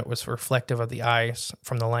around it was reflective of the eyes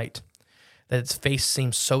from the light. That its face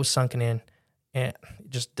seemed so sunken in and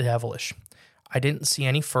just devilish. I didn't see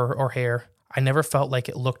any fur or hair. I never felt like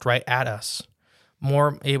it looked right at us.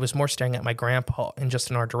 It was more staring at my grandpa and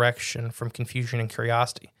just in our direction from confusion and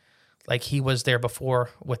curiosity, like he was there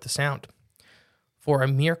before with the sound. For a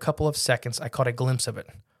mere couple of seconds, I caught a glimpse of it,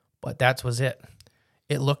 but that was it.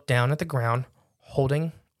 It looked down at the ground,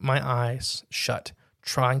 holding my eyes shut,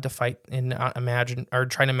 trying to imagine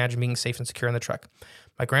being safe and secure in the truck.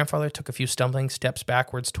 My grandfather took a few stumbling steps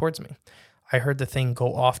backwards towards me. I heard the thing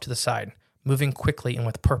go off to the side, moving quickly and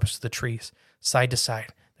with purpose to the trees, side to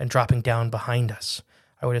side, then dropping down behind us.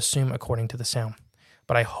 I would assume according to the sound,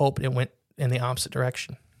 but I hoped it went in the opposite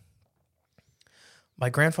direction. My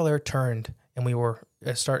grandfather turned, and we were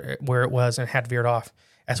where it was and had veered off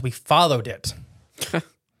as we followed it.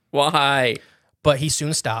 Why? But he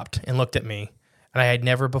soon stopped and looked at me, and I had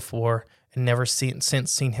never before and never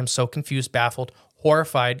since seen him so confused, baffled,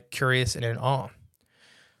 horrified, curious, and in awe.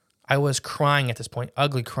 I was crying at this point,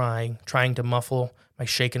 ugly crying, trying to muffle my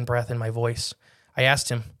shaken breath and my voice. I asked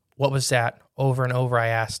him, "What was that?" Over and over I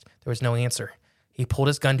asked. There was no answer. He pulled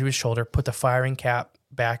his gun to his shoulder, put the firing cap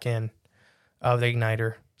back in of the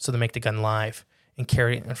igniter so to make the gun live, and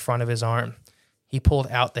carried it in front of his arm. He pulled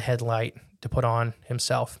out the headlight to put on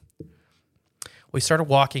himself. We started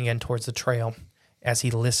walking in towards the trail as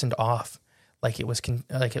he listened off, like it was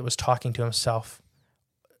talking to himself,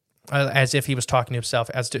 as if he was talking to himself,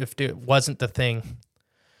 as if it wasn't the thing.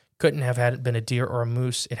 Couldn't have been a deer or a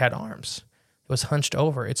moose. It had arms. It was hunched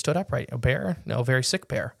over. It stood upright. A bear? No, a very sick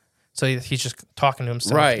bear. So he's just talking to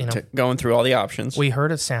himself. Right, going through all the options. We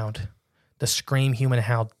heard a sound. The scream human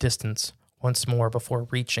howled distance once more before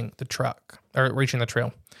reaching the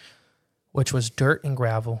trail, which was dirt and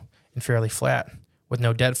gravel and fairly flat, with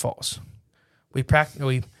no deadfalls. We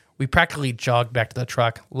practically jogged back to the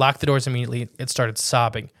truck, locked the doors immediately. It started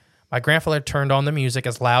sobbing. My grandfather turned on the music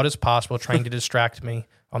as loud as possible, trying to distract me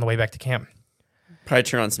on the way back to camp. Probably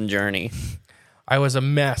turn on some Journey. I was a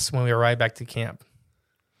mess when we arrived back to camp.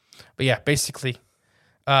 But yeah, basically,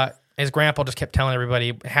 his grandpa just kept telling everybody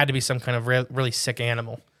it had to be some kind of really sick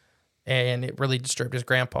animal. And it really disturbed his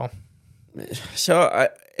grandpa. So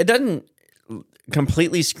it doesn't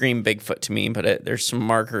completely scream Bigfoot to me, but there's some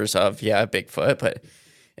markers of, Bigfoot. But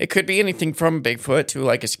it could be anything from Bigfoot to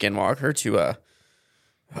like a Skinwalker to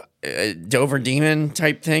a Dover demon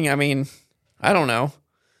type thing. I mean, I don't know.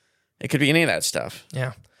 It could be any of that stuff.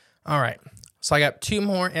 Yeah. All right. So I got two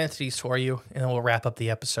more entities for you, and then we'll wrap up the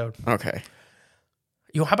episode. Okay.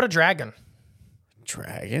 How about a dragon?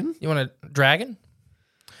 Dragon? You want a dragon?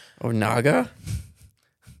 Oh, Naga?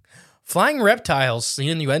 Flying reptiles seen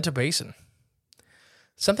in the Uinta Basin.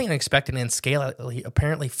 Something unexpected and scalely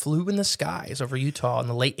apparently flew in the skies over Utah in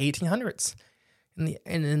the late 1800s.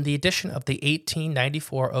 In the edition of the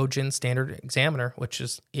 1894 Ogin Standard Examiner, which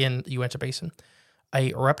is in the Uinta Basin,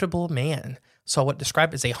 a reputable man saw what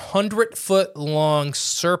described as a 100-foot-long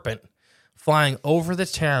serpent flying over the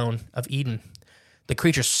town of Eden. The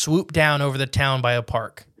creature swooped down over the town by a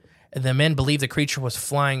park, and the men believed the creature was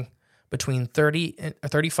flying between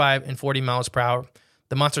 35 and 40 miles per hour.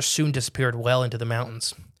 The monster soon disappeared well into the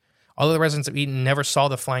mountains. Although the residents of Eden never saw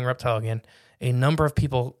the flying reptile again, a number of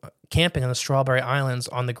people camping on the Strawberry Islands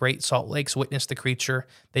on the Great Salt Lakes witnessed the creature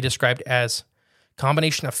they described as a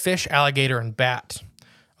combination of fish, alligator, and bat,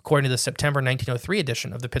 according to the September 1903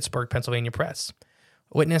 edition of the Pittsburgh, Pennsylvania Press.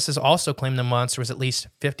 Witnesses also claimed the monster was at least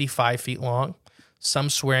 55 feet long, some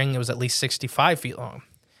swearing it was at least 65 feet long.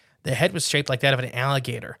 The head was shaped like that of an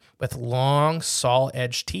alligator, with long,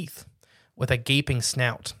 saw-edged teeth, with a gaping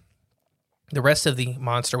snout. The rest of the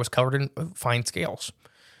monster was covered in fine scales.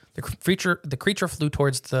 The creature flew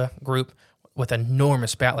towards the group with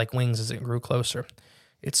enormous bat-like wings as it grew closer.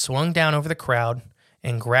 It swung down over the crowd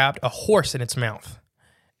and grabbed a horse in its mouth,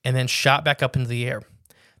 and then shot back up into the air.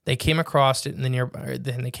 They came across it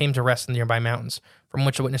then they came to rest in the nearby mountains, from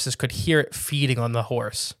which the witnesses could hear it feeding on the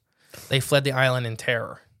horse. They fled the island in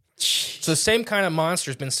terror. Jeez. So the same kind of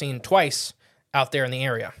monster's been seen twice out there in the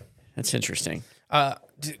area. That's interesting.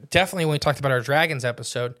 Definitely when we talked about our dragons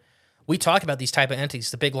episode, we talked about these type of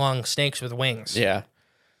entities, the big long snakes with wings. Yeah.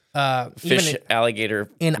 Even Fish, alligator.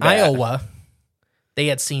 in bat. Iowa, they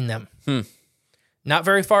had seen them. Not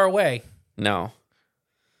very far away. No.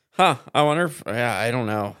 Huh. I wonder if, yeah, I don't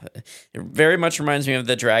know. It very much reminds me of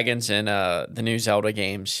the dragons in the new Zelda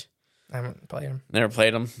games. I haven't played them. Never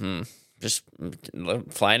played them. Just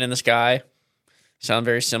flying in the sky. Sound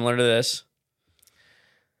very similar to this.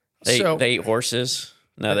 They eat horses.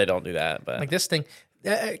 No, they don't do that. But like this thing,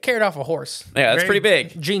 carried off a horse. Yeah, that's pretty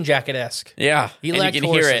big. Jean jacket-esque. Yeah, He and liked you can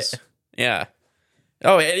horses. hear it. Yeah.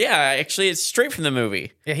 Oh, yeah. Actually, it's straight from the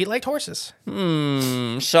movie. Yeah, he liked horses.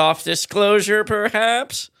 Soft disclosure,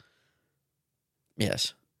 perhaps.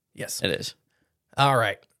 Yes, Yes. it is. All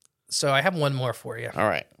right. So I have one more for you. All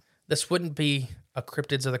right. This wouldn't be a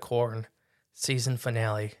Cryptids of the Corn season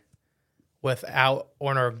finale without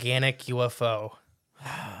an organic UFO.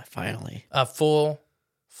 Finally. A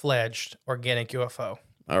full-fledged organic UFO.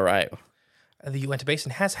 All right. The Uinta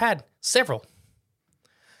Basin has had several.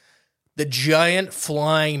 The giant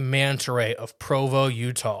flying manta ray of Provo,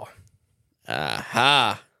 Utah.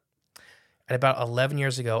 Aha. And about 11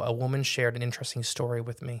 years ago, a woman shared an interesting story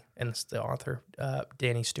with me, and it's the author,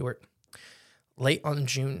 Danny Stewart. Late on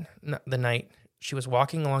June, the night, she was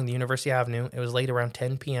walking along the University Avenue. It was late around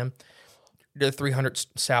 10 p.m. to 300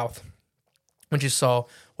 South when she saw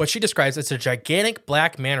what she describes as a gigantic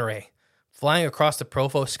black manta ray flying across the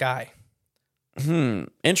Provo sky.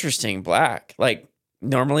 Interesting. Black. Like,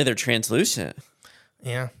 normally they're translucent.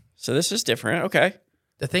 Yeah. So this is different. Okay.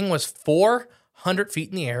 The thing was 400 feet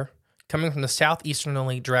in the air, coming from the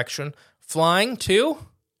southeasterly direction, flying to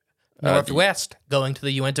northwest, going to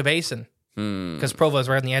the Uinta Basin. Because Provo is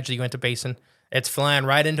right on the edge of the Uinta Basin. It's flying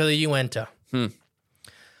right into the Uinta.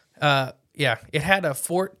 Yeah, it had a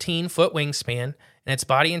 14-foot wingspan, and its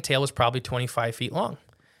body and tail was probably 25 feet long.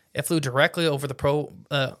 It flew directly over the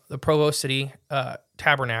Provo City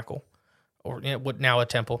Tabernacle, or what now a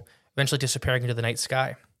temple, eventually disappearing into the night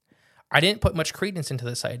sky. I didn't put much credence into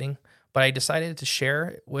the sighting, but I decided to share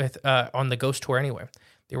it with on the ghost tour anyway.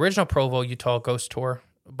 The original Provo, Utah ghost tour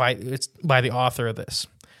by the author of this.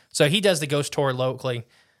 So he does the ghost tour locally,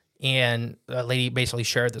 and a lady basically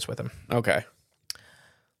shared this with him. Okay.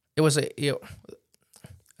 It was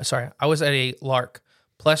I was at a lark.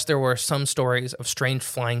 Plus, there were some stories of strange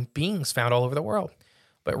flying beings found all over the world,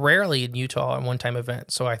 but rarely in Utah at one-time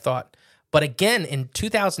event. So I thought. But again, in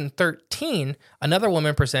 2013, another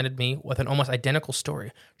woman presented me with an almost identical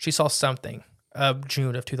story. She saw something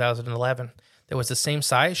June of 2011 that was the same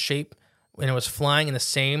size, shape, and it was flying in the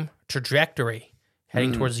same trajectory,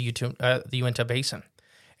 heading towards the Uinta Basin,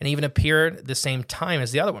 and even appeared the same time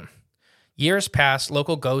as the other one. Years passed,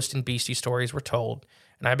 local ghost and beastie stories were told,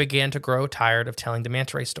 and I began to grow tired of telling the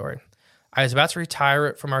manta ray story. I was about to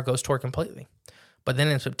retire from our ghost tour completely. But then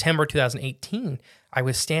in September 2018, I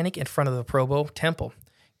was standing in front of the Provo Temple,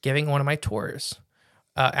 giving one of my tours,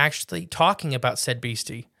 actually talking about said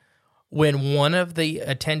beastie, when one of the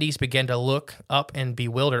attendees began to look up and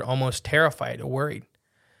bewildered, almost terrified or worried.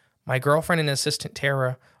 My girlfriend and assistant,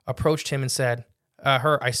 Tara, approached him and said,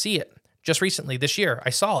 I see it. Just recently, this year,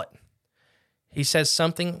 I saw it. He says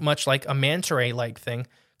something much like a manta ray-like thing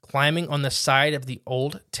climbing on the side of the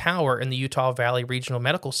old tower in the Utah Valley Regional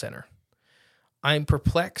Medical Center. I'm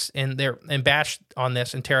perplexed and bashed on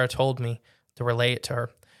this, and Tara told me to relay it to her.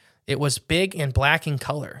 It was big and black in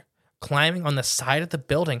color, climbing on the side of the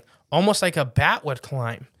building, almost like a bat would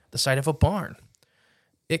climb the side of a barn.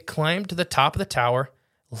 It climbed to the top of the tower,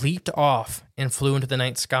 leaped off, and flew into the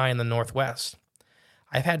night sky in the northwest.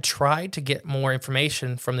 I've had tried to get more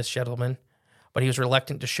information from this gentleman, but he was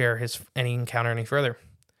reluctant to share any encounter any further.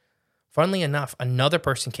 Funnily enough, another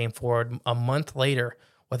person came forward a month later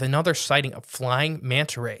with another sighting of flying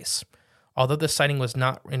manta rays. Although the sighting was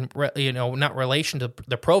not relation to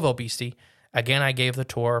the Provo beastie, again I gave the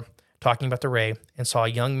tour talking about the ray and saw a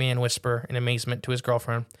young man whisper in amazement to his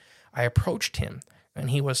girlfriend. I approached him,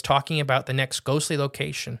 and he was talking about the next ghostly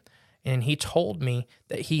location, and he told me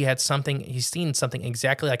that he's seen something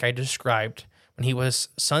exactly like I described when he was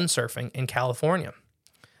sun surfing in California.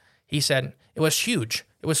 He said it was huge.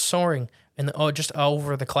 It was soaring just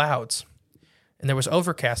over the clouds. And there was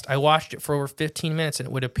overcast. I watched it for over 15 minutes, and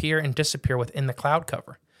it would appear and disappear within the cloud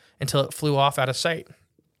cover until it flew off out of sight.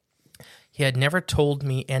 He had never told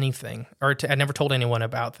me anything, had never told anyone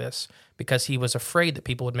about this because he was afraid that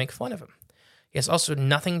people would make fun of him. He has also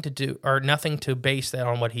nothing to base that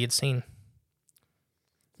on what he had seen.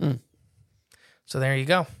 So there you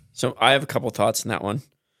go. So I have a couple thoughts in that one.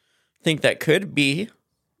 think that could be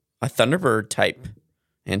a Thunderbird type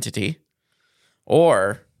entity,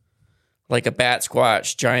 or like a bat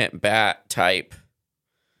squatch, giant bat type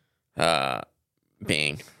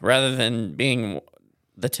being, rather than being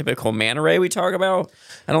the typical manta ray we talk about.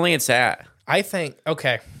 I don't think it's that. I think,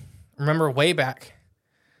 okay, remember way back,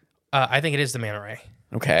 I think it is the manta ray.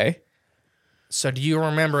 Okay. So do you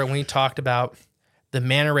remember when we talked about the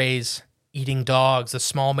manta rays eating dogs, the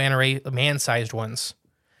small manta ray, the man-sized ones,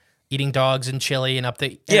 eating dogs in Chile and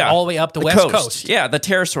all the way up the West Coast? Yeah, the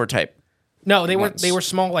pterosaur type. No, they were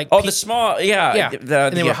small like the small, yeah.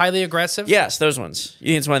 And they were highly aggressive. Yes, those ones. You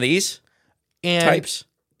think it's one of these types?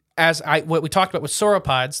 What we talked about with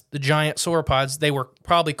sauropods, the giant sauropods, they were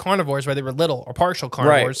probably carnivores, whether they were little or partial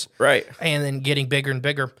carnivores. Right. And then getting bigger and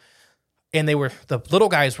bigger. And the little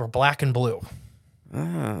guys were black and blue.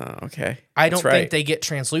 Oh, okay. I don't think they get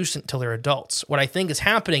translucent till they're adults. What I think is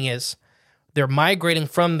happening is they're migrating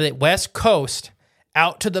from the West Coast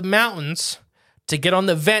out to the mountains to get on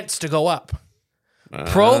the vents to go up.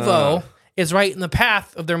 Provo is right in the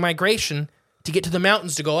path of their migration to get to the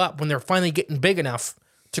mountains to go up when they're finally getting big enough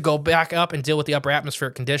to go back up and deal with the upper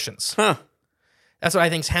atmospheric conditions. Huh. That's what I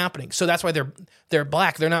think is happening. So that's why they're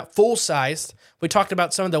black. They're not full-sized. We talked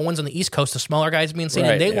about some of the ones on the East Coast, the smaller guys being seen,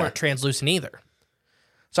 and they weren't translucent either.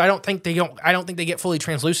 So I don't think they get fully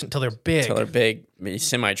translucent until they're big. Until they're big,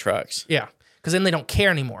 semi trucks. Yeah, because then they don't care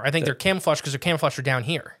anymore. I think they're camouflaged because their camouflage are down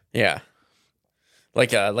here. Yeah,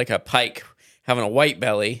 like a pike having a white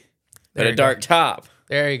belly but a dark top.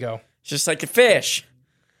 There you go. It's just like a fish.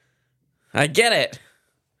 I get it.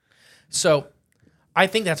 So I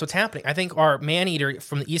think that's what's happening. I think our man-eater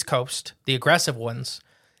from the East Coast, the aggressive ones,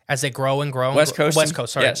 as they grow and grow. West Coast,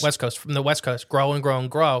 from the West Coast, grow and grow and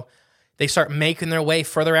grow. They start making their way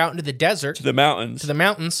further out into the desert. To the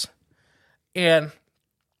mountains. And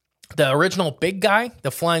the original big guy,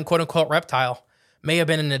 the flying quote-unquote reptile, may have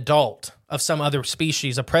been an adult of some other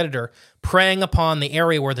species, a predator, preying upon the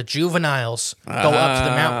area where the juveniles go up to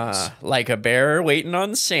the mountains. Like a bear waiting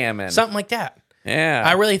on salmon. Something like that. Yeah.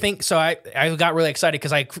 I really think so. I got really excited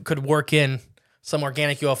because I could work in some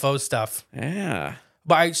organic UFO stuff. Yeah.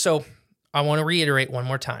 But I want to reiterate one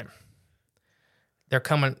more time. They're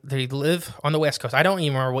coming. They live on the West Coast. I don't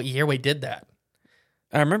even remember what year we did that.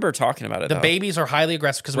 I remember talking about it. The babies are highly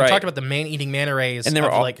aggressive because we talked about the man-eating manta rays, and they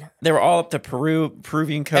were all up the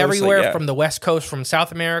Peruvian coast, everywhere from the West Coast, from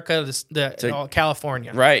South America to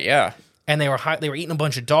California. Right. Yeah. And they were eating a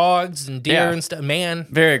bunch of dogs and deer and stuff. Man,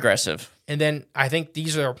 very aggressive. And then I think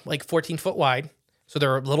these are like 14 foot wide, so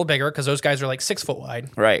they're a little bigger because those guys are like 6 foot wide.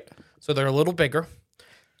 Right. So they're a little bigger,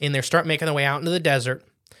 and they start making their way out into the desert,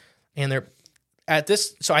 and they're at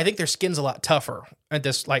this. So I think their skin's a lot tougher at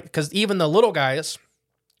this, like because even the little guys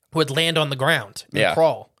would land on the ground and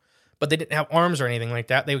crawl, but they didn't have arms or anything like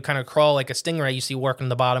that. They would kind of crawl like a stingray you see working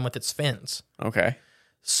the bottom with its fins. Okay.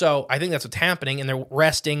 So I think that's what's happening, and they're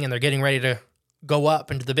resting, and they're getting ready to go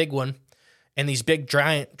up into the big one, and these big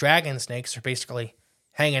giant dragon snakes are basically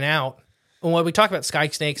hanging out. And when we talk about sky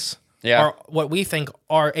snakes, are what we think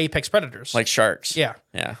are apex predators. Like sharks. Yeah.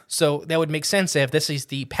 Yeah. So that would make sense if this is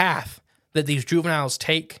the path that these juveniles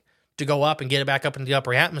take to go up and get it back up into the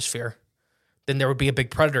upper atmosphere. Then there would be a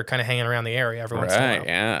big predator kind of hanging around the area every once in a while.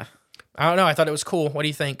 Yeah. I don't know. I thought it was cool. What do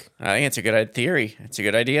you think? I think it's a good theory. It's a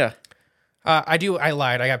good idea. I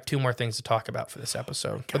lied. I have 2 more things to talk about for this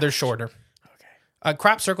episode, but they're shorter. Okay.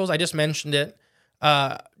 Crop circles. I just mentioned it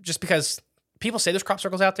just because people say there's crop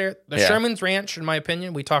circles out there. The Sherman's Ranch, in my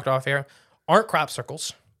opinion, we talked off air, aren't crop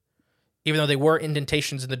circles, even though they were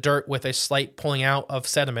indentations in the dirt with a slight pulling out of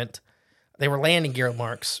sediment. They were landing gear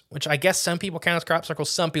marks, which I guess some people count as crop circles,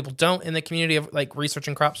 some people don't in the community of like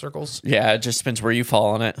researching crop circles. Yeah, it just depends where you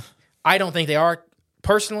fall on it. I don't think they are.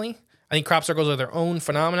 Personally, I think crop circles are their own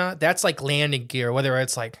phenomena. That's like landing gear, whether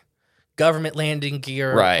it's like government landing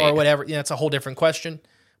gear or whatever. It's a whole different question.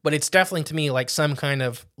 But it's definitely, to me, like some kind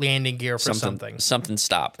of landing gear for something. Something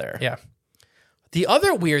stop there. Yeah. The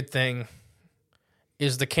other weird thing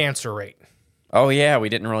is the cancer rate. Oh, yeah. We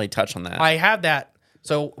didn't really touch on that. I have that.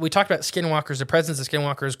 So we talked about skinwalkers. The presence of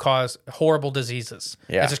skinwalkers cause horrible diseases.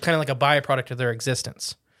 Yeah. It's just kind of like a byproduct of their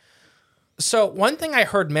existence. So one thing I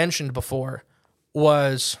heard mentioned before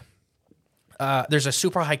was there's a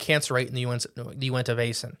super high cancer rate in the Uinta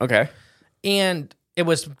Basin. Okay. And it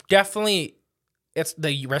was definitely,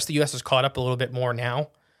 the rest of the U.S. has caught up a little bit more now.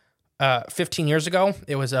 15 years ago,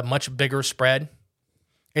 it was a much bigger spread.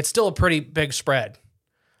 It's still a pretty big spread,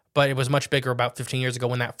 but it was much bigger about 15 years ago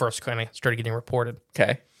when that first kind of started getting reported.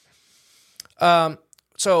 Okay.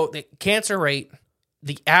 So the cancer rate,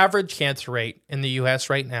 the average cancer rate in the U.S.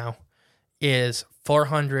 right now is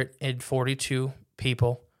 442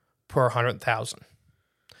 people per 100,000.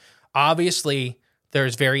 Obviously,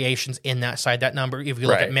 there's variations in that number. If you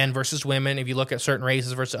look at men versus women, if you look at certain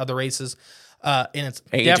races versus other races, and it's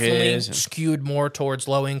definitely skewed more towards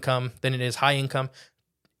low income than it is high income,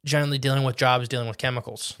 generally dealing with jobs, dealing with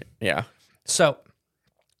chemicals. Yeah. So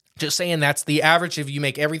just saying that's the average. If you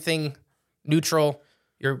make everything neutral,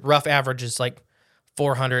 your rough average is like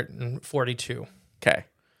 442. Okay.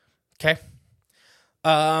 Okay.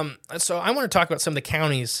 So I want to talk about some of the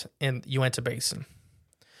counties in the Uinta Basin.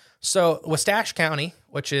 So Wasatch County,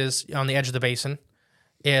 which is on the edge of the basin,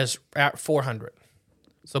 is at 400.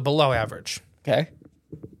 So below average. Okay.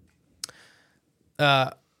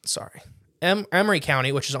 Emory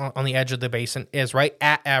County, which is on the edge of the basin, is right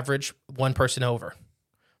at average, one person over,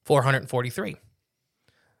 443.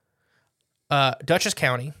 Dutchess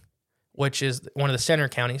County, which is one of the center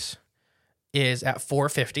counties, is at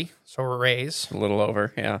 450, so we're raised. A little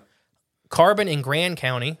over, yeah. Carbon and Grand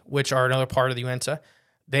County, which are another part of the Uinta,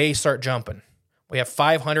 they start jumping. We have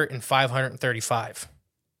 500 and 535.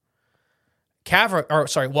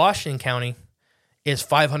 Washington County is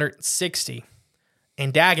 560,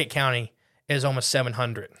 and Daggett County is almost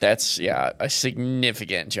 700. That's a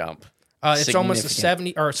significant jump. It's almost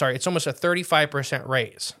it's almost a 35%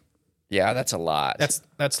 raise. Yeah, that's a lot. That's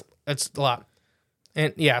a lot.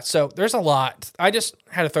 And yeah, so there's a lot. I just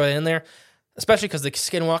had to throw that in there, especially because the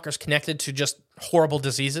Skinwalkers connected to just horrible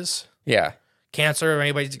diseases. Yeah. Cancer, or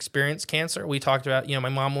anybody's experienced cancer. We talked about, my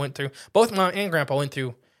mom both mom and grandpa went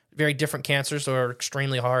through very different cancers that are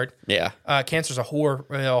extremely hard. Yeah. Cancer's a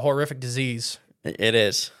horrific disease. It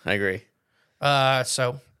is. I agree.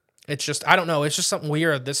 So it's just, I don't know. It's just something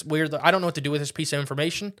weird. I don't know what to do with this piece of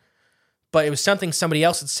information, but it was something somebody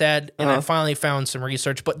else had said, and I finally found some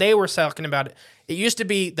research. But they were talking about it. It used to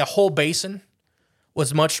be the whole basin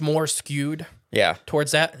was much more skewed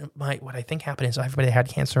towards that. What I think happened is everybody that had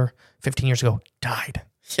cancer 15 years ago died.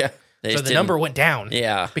 Yeah. So the number went down.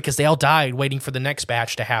 Yeah. Because they all died waiting for the next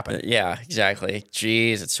batch to happen. Yeah, exactly.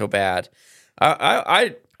 Jeez, it's so bad.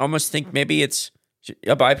 I almost think maybe it's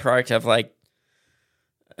a byproduct of I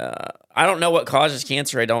don't know what causes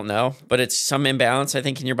cancer. I don't know. But it's some imbalance, I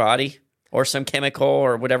think, in your body or some chemical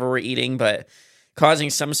or whatever we're eating, but causing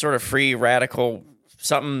some sort of free radical,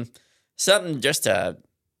 something just to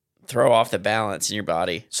throw off the balance in your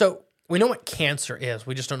body. So we know what cancer is.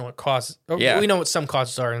 We just don't know what causes. We know what some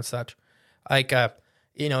causes are and such.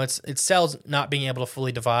 It's cells not being able to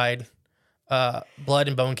fully divide. Blood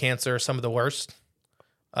and bone cancer are some of the worst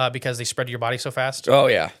because they spread to your body so fast. Oh,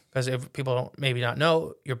 yeah. Because if people don't maybe not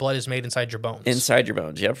know, your blood is made inside your bones. Inside your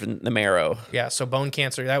bones, yep, from the marrow. Yeah, so bone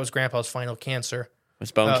cancer, that was Grandpa's final cancer.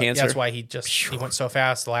 Was bone cancer? That's why he went so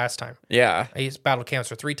fast the last time. Yeah. He's battled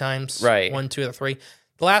cancer 3 times. Right. 1, 2 of the 3.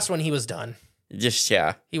 The last one, he was done.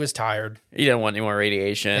 He was tired. He didn't want any more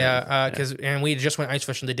radiation. Yeah, and we just went ice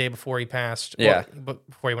fishing the day before he passed. Yeah.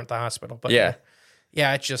 Before he went to the hospital. But yeah.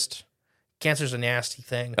 It's just, cancer's a nasty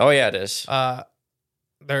thing. Oh, yeah, it is. I'm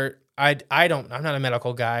not a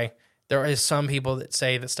medical guy. There is some people that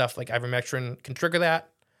say that stuff like ivermectin can trigger that,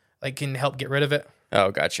 can help get rid of it.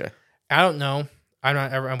 Oh, gotcha. I don't know.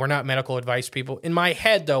 We're not medical advice people. In my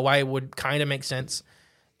head, though, why it would kind of make sense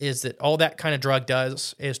is that all that kind of drug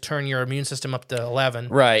does is turn your immune system up to 11.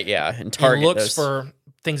 Right, yeah. And target looks for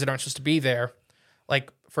things that aren't supposed to be there.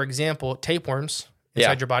 Like, for example, tapeworms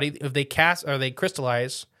inside your body, if they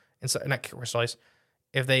crystallize, not crystallize,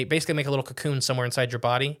 if they basically make a little cocoon somewhere inside your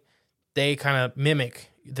body, they kind of mimic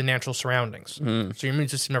the natural surroundings. So your immune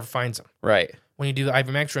system never finds them. Right. When you do the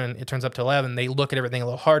ivermectin, it turns up to 11. They look at everything a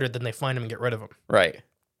little harder, then they find them and get rid of them. Right.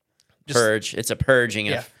 Purge. It's a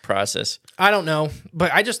purging process. I don't know,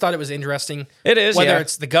 but I just thought it was interesting. It is, whether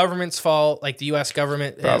it's the government's fault, like the U.S.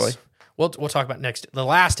 government. Probably. We'll talk about the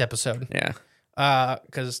last episode. Yeah.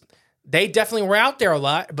 Because they definitely were out there a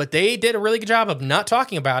lot, but they did a really good job of not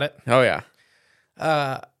talking about it. Oh, yeah.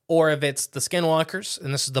 Or if it's the Skinwalkers,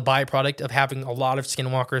 and this is the byproduct of having a lot of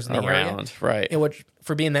Skinwalkers in the area. Right. Which,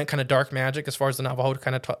 for being that kind of dark magic, as far as the Navajo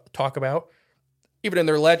kind of talk about, even in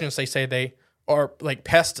their legends, they say they are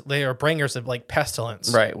they are bringers of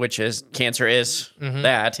pestilence. Right, which is, cancer is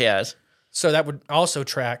that, yes. So that would also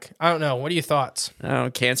track. I don't know. What are your thoughts? Oh,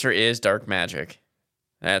 cancer is dark magic.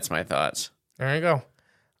 That's my thoughts. There you go.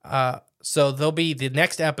 So there'll be the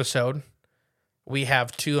next episode. We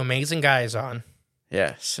have 2 amazing guys on.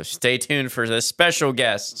 Yeah, so stay tuned for the special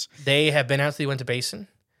guests. They have been out to the Uinta Basin.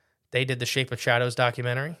 They did the Shape of Shadows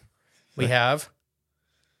documentary. We have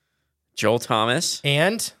Joel Thomas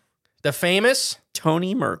and the famous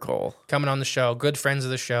Tony Merkel coming on the show. Good friends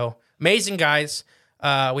of the show. Amazing guys.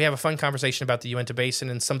 We have a fun conversation about the Uinta Basin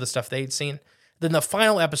and some of the stuff they'd seen. Then the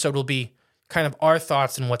final episode will be kind of our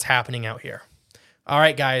thoughts and what's happening out here. All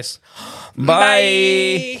right, guys.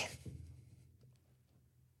 Bye.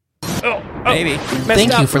 Maybe.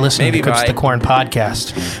 Thank you for listening to Cooks the Corn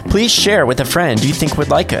podcast. Please share with a friend you think would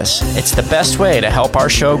like us. It's the best way to help our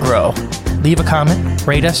show grow. Leave a comment,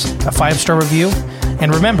 rate us, a 5-star review,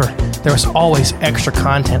 and remember, there is always extra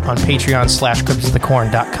content on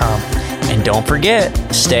Patreon/cooksofthecorn.com. And don't forget,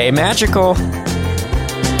 stay magical.